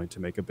not going to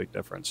make a big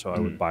difference. So I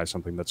would buy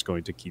something that's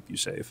going to keep you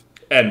safe.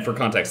 And for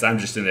context, I'm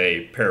just in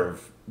a pair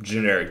of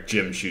generic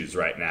gym shoes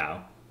right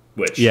now,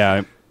 which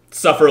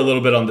suffer a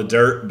little bit on the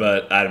dirt,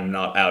 but I'm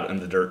not out in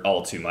the dirt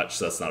all too much,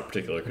 so that's not a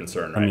particular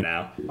concern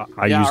now.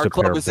 I used our a pair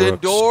club of is Brooks.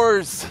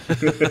 indoors.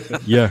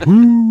 Yeah.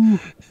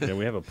 Yeah,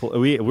 we have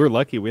we're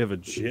lucky we have a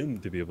gym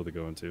to be able to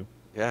go into.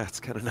 Yeah, it's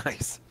kind of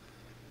nice.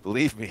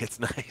 Believe me, it's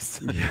nice.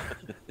 Yeah.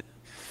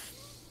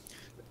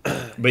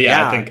 But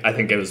yeah, I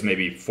think it was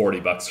maybe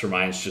 $40 for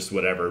mine. It's just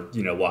whatever,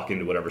 you know, walk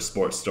into whatever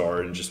sports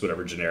store and just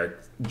whatever generic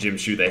gym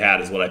shoe they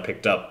had is what I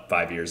picked up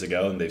 5 years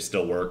ago, and they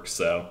still work.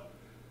 So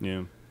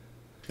yeah,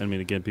 I mean,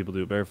 again, people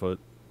do it barefoot,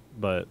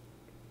 but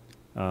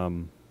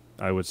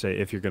I would say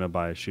if you're going to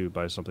buy a shoe,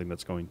 buy something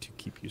that's going to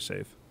keep you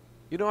safe.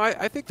 You know,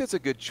 I think that's a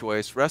good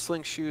choice.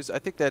 Wrestling shoes, I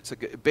think that's a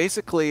good.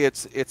 Basically,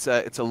 it's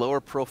a lower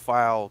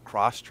profile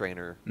cross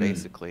trainer.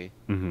 Basically,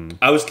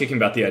 I was kicking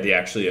about the idea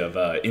actually of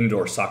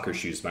indoor soccer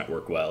shoes might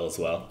work well as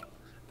well.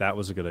 That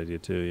was a good idea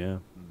too.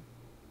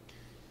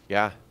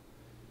 Yeah.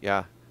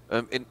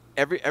 And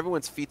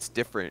everyone's feet's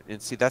different,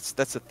 and see that's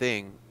the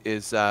thing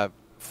is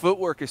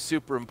footwork is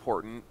super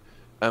important.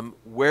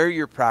 Where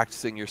you're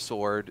practicing your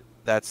sword,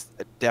 that's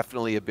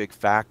definitely a big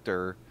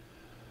factor.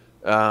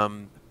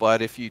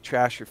 But if you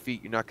trash your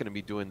feet, you're not going to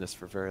be doing this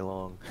for very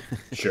long.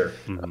 Sure.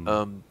 You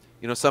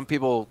know, some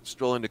people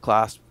stroll into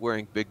class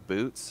wearing big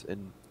boots,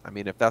 and I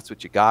mean, if that's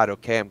what you got,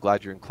 okay, I'm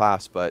glad you're in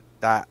class, but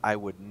that I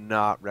would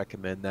not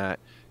recommend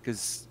that,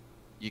 because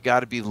you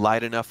got to be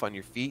light enough on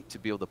your feet to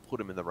be able to put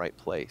them in the right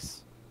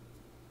place.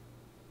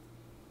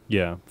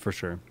 Yeah, for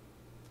sure.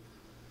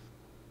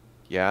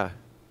 Yeah.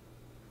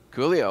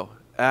 Coolio.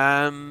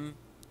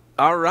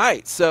 All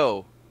right,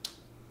 so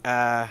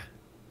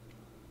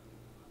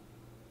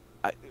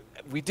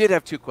we did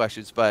have two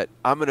questions, but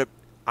I'm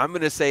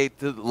gonna say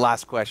the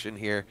last question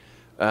here.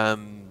 I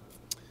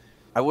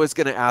was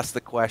gonna ask the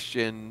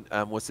question,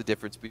 what's the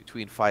difference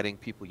between fighting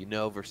people you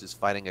know versus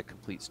fighting a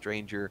complete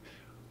stranger?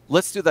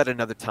 Let's do that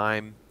another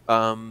time.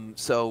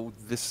 So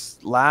this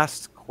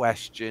last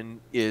question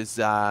is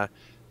the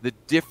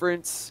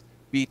difference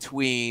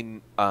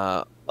between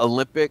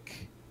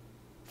Olympic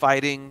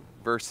fighting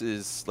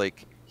versus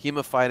like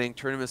HEMA fighting,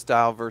 tournament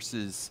style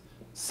versus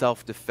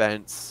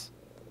self-defense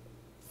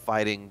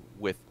fighting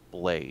with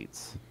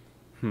blades.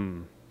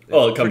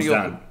 Well, it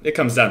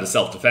comes down to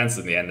self-defense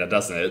in the end,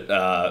 doesn't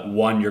it?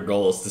 One, your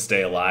goal is to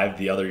stay alive.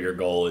 The other, your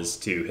goal is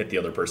to hit the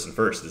other person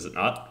first, is it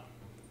not?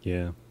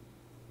 Yeah.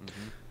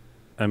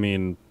 I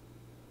mean,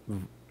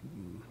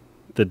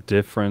 the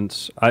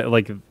difference,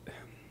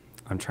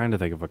 I'm trying to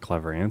think of a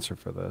clever answer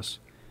for this.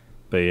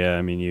 But yeah,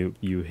 I mean,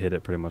 you hit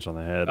it pretty much on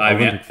the head.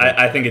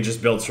 I think it just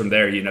builds from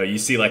there. You know, you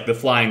see like the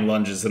flying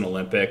lunges in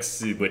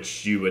Olympics,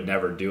 which you would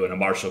never do in a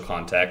martial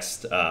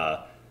context,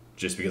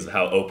 just because of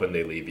how open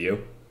they leave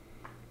you.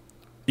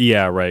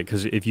 Yeah, right.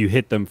 Because if you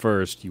hit them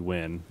first, you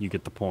win. You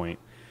get the point.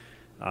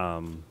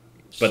 But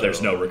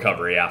there's no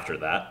recovery after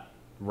that.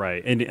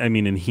 Right. And I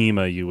mean, in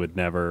HEMA, you would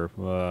never,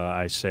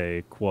 I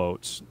say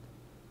quotes,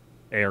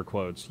 air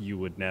quotes, you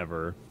would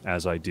never,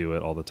 as I do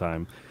it all the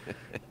time,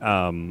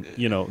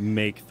 you know,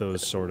 make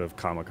those sort of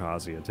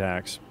kamikaze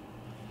attacks,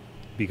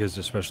 because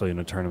especially in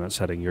a tournament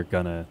setting, you're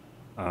gonna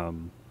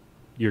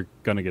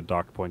get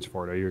docked points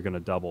for it, or you're gonna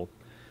double.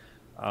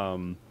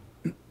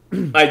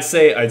 I'd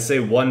say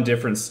one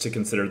difference to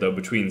consider though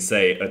between,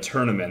 say, a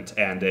tournament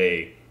and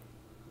a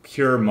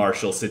pure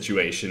martial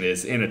situation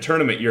is, in a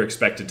tournament you're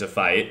expected to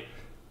fight,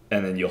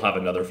 and then you'll have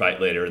another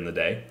fight later in the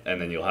day, and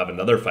then you'll have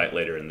another fight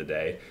later in the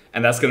day,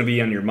 and that's going to be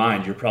on your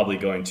mind. You're probably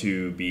going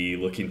to be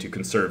looking to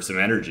conserve some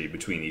energy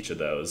between each of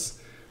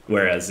those,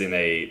 whereas in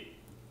a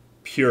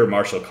pure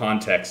martial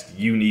context,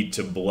 you need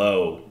to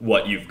blow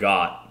what you've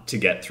got to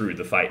get through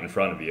the fight in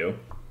front of you.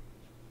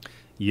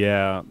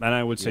 Yeah, and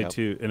I would say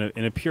too,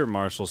 in a pure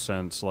martial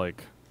sense,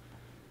 like,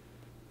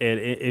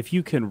 if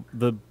you can,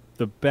 the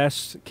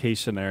best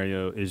case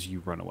scenario is you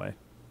run away.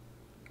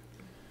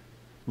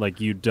 Like,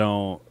 you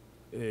don't.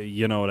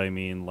 You know what I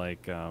mean?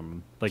 Like,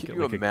 can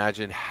you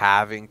imagine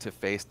having to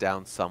face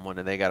down someone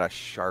and they got a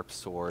sharp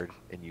sword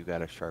and you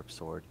got a sharp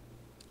sword?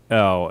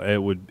 Oh, it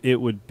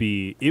would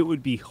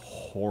be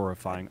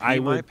horrifying. I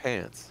would my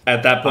pants.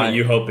 At that point,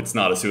 you hope it's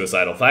not a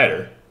suicidal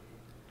fighter.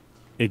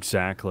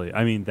 Exactly.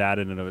 I mean, that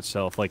in and of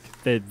itself, like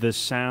the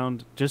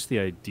sound, just the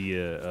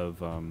idea of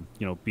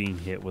you know, being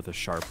hit with a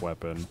sharp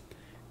weapon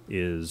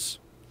is,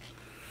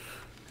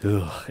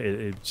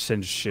 it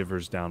sends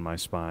shivers down my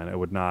spine. I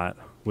would not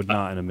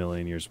in a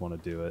million years want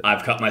to do it.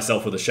 I've cut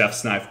myself with a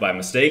chef's knife by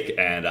mistake,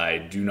 and I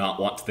do not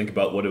want to think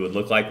about what it would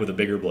look like with a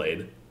bigger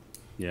blade.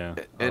 Yeah.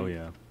 And Oh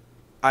yeah.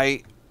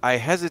 I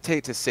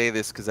hesitate to say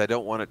this because I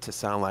don't want it to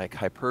sound like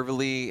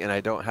hyperbole, and I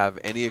don't have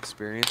any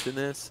experience in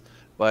this.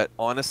 But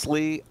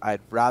honestly,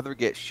 I'd rather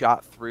get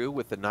shot through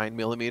with a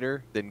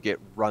 9mm than get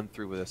run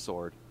through with a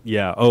sword.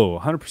 Yeah. Oh,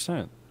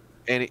 100%.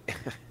 And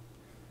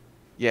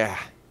yeah,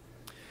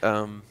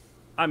 um,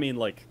 I mean,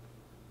 like,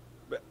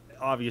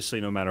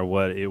 obviously, no matter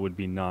what, it would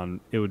be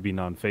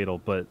non-fatal.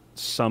 But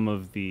some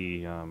of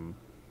the,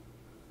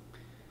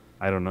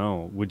 I don't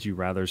know. Would you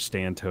rather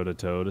stand toe to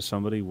toe to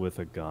somebody with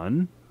a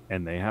gun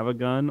and they have a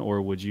gun,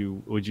 or would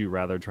you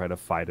rather try to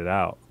fight it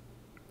out?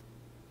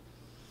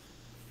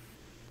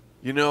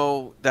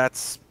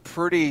 that's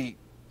pretty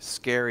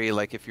scary.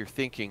 Like if you're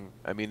thinking,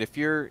 I mean, if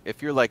you're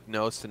like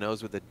nose to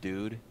nose with a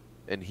dude,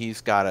 and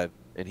he's going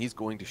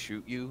to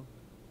shoot you,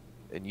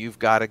 and you've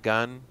got a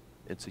gun,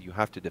 and so you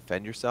have to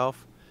defend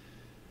yourself.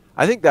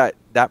 I think that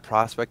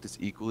prospect is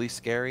equally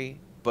scary.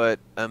 But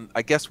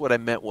I guess what I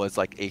meant was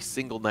like a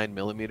single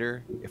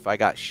 9mm. If I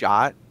got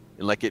shot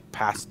and like it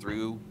passed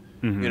through,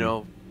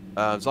 Mm-hmm.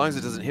 as long as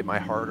it doesn't hit my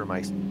heart or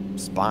my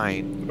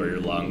spine Or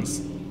your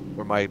lungs.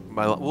 or my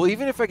well,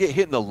 even if I get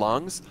hit in the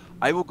lungs,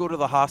 I will go to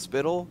the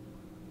hospital.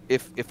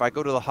 If I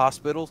go to the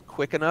hospital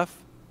quick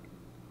enough,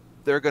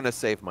 they're gonna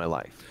save my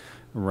life.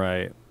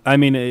 Right. I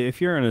mean, if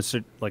you're in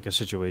a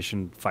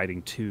situation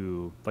fighting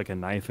like a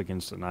knife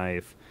against a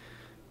knife,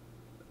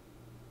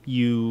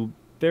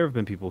 there have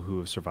been people who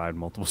have survived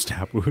multiple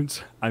stab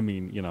wounds. I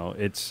mean,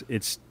 it's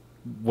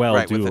well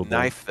Right, with a doable.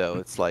 knife though,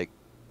 it's like,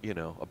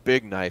 a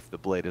big knife, the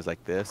blade is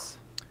like this.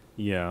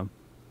 Yeah.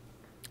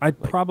 I'd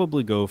Like,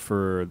 probably go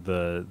for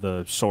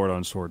the sword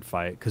on sword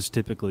fight, because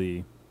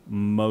typically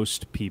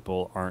most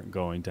people aren't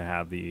going to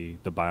have the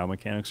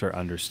biomechanics or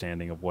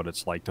understanding of what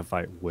it's like to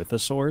fight with a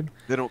sword.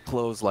 they don't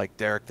close like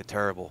Darrik the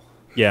Terrible.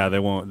 Yeah, they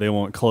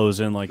won't close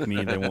in like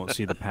me. They won't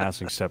see the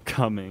passing step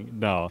coming.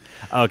 No.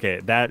 Okay,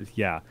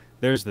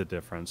 there's the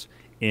difference.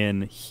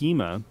 In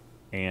HEMA,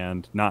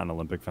 and not in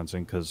Olympic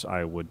fencing because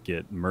I would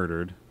get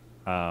murdered,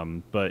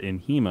 but in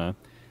HEMA,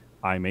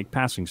 I make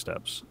passing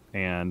steps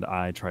and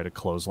I try to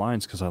close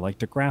lines because I like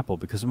to grapple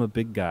because I'm a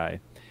big guy.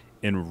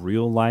 In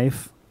real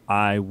life,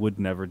 I would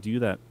never do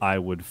that. I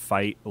would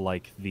fight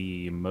like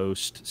the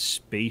most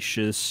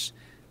spacious,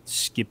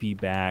 skippy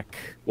back.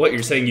 What,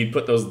 you're saying you'd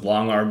put those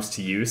long arms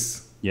to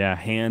use? Yeah,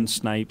 hand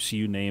snipes,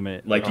 you name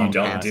it. Like you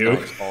don't Hand do?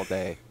 snipes all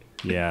day.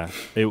 Yeah,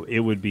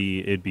 it'd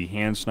be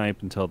hand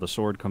sniped until the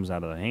sword comes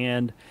out of the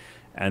hand,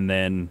 and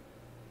then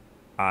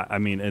I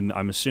mean, and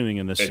I'm assuming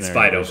in this It's scenario,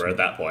 fight over at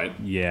that point.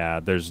 yeah,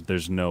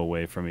 there's no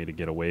way for me to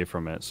get away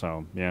from it.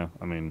 So yeah,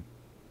 I mean,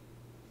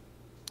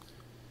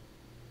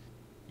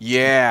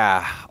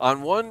 Yeah,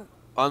 on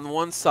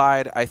one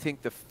side, I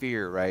think the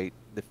fear, right?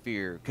 The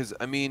fear, because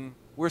I mean,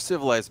 we're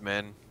civilized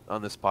men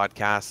on this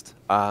podcast.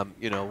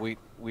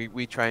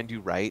 We try and do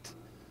right,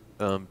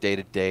 day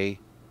to day,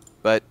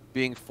 but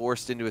being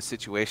forced into a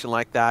situation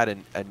like that,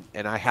 and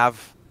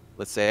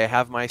let's say I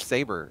have my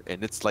saber,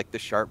 and it's like the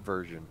sharp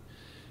version,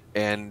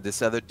 and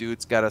this other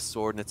dude's got a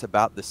sword, and it's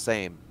about the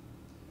same.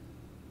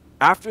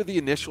 After the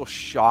initial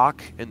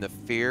shock and the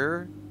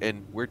fear,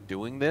 and we're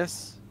doing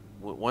this,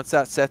 once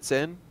that sets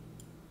in,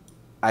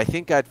 I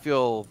think I'd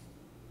feel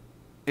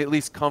at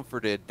least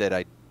comforted that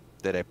I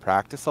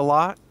practice a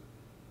lot,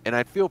 and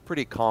I'd feel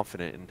pretty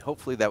confident, and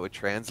hopefully that would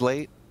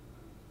translate,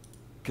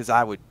 because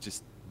I would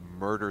just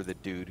murder the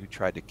dude who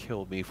tried to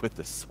kill me with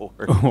the sword.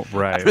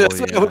 right? That's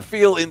Well, what I would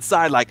feel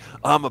inside, like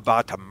I'm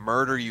about to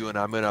murder you, and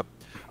I'm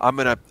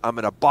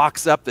gonna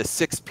box up the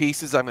 6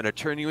 pieces. I'm gonna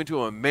turn you into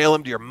them and mail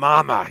them to your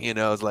mama.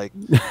 It's like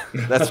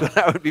that's what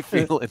I would be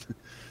feeling.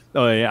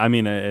 Oh yeah, I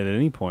mean, at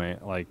any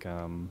point, like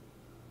in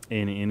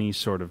any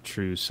sort of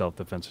true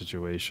self-defense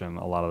situation,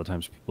 a lot of the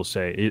times people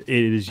say it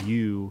is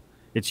you,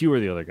 it's you or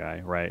the other guy,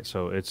 right?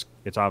 So it's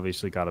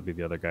obviously got to be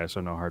the other guy, so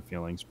no hard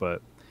feelings.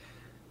 But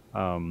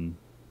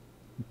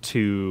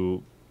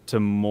to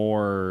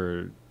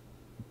more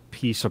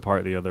piece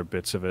apart the other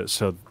bits of it,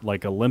 so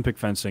like Olympic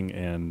fencing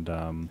and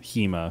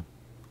HEMA,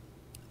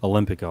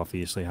 Olympic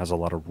obviously has a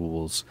lot of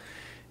rules,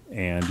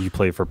 and you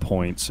play for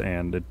points,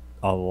 and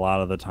a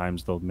lot of the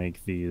times they'll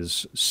make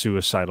these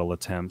suicidal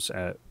attempts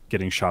at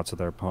getting shots at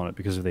their opponent,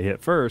 because if they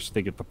hit first,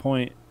 they get the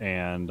point,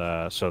 and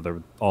so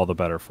they're all the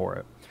better for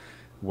it.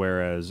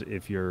 Whereas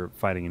if you're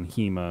fighting in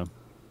HEMA,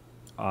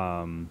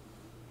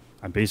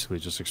 I'm basically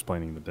just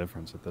explaining the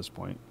difference at this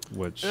point,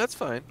 which... And that's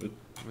fine.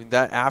 I mean,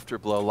 that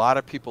afterblow, a lot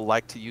of people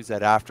like to use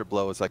that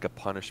afterblow as like a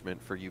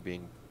punishment for you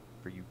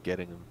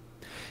getting them.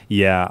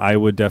 Yeah, I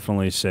would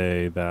definitely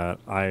say that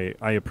I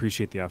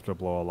appreciate the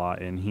afterblow a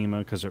lot in HEMA,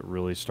 because it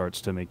really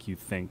starts to make you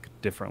think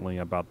differently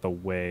about the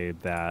way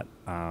that,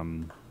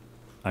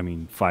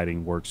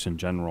 fighting works in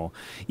general.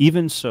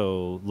 Even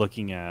so,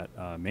 looking at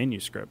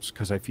manuscripts,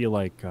 because I feel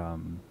like,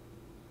 who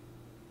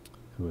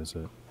is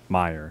it?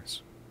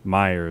 Myers,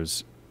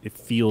 it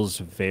feels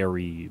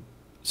very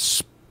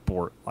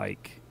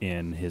sport-like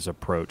in his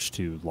approach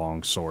to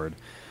longsword,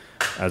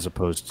 as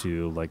opposed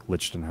to like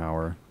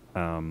Lichtenhauer,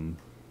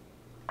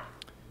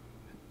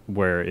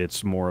 where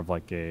it's more of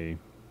like a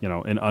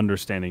and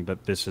understanding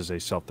that this is a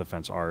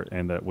self-defense art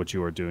and that what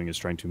you are doing is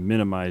trying to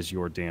minimize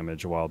your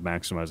damage while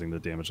maximizing the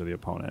damage of the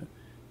opponent.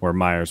 Where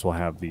Myers will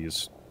have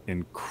these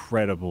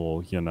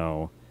incredible,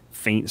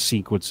 feint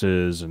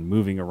sequences and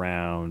moving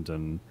around,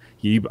 and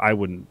I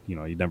wouldn't,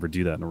 you'd never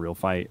do that in a real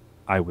fight,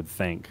 I would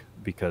think,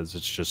 because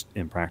it's just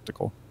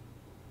impractical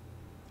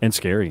and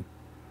scary.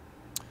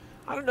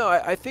 I don't know.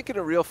 I think in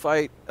a real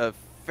fight, a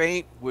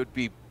feint would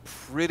be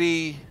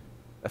pretty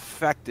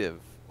effective.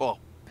 Well,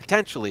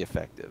 potentially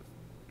effective.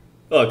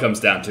 Well, it comes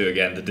down to,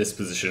 again, the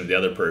disposition of the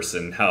other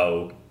person.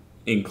 How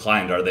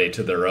inclined are they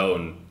to their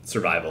own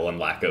survival and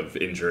lack of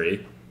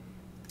injury?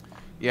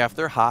 Yeah, if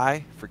they're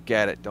high,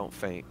 forget it. Don't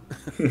feint.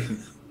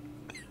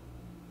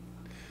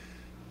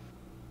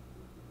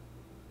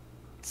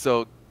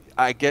 So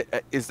I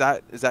get, is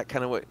that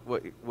kind of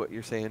what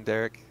you're saying,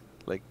 Darrik?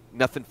 Like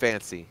nothing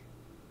fancy.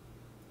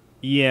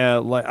 Yeah,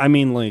 like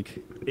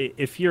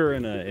if you're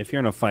in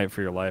a fight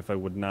for your life, I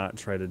would not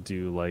try to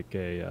do like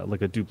a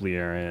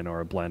duplieren or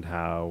a blend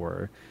how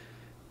or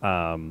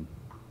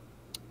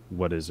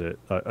what is it,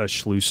 a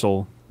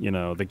schlussel,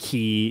 the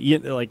key,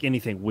 like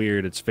anything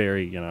weird. It's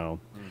very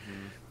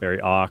very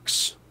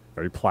ox,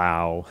 very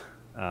plow,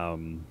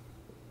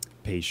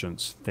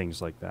 patience,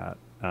 things like that.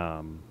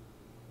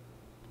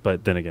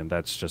 But then again,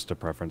 that's just a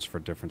preference for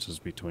differences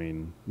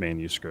between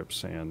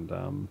manuscripts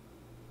and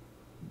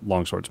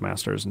longswords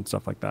masters and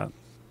stuff like that.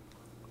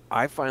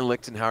 I find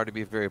Lichtenhauer to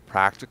be very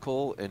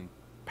practical and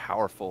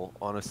powerful,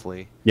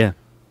 honestly. Yeah.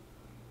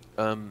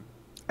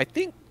 I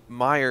think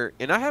Meyer,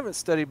 and I haven't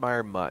studied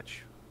Meyer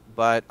much,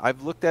 but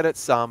I've looked at it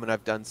some and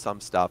I've done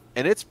some stuff,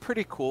 and it's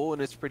pretty cool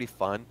and it's pretty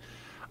fun.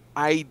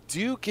 I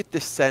do get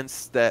the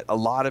sense that a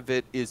lot of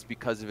it is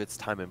because of its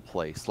time and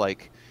place.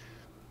 Like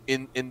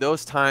in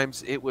those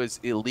times, it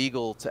was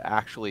illegal to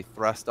actually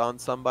thrust on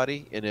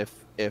somebody, and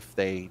if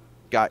they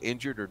got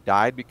injured or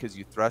died because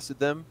you thrusted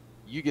them,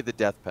 you get the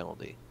death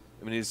penalty.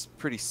 I mean, it's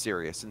pretty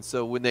serious. And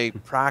so when they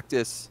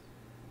practice,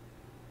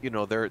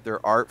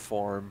 their art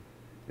form,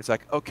 it's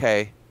like,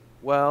 okay,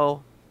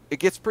 well, it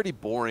gets pretty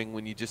boring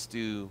when you just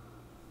do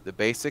the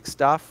basic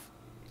stuff.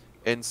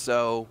 And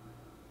so,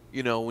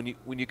 when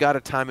you got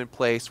a time and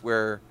place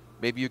where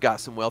maybe you got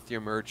some wealthier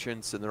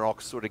merchants and they're all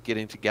sort of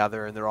getting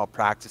together and they're all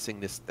practicing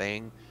this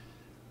thing,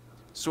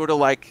 sort of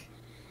like,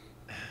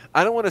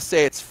 I don't want to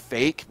say it's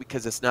fake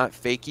because it's not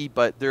fakey,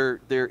 but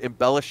they're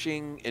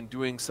embellishing and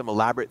doing some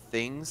elaborate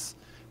things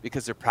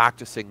because they're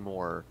practicing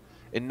more.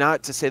 And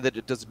not to say that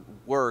it doesn't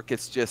work,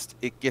 it's just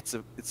it's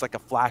like a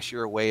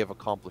flashier way of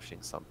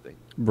accomplishing something.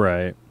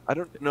 Right. I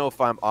don't know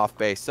if I'm off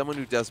base. Someone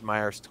who does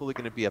Meyer is totally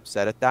going to be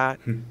upset at that.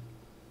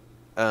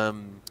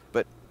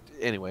 But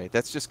anyway,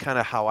 that's just kind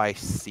of how I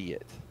see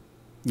it.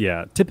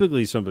 Yeah,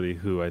 typically somebody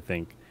who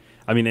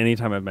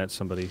anytime I've met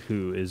somebody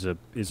who is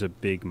a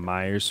big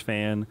Myers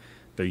fan,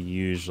 they're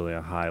usually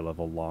a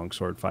high-level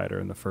longsword fighter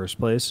in the first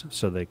place,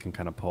 so they can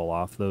kind of pull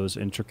off those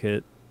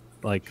intricate,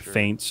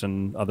 feints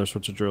and other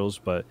sorts of drills.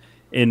 But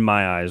in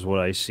my eyes, what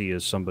I see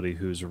is somebody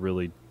who's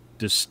really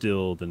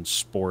distilled and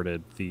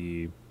sported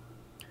the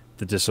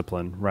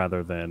discipline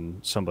rather than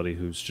somebody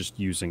who's just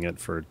using it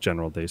for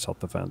general day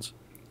self-defense.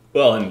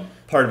 Well, and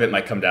part of it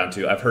might come down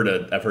to, I've heard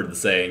the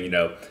saying,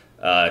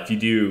 if you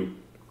do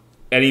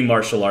any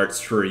martial arts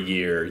for a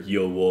year,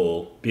 you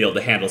will be able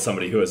to handle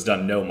somebody who has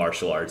done no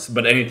martial arts.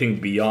 But anything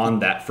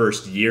beyond that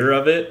first year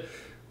of it,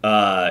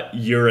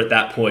 you're at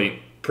that point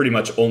pretty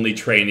much only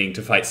training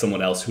to fight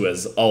someone else who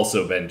has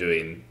also been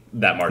doing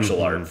that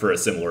martial art for a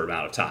similar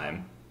amount of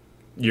time.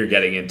 You're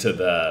getting into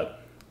the,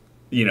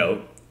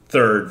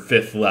 third,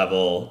 fifth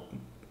level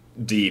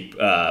deep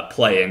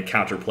play and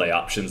counterplay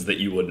options that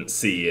you wouldn't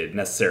see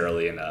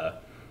necessarily in a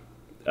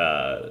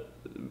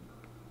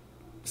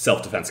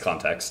self-defense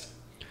context.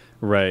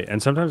 Right,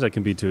 and sometimes that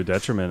can be to a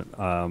detriment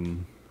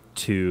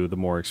to the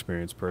more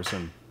experienced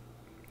person,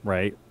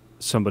 right?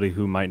 Somebody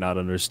who might not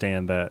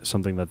understand that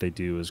something that they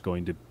do is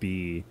going to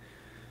be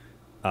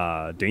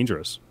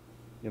dangerous.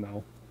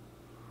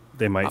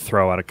 They might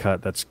throw out a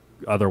cut that's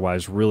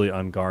otherwise really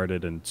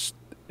unguarded and,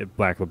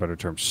 lack of a better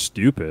term,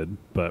 stupid.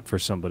 But for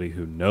somebody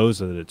who knows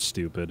that it's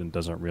stupid and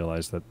doesn't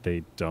realize that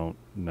they don't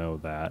know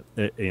that,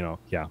 they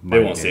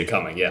won't see it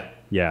coming.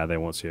 Yeah, they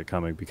won't see it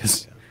coming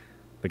because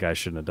the guy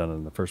shouldn't have done it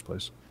in the first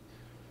place.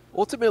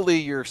 Ultimately,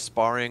 you're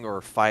sparring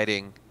or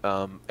fighting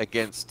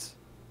against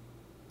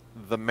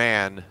the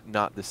man,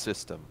 not the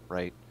system,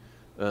 right?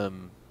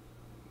 And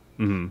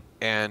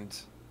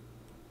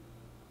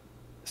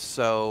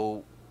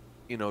so,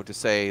 to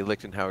say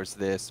Lichtenhauer's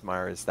this,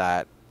 Meyer is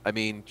that, I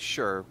mean,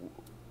 sure,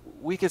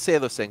 we could say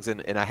those things,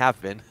 and I have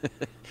been.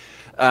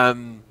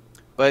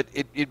 But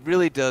it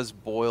really does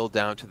boil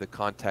down to the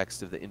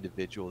context of the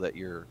individual that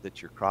you're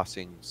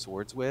crossing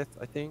swords with,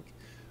 I think.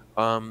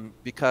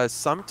 Because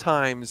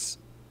sometimes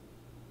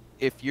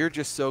if you're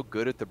just so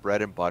good at the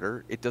bread and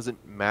butter, it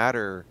doesn't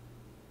matter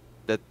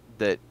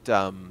that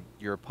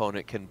your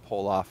opponent can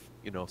pull off,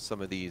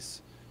 some of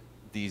these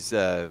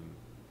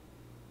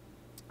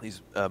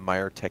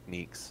Meyer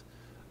techniques.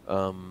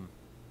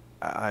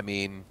 I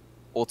mean,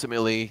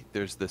 ultimately,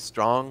 there's the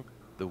strong,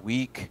 the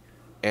weak,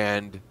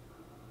 and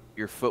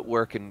your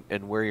footwork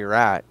and where you're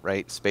at,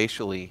 right,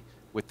 spatially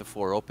with the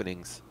 4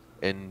 openings,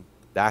 and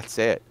that's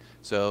it.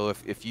 So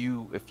if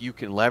you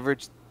can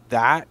leverage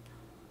that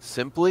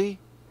simply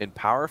and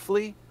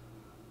powerfully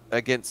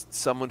against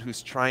someone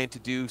who's trying to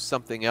do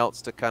something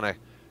else to kind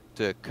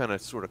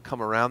of sort of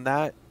come around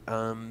that,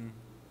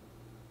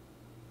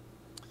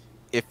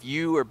 if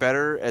you are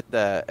better at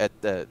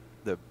the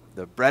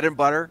bread and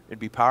butter and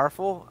be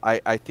powerful,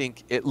 I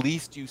think at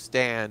least you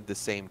stand the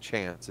same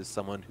chance as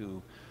someone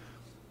who,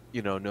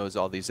 you know, knows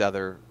all these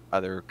other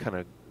kind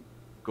of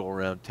go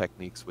around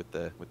techniques with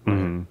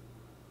Meyer.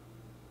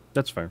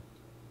 That's fair.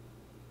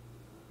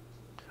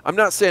 I'm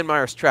not saying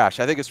Meyer's trash.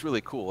 I think it's really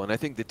cool, and I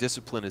think the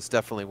discipline is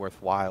definitely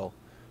worthwhile.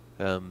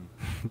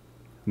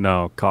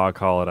 No,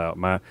 call it out.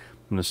 I'm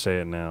gonna say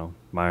it now.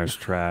 Meyer's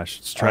trash.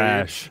 It's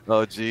trash.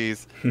 Oh,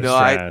 geez. No,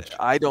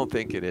 I don't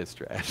think it is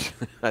trash.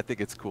 I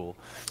think it's cool.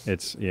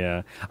 It's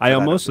I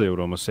mostly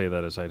would almost say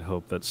that as I'd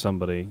hope that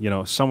somebody, you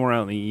know, somewhere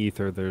out in the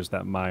ether, there's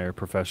that Meyer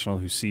professional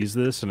who sees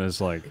this and is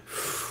like,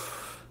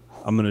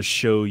 "I'm gonna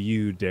show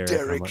you,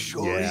 Darrik." Like,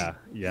 Shorey,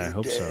 I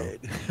hope dead.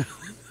 So.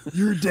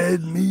 You're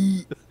dead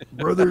meat,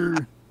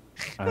 brother.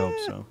 I hope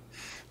so.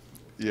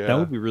 Yeah, that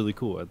would be really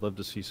cool. I'd love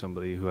to see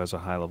somebody who has a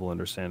high level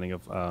understanding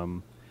of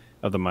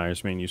the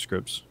Myers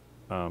manuscripts.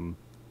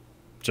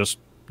 Just,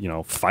 you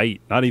know,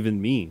 fight. Not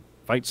even me.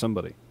 Fight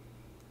somebody.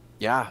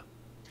 Yeah.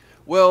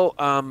 Well,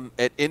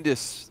 at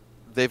Indus,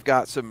 they've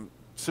got some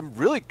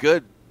really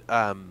good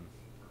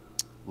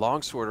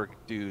longsworder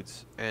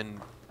dudes, and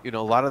you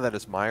know, a lot of that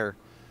is Meyer,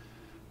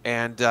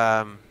 and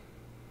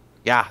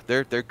yeah,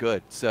 they're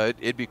good. So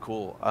it'd be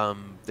cool.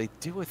 They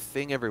do a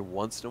thing every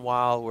once in a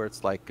while where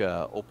it's like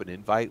open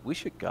invite. We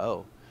should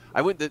go.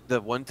 I went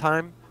the one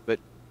time, but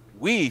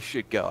we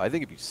should go. I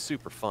think it'd be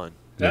super fun.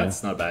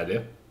 That's not a bad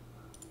idea.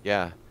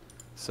 Yeah.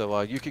 So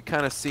you could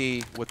kind of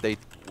see what they,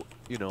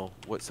 you know,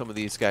 what some of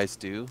these guys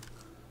do.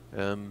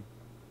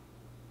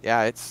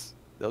 Yeah,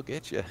 they'll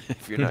get you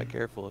if you're not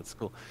careful. It's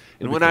cool.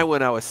 And when I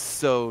went, I was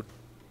so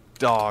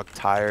dog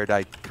tired.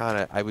 I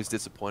was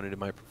disappointed in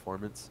my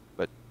performance,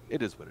 but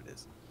it is what it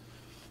is.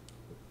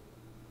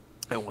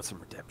 I want some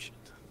redemption.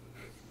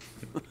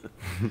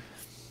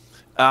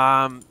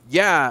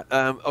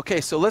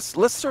 Okay, so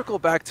let's circle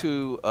back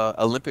to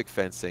Olympic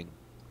fencing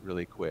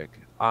really quick.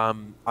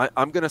 I'm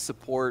gonna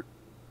support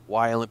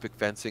why Olympic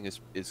fencing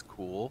is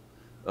cool,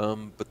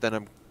 but then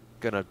I'm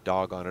gonna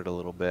dog on it a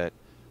little bit.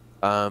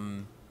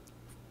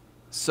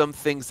 Some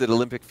things that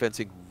Olympic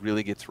fencing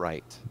really gets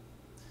right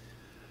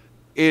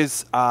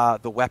is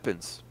the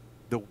weapons.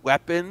 The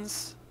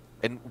weapons,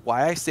 and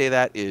why I say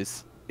that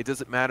is it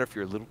doesn't matter if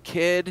you're a little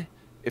kid,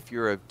 if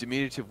you're a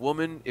diminutive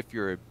woman, if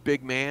you're a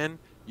big man,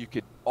 you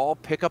could all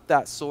pick up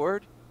that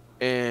sword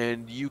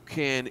and you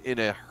can, in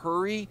a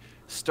hurry,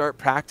 start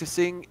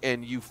practicing,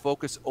 and you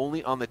focus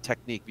only on the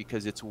technique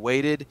because it's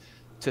weighted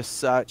to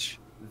such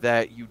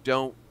that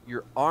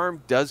your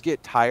arm does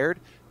get tired,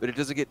 but it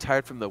doesn't get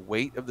tired from the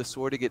weight of the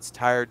sword. It gets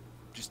tired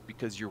just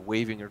because you're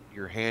waving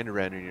your hand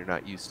around and you're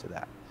not used to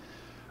that.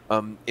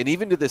 And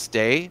even to this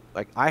day,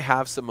 like I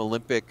have some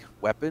Olympic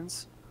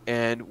weapons,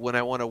 and when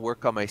I want to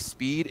work on my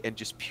speed and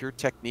just pure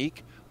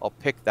technique, I'll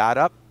pick that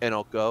up and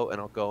I'll go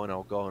and I'll go and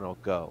I'll go and I'll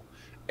go.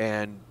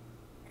 And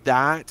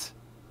that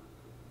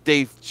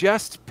they've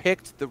just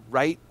picked the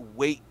right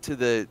weight to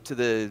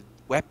the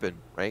weapon,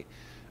 right?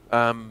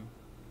 And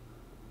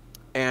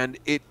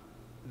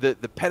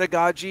the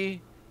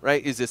pedagogy,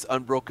 right, is this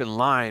unbroken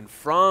line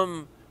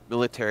from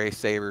military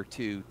saber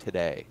to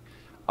today.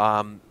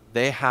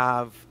 They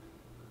have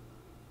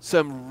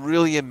some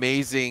really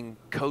amazing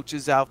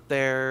coaches out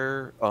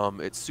there.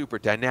 It's super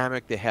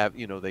dynamic. They have,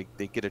 you know, they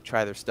get to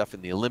try their stuff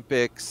in the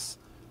Olympics,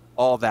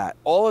 all that.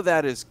 All of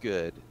that is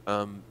good.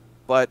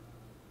 But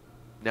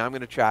now I'm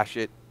going to trash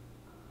it.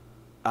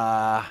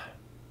 Yeah,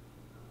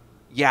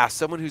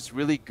 someone who's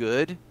really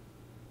good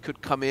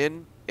could come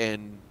in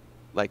and,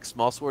 like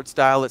small sword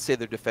style, let's say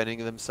they're defending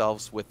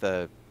themselves with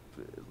a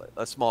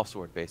small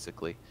sword,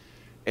 basically.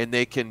 And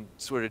they can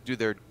sort of do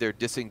their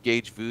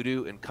disengage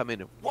voodoo and come in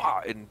and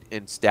wah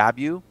and stab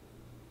you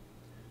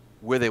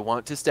where they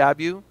want to stab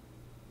you.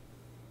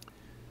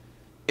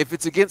 If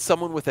it's against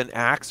someone with an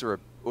axe or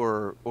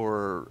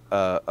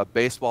a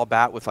baseball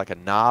bat with like a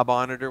knob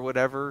on it or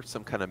whatever,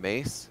 some kind of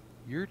mace,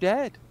 you're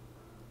dead.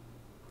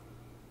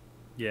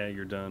 Yeah,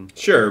 you're done.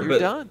 Sure, You're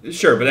done.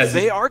 Sure, but as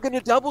they are going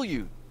to double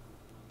you.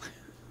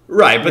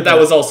 Right, but that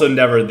was also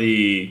never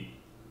the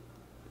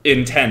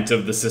intent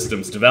of the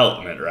system's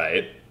development,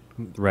 right?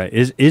 Right.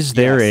 Is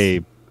there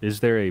a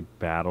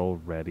battle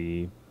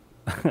ready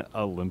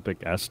Olympic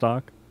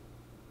S-Stock?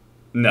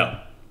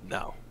 No.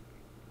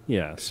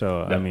 Yeah,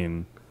 so No. I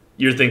mean,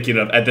 You're thinking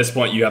of, at this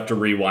point, you have to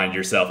rewind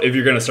yourself. If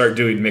you're going to start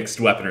doing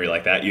mixed weaponry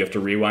like that, you have to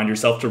rewind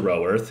yourself to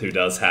Roworth, who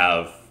does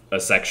have a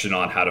section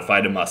on how to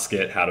fight a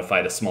musket, how to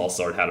fight a small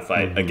sword, how to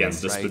fight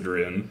against a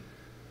spadroon.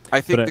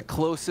 I think the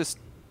closest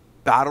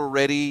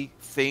battle-ready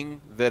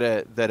thing that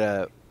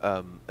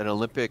an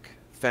Olympic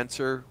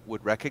fencer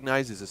would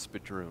recognize is a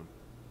spadroon.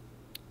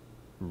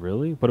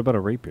 really? What about a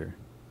rapier?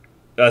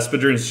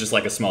 Spadroon's just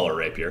like a smaller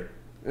rapier.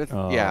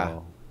 Yeah.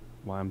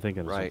 Well, I'm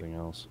thinking of Right. something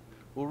else.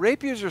 Well,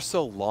 rapiers are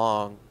so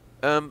long.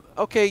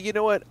 Okay, you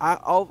know what?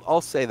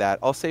 I'll say that.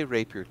 I'll say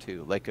rapier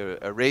too, like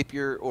a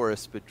rapier or a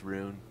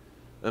spadroon.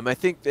 I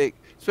think they,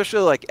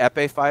 especially like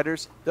epee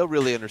fighters, they'll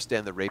really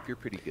understand the rapier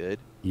pretty good.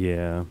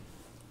 Yeah.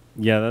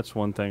 Yeah, that's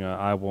one thing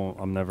I won't.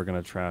 I'm never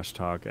gonna trash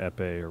talk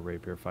epee or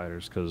rapier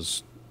fighters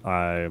because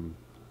I'm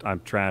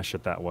trash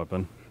at that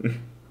weapon.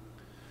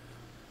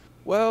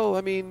 Well,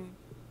 I mean,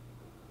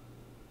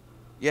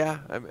 yeah,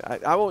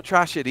 I won't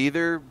trash it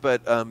either,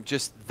 but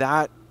just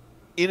that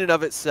in and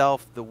of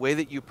itself, the way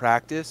that you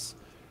practice,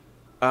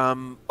 a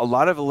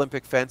lot of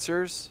Olympic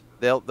fencers,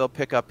 they'll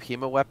pick up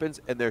HEMA weapons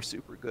and they're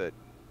super good.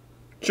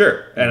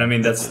 Sure, and I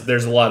mean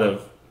there's a lot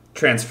of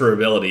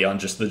transferability on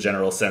just the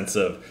general sense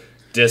of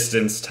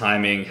distance,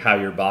 timing, how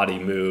your body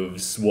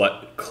moves,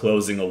 what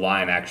closing a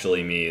line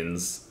actually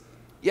means.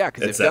 Yeah,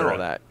 because they've done all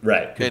that.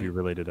 Right. Could And- be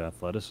related to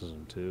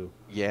athleticism too.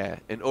 Yeah,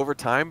 and over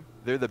time,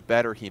 they're the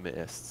better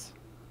HEMAists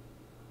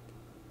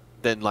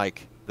than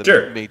like the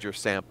Sure. major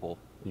sample.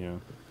 Yeah.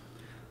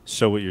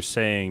 So what you're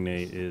saying,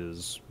 Nate,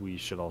 is we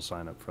should all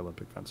sign up for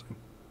Olympic fencing.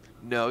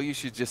 No, you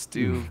should just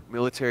do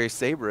military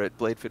saber at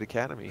Bladefit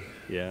Academy.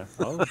 Yeah.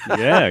 Oh,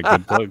 yeah.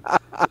 Good plug.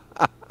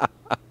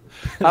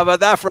 How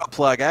about that for a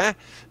plug, eh?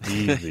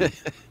 Easy.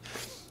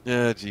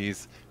 Oh,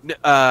 jeez.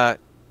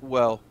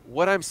 Well,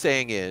 what I'm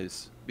saying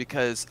is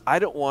because I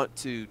don't want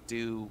to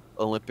do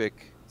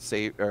Olympic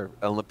style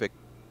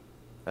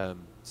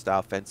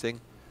fencing.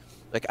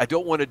 Like I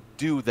don't want to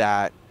do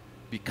that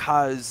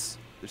because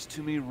there's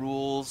too many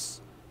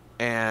rules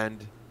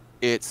and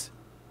it's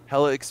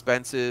hella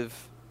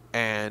expensive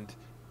and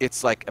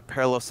it's like a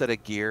parallel set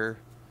of gear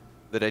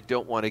that I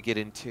don't want to get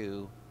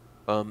into.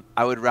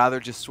 I would rather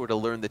just sort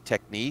of learn the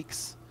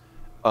techniques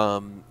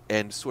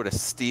and sort of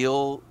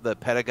steal the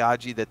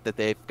pedagogy that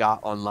they've got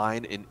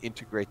online and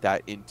integrate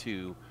that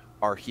into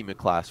our HEMA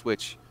class,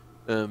 which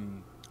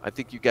I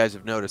think you guys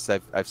have noticed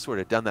I've sort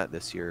of done that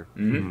this year.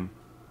 Mm-hmm.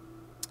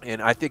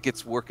 And I think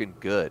it's working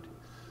good.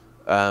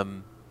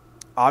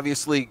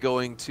 Obviously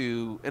going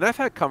to, and I've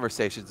had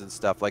conversations and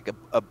stuff, like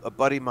a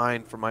buddy of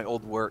mine from my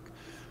old work,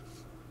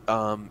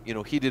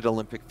 he did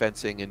Olympic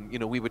fencing and,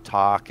 we would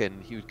talk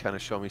and he would kind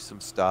of show me some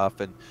stuff.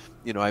 And,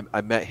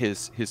 I met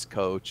his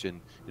coach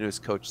and, his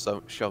coach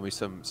showed me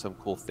some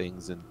cool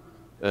things.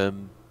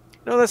 And,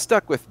 that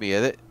stuck with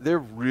me. They're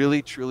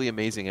really, truly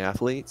amazing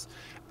athletes.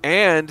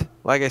 And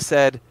like I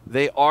said,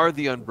 they are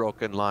the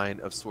unbroken line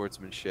of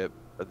swordsmanship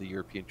of the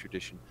European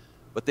tradition,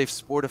 but they've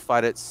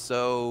sportified it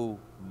so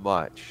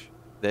much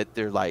that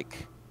they're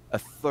like a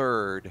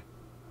third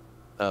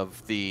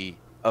of the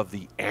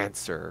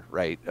answer,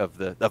 right? Of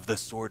the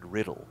sword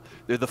riddle.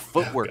 They're the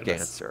footwork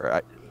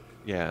answer.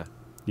 Yeah.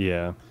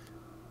 Yeah.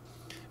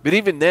 But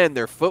even then,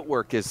 their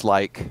footwork is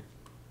like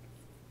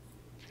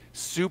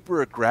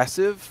super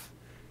aggressive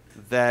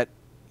that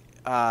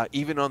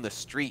even on the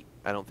street,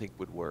 I don't think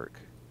would work.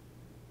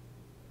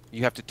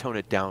 You have to tone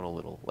it down a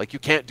little. Like you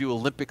can't do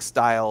Olympic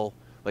style,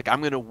 like I'm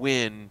going to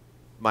win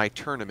my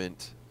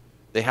tournament.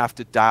 They have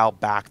to dial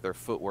back their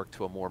footwork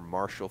to a more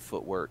martial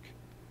footwork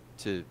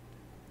to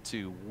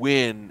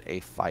win a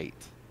fight,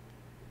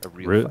 a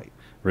real fight.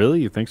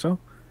 Really? You think so?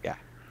 Yeah.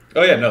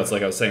 Oh yeah, no, it's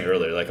like I was saying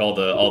earlier, like all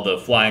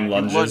the flying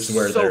lunges lunge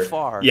where so they're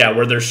far. Yeah,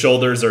 where their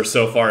shoulders are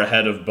so far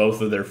ahead of both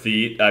of their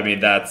feet. I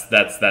mean, that's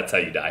how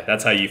you die.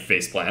 That's how you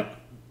face plant.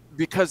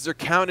 Because they're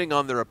counting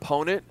on their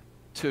opponent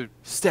to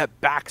step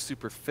back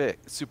super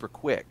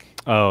quick.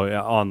 Oh,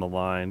 yeah, on the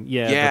line.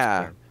 Yeah. Yeah.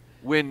 That's fair.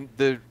 When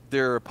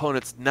their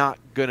opponent's not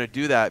gonna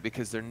do that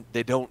because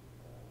they don't.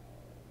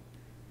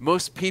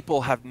 Most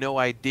people have no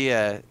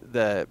idea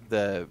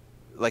the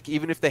like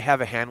even if they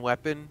have a hand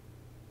weapon,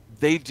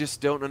 they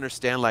just don't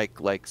understand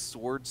like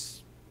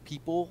swords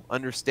people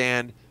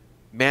understand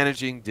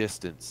managing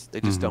distance. They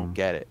just don't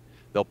get it.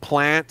 They'll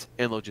plant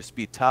and they'll just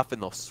be tough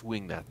and they'll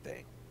swing that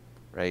thing,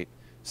 right?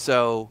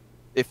 So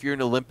if you're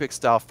an Olympic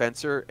style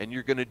fencer and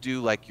you're gonna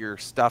do like your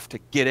stuff to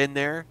get in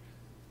there,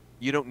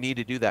 you don't need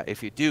to do that.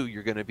 If you do,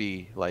 you're gonna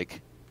be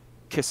like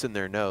kissing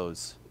their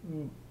nose.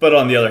 But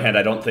on the other hand,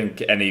 I don't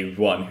think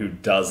anyone who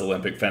does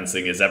Olympic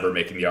fencing is ever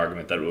making the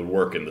argument that it would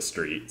work in the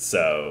street.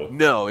 So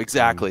No,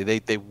 exactly.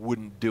 They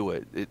wouldn't do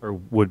it. Or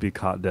would be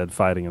caught dead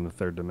fighting in the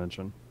third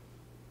dimension.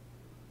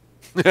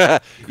 Yeah,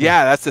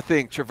 that's the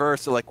thing.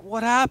 Traverse, they're like,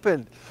 what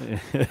happened?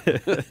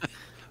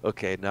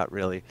 Okay, not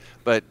really.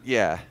 But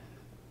yeah.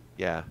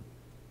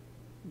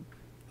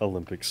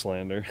 Olympic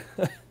slander.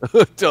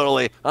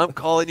 Totally. I'm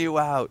calling you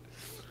out.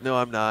 No,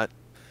 I'm not.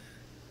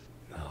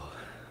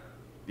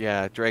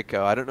 Yeah,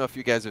 Draco. I don't know if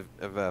you guys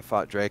have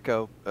fought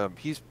Draco.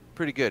 He's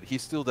pretty good. He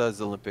still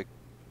does Olympic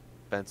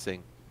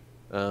fencing.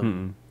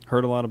 Heard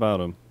a lot about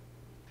him.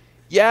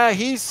 Yeah,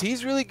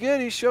 he's really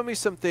good. He showed me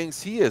some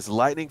things. He is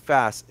lightning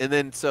fast. And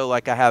then so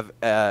like I have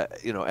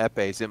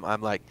epes.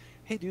 I'm like,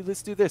 hey dude,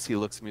 let's do this. He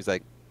looks at me. He's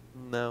like,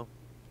 no,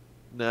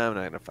 I'm not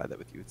gonna fight that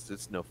with you.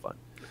 It's no fun.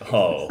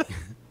 Oh,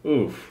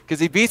 oof. Because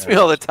he beats me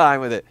all the time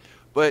with it.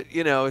 But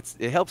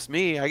it helps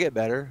me. I get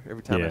better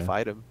every time I Yeah.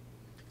 fight him.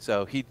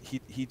 So he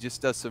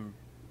just does some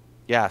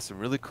Yeah, some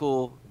really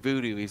cool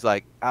voodoo. He's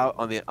like out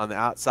on the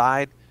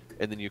outside,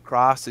 and then you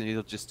cross, and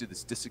he'll just do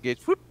this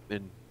disengage, whoop,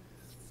 and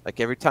like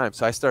every time.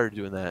 So I started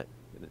doing that,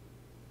 and it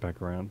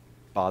Back around.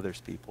 bothers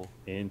people.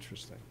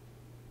 Interesting.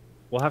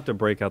 We'll have to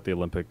break out the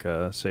Olympic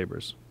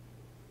sabers.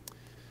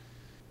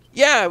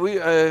 Yeah,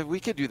 we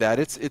could do that.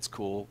 It's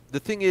cool. The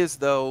thing is,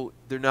 though,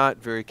 they're not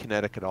very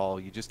kinetic at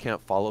all. You just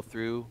can't follow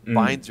through.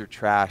 Vines are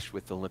trash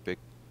with Olympic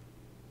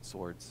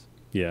swords.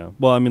 Yeah.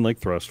 Well, I mean, like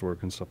thrust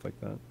work and stuff like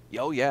that.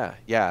 Oh yeah,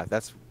 yeah.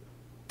 That's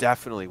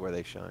definitely where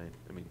they shine.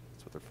 I mean,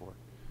 that's what they're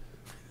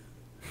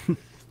for.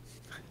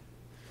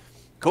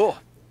 Cool.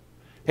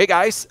 Hey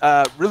guys,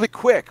 really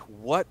quick,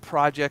 what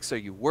projects are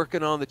you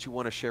working on that you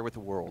want to share with the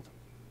world?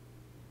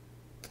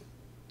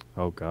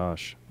 Oh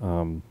gosh.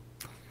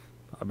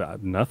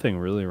 Nothing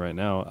really right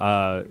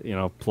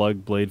now.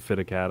 Plug Blade Fit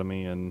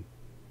Academy and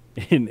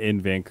in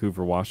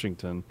Vancouver,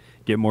 Washington.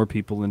 Get more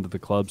people into the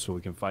club so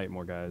we can fight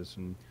more guys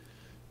and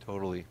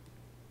Totally.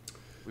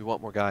 We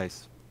want more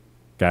guys.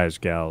 guys,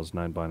 gals,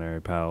 non-binary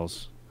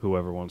pals,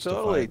 whoever wants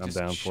Totally. to fight. I'm Just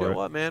down show for it.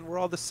 up, man. We're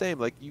all the same.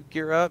 Like, you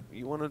gear up,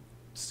 you want to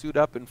suit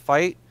up and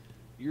fight,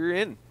 you're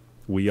in.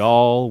 We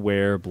all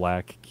wear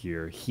black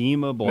gear.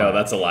 Hema black. No,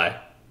 that's a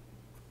lie.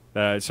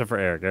 Except for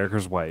Eric. Eric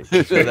is white.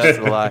 That's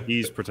a lie.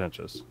 He's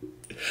pretentious.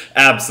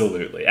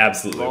 Absolutely,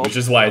 absolutely. Well- Which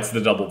is why it's the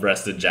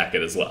double-breasted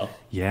jacket as well.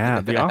 Yeah,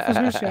 the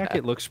officer's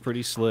jacket looks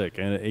pretty slick,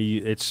 and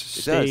it's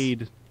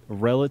stayed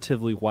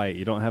relatively white.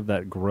 You don't have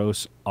that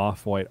gross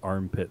off-white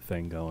armpit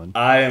thing going.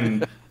 I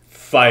am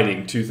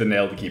fighting tooth and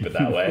nail to keep it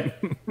that way.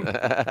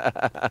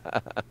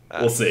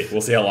 We'll see.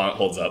 We'll see how long it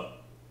holds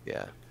up.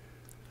 Yeah.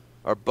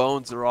 Our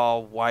bones are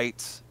all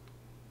white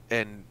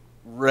and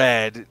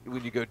red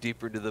when you go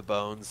deeper into the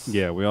bones.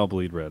 Yeah, we all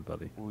bleed red,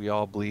 buddy. We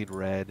all bleed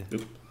red.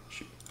 Oop,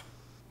 shoot.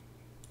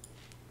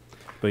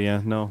 But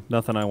yeah, no,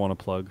 nothing I want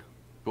to plug.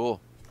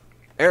 Cool.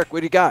 Eric, what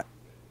do you got?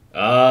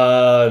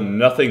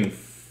 Nothing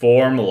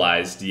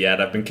formalized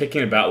yet. I've been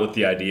kicking about with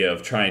the idea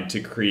of trying to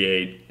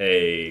create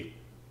a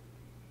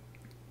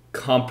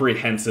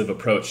comprehensive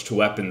approach to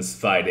weapons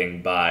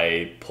fighting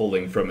by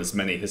pulling from as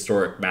many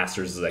historic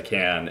masters as I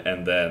can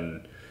and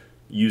then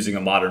using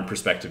a modern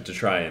perspective to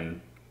try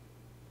and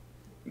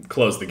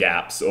close the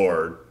gaps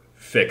or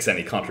fix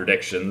any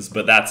contradictions.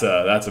 But that's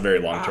a very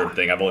long-term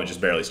thing. I've only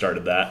just barely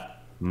started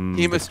that.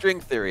 Hema string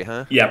theory,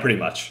 huh? Yeah, pretty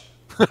much.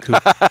 The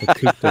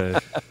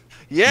Kuhta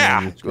Yeah.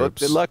 Well,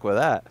 manuscripts. good luck with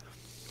that.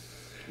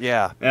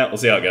 Yeah. Yeah, we'll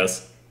see how it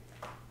goes.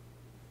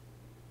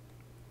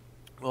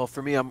 Well,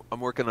 for me, I'm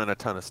working on a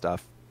ton of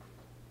stuff,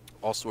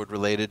 all sword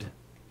related,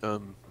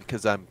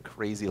 because I'm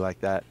crazy like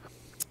that.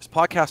 This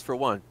podcast for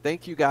one.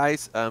 Thank you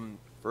guys.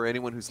 For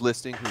anyone who's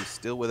listening, who's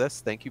still with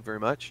us, thank you very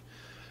much.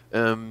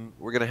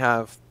 We're gonna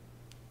have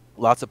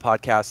lots of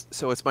podcasts.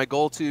 So it's my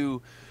goal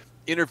to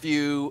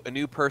interview a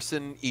new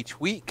person each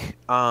week,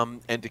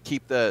 and to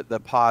keep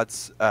the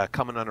pods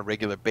coming on a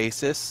regular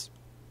basis.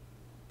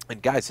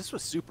 And guys, this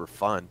was super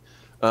fun.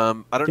 I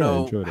don't Yeah, I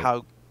know enjoyed it.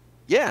 how.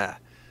 Yeah.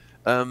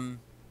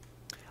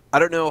 I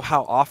don't know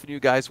how often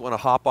you guys want to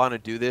hop on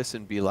and do this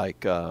and be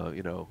like,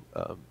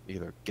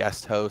 either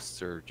guest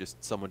hosts or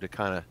just someone to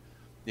kind of,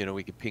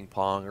 we could ping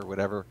pong or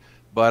whatever.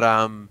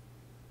 But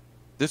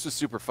this was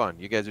super fun.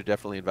 You guys are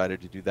definitely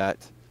invited to do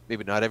that.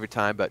 Maybe not every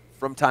time, but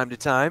from time to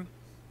time,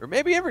 or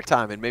maybe every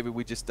time, and maybe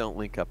we just don't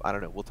link up. I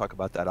don't know. We'll talk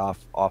about that off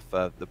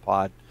the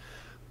pod.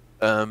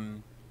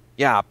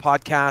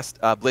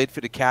 Podcast, Blade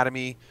Fit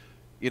Academy.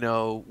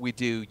 We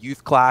do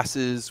youth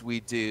classes,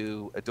 we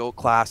do adult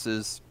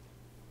classes.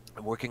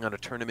 I'm working on a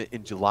tournament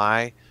in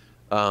July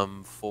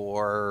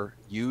for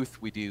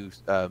youth. We do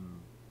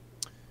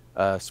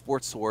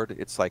sports sword.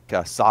 It's like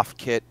a soft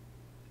kit.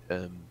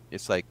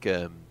 It's like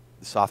the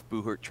soft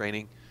Buhurt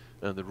training.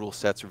 The rule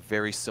sets are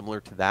very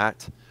similar to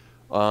that.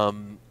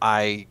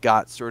 I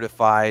got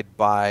certified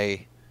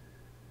by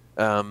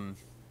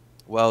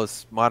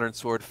it's modern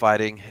sword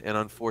fighting, and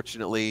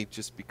unfortunately,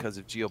 just because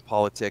of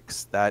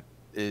geopolitics,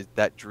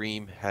 that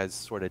dream has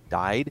sort of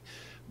died,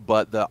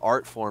 but the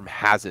art form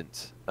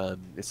hasn't.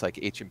 It's like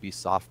H&B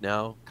soft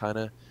now, kind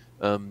of.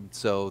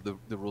 So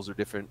the rules are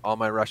different. All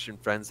my Russian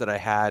friends that I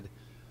had,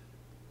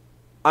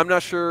 I'm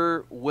not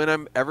sure when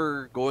I'm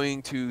ever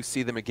going to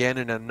see them again,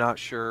 and I'm not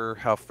sure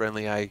how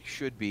friendly I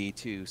should be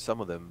to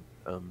some of them.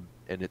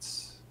 And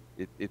it's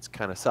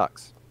kind of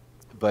sucks.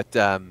 But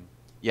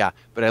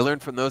but I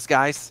learned from those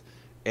guys,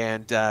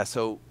 and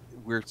so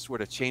we're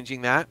sort of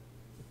changing that.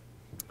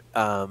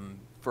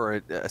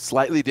 For a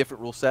slightly different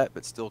rule set,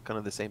 but still kind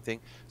of the same thing.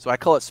 So I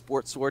call it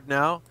Sports Sword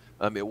now.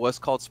 It was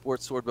called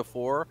Sports Sword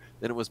before,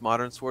 then it was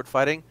Modern Sword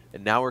Fighting,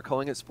 and now we're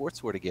calling it Sports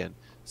Sword again.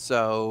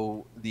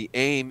 So the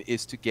aim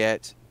is to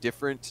get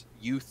different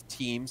youth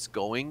teams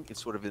going in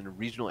sort of in a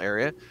regional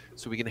area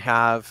so we can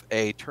have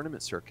a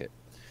tournament circuit.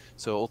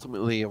 So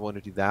ultimately I want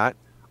to do that.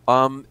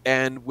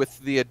 And with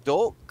the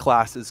adult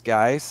classes,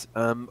 guys,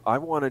 I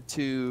wanted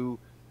to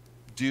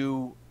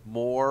do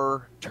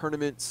more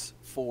tournaments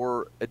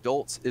for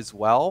adults as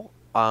well.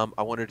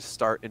 I wanted to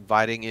start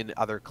inviting in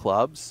other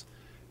clubs,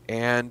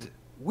 and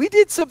we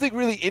did something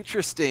really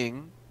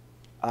interesting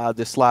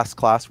this last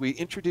class, we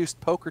introduced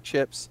poker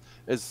chips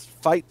as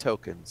fight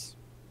tokens.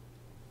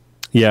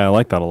 Yeah, I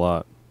like that a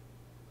lot.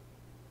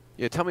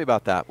 Yeah, tell me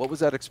about that. What was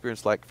that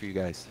experience like for you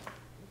guys?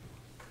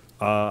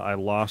 I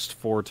lost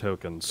 4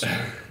 tokens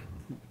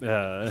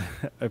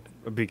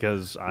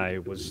because I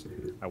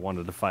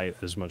wanted to fight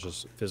as much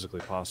as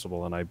physically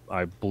possible, and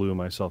I blew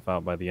myself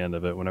out by the end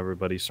of it when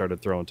everybody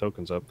started throwing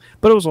tokens up.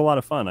 But it was a lot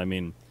of fun. I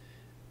mean,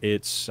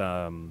 it's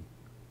I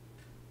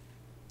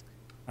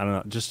don't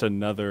know, just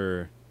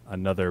another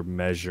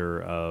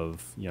measure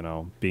of, you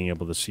know, being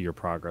able to see your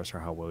progress or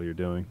how well you're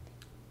doing.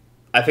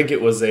 I think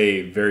it was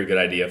a very good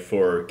idea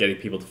for getting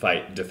people to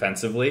fight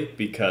defensively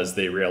because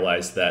they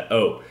realized that,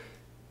 oh,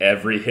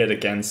 every hit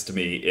against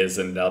me is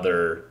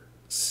another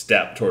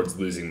step towards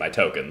losing my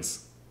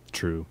tokens.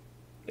 True.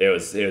 It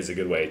was a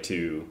good way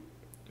to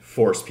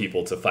force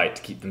people to fight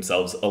to keep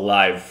themselves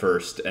alive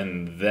first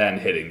and then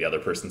hitting the other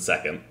person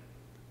second.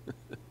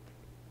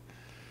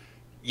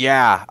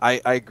 Yeah,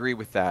 I agree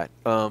with that.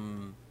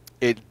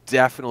 It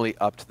definitely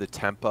upped the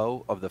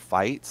tempo of the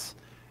fights,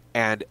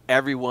 and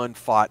everyone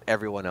fought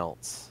everyone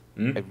else.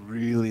 I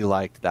really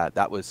liked that.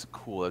 That was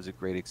cool. It was a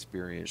great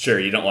experience. Sure,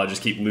 you don't want to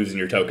just keep losing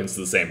your tokens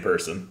to the same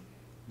person.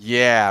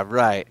 Yeah,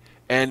 right.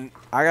 And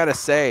I gotta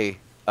say,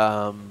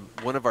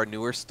 one of our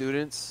newer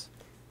students,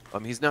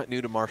 he's not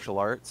new to martial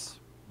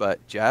arts,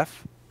 but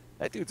Jeff,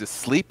 that dude's a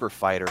sleeper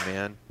fighter,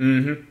 man.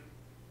 Mm-hmm.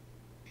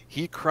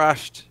 He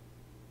crushed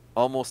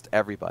almost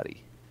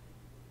everybody.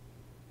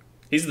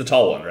 He's the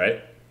tall one,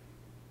 right?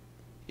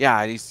 Yeah,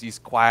 and he's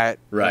quiet.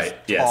 Right,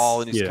 He's yes.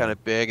 tall, and he's Yeah. kind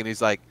of big, and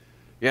he's like,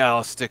 yeah,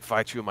 I'll stick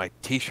fight you in my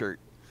T-shirt.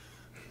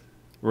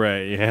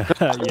 Right, yeah.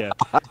 Yeah.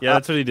 Yeah,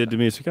 that's what he did to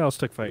me. He's like, "Oh, I'll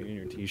stick fight in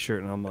your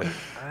T-shirt," and I'm like,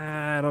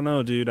 I don't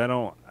know, dude. I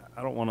don't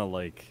want to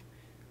like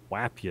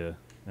whap you.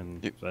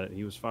 And but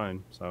he was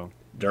fine. So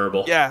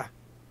Durable. Yeah,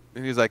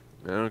 and he's like,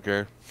 I don't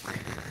care.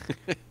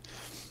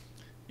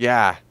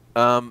 Yeah,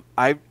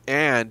 I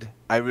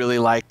really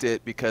liked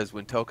it because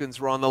when tokens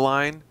were on the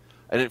line,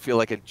 I didn't feel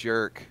like a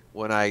jerk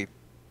when I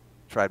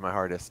tried my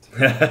hardest.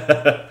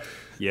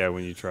 yeah,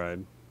 when you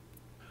tried.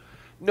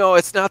 No,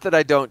 it's not that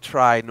I don't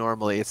try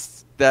normally.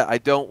 It's that I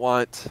don't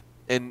want,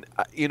 and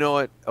you know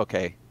what?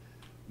 Okay,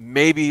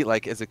 maybe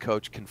like as a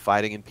coach,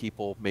 confiding in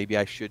people, maybe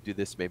I should do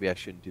this, maybe I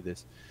shouldn't do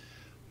this.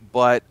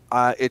 But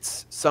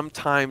it's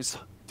sometimes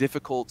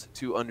difficult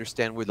to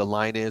understand where the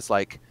line is,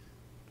 like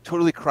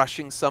totally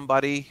crushing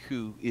somebody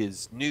who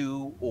is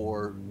new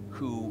or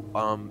who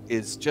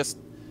is just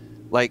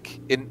like,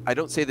 I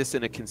don't say this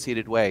in a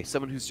conceited way,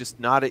 someone who's just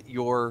not at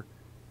your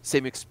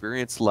same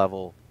experience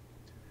level.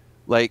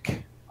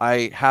 Like,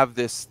 I have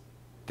this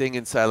thing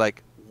inside,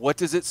 like, what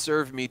does it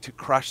serve me to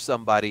crush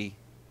somebody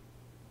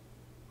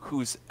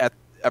who's at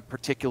a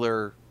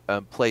particular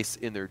place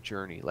in their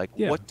journey? Like,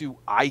 Yeah. what do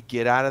I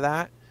get out of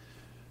that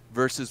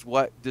versus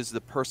what does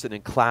the person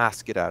in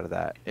class get out of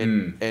that?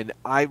 And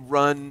I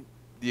run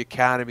the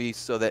academy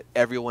so that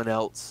everyone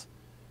else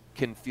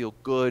can feel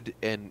good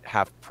and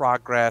have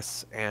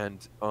progress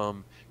and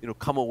you know,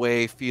 come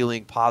away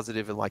feeling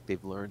positive and like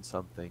they've learned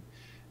something.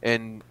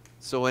 And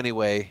so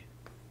anyway,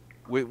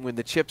 when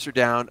the chips are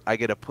down, I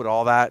get to put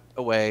all that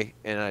away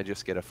and I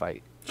just get a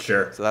fight.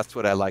 Sure. So that's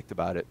what I liked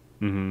about it.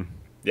 Mm-hmm.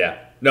 Yeah.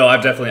 No,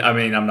 I've definitely, I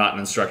mean, I'm not an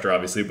instructor,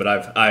 obviously, but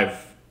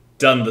I've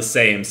done the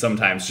same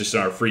sometimes just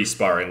in our free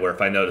sparring where if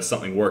I notice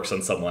something works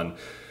on someone,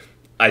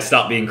 I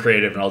stop being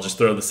creative and I'll just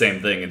throw the same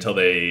thing until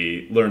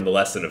they learn the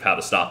lesson of how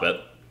to stop it.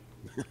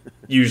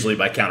 Usually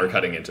by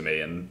countercutting into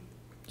me and,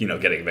 you know,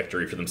 getting a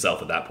victory for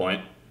themselves at that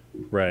point.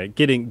 Right,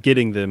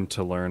 getting them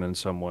to learn in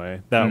some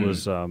way. That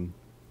was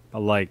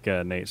like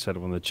Nate said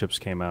when the chips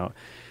came out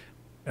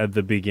at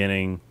the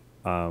beginning.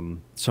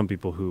 Some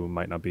people who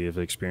might not be as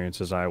experienced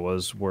as I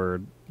was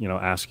were, you know,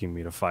 asking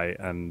me to fight,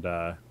 and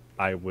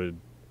I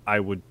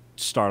would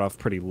start off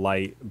pretty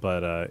light,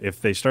 but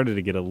if they started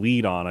to get a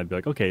lead on, I'd be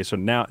like, okay, so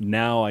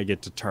now I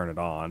get to turn it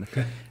on,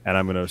 and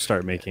I'm going to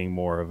start making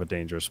more of a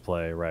dangerous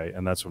play, right?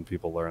 And that's when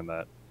people learn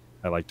that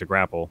I like to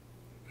grapple.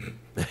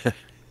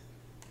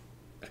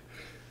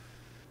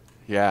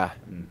 Yeah.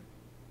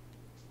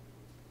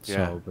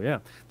 So, but yeah,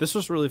 this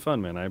was really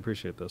fun, man. I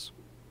appreciate this.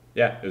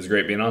 Yeah, it was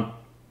great being on.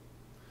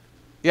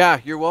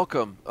 Yeah, you're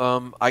welcome.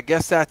 I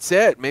guess that's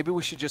it. Maybe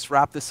we should just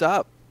wrap this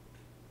up.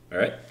 All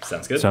right,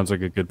 sounds good. Sounds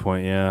like a good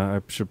point. Yeah,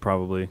 I should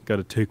probably got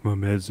to take my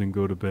meds and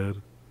go to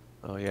bed.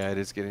 Oh yeah, it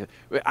is getting.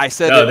 I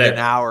said No, an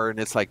hour, and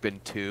it's like been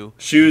 2.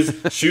 Shoes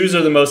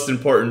are the most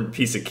important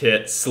piece of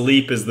kit.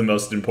 Sleep is the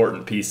most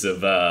important piece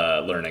of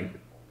learning.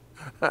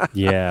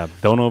 Yeah,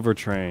 don't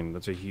overtrain.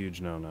 That's a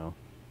huge no-no.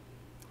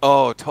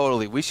 Oh,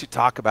 totally. We should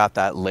talk about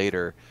that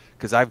later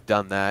because I've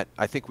done that.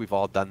 I think we've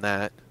all done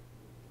that.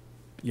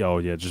 Oh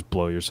yeah, just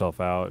blow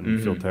yourself out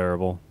and feel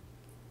terrible.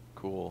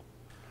 Cool.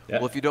 Yeah.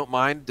 Well, if you don't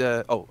mind,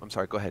 oh, I'm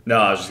sorry. Go ahead. No,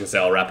 I was just gonna say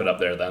I'll wrap it up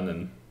there then.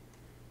 And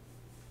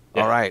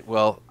Yeah. All right.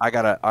 Well, I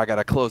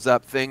gotta close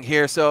up thing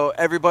here. So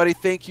everybody,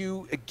 thank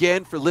you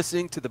again for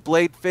listening to the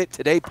Blade Fit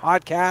Today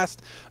podcast.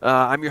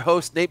 I'm your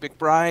host, Nate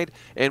McBride,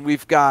 and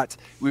we've got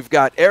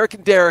Eric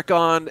and Darrik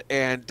on.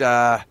 And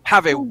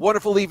have a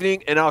wonderful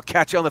evening. And I'll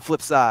catch you on the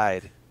flip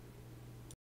side.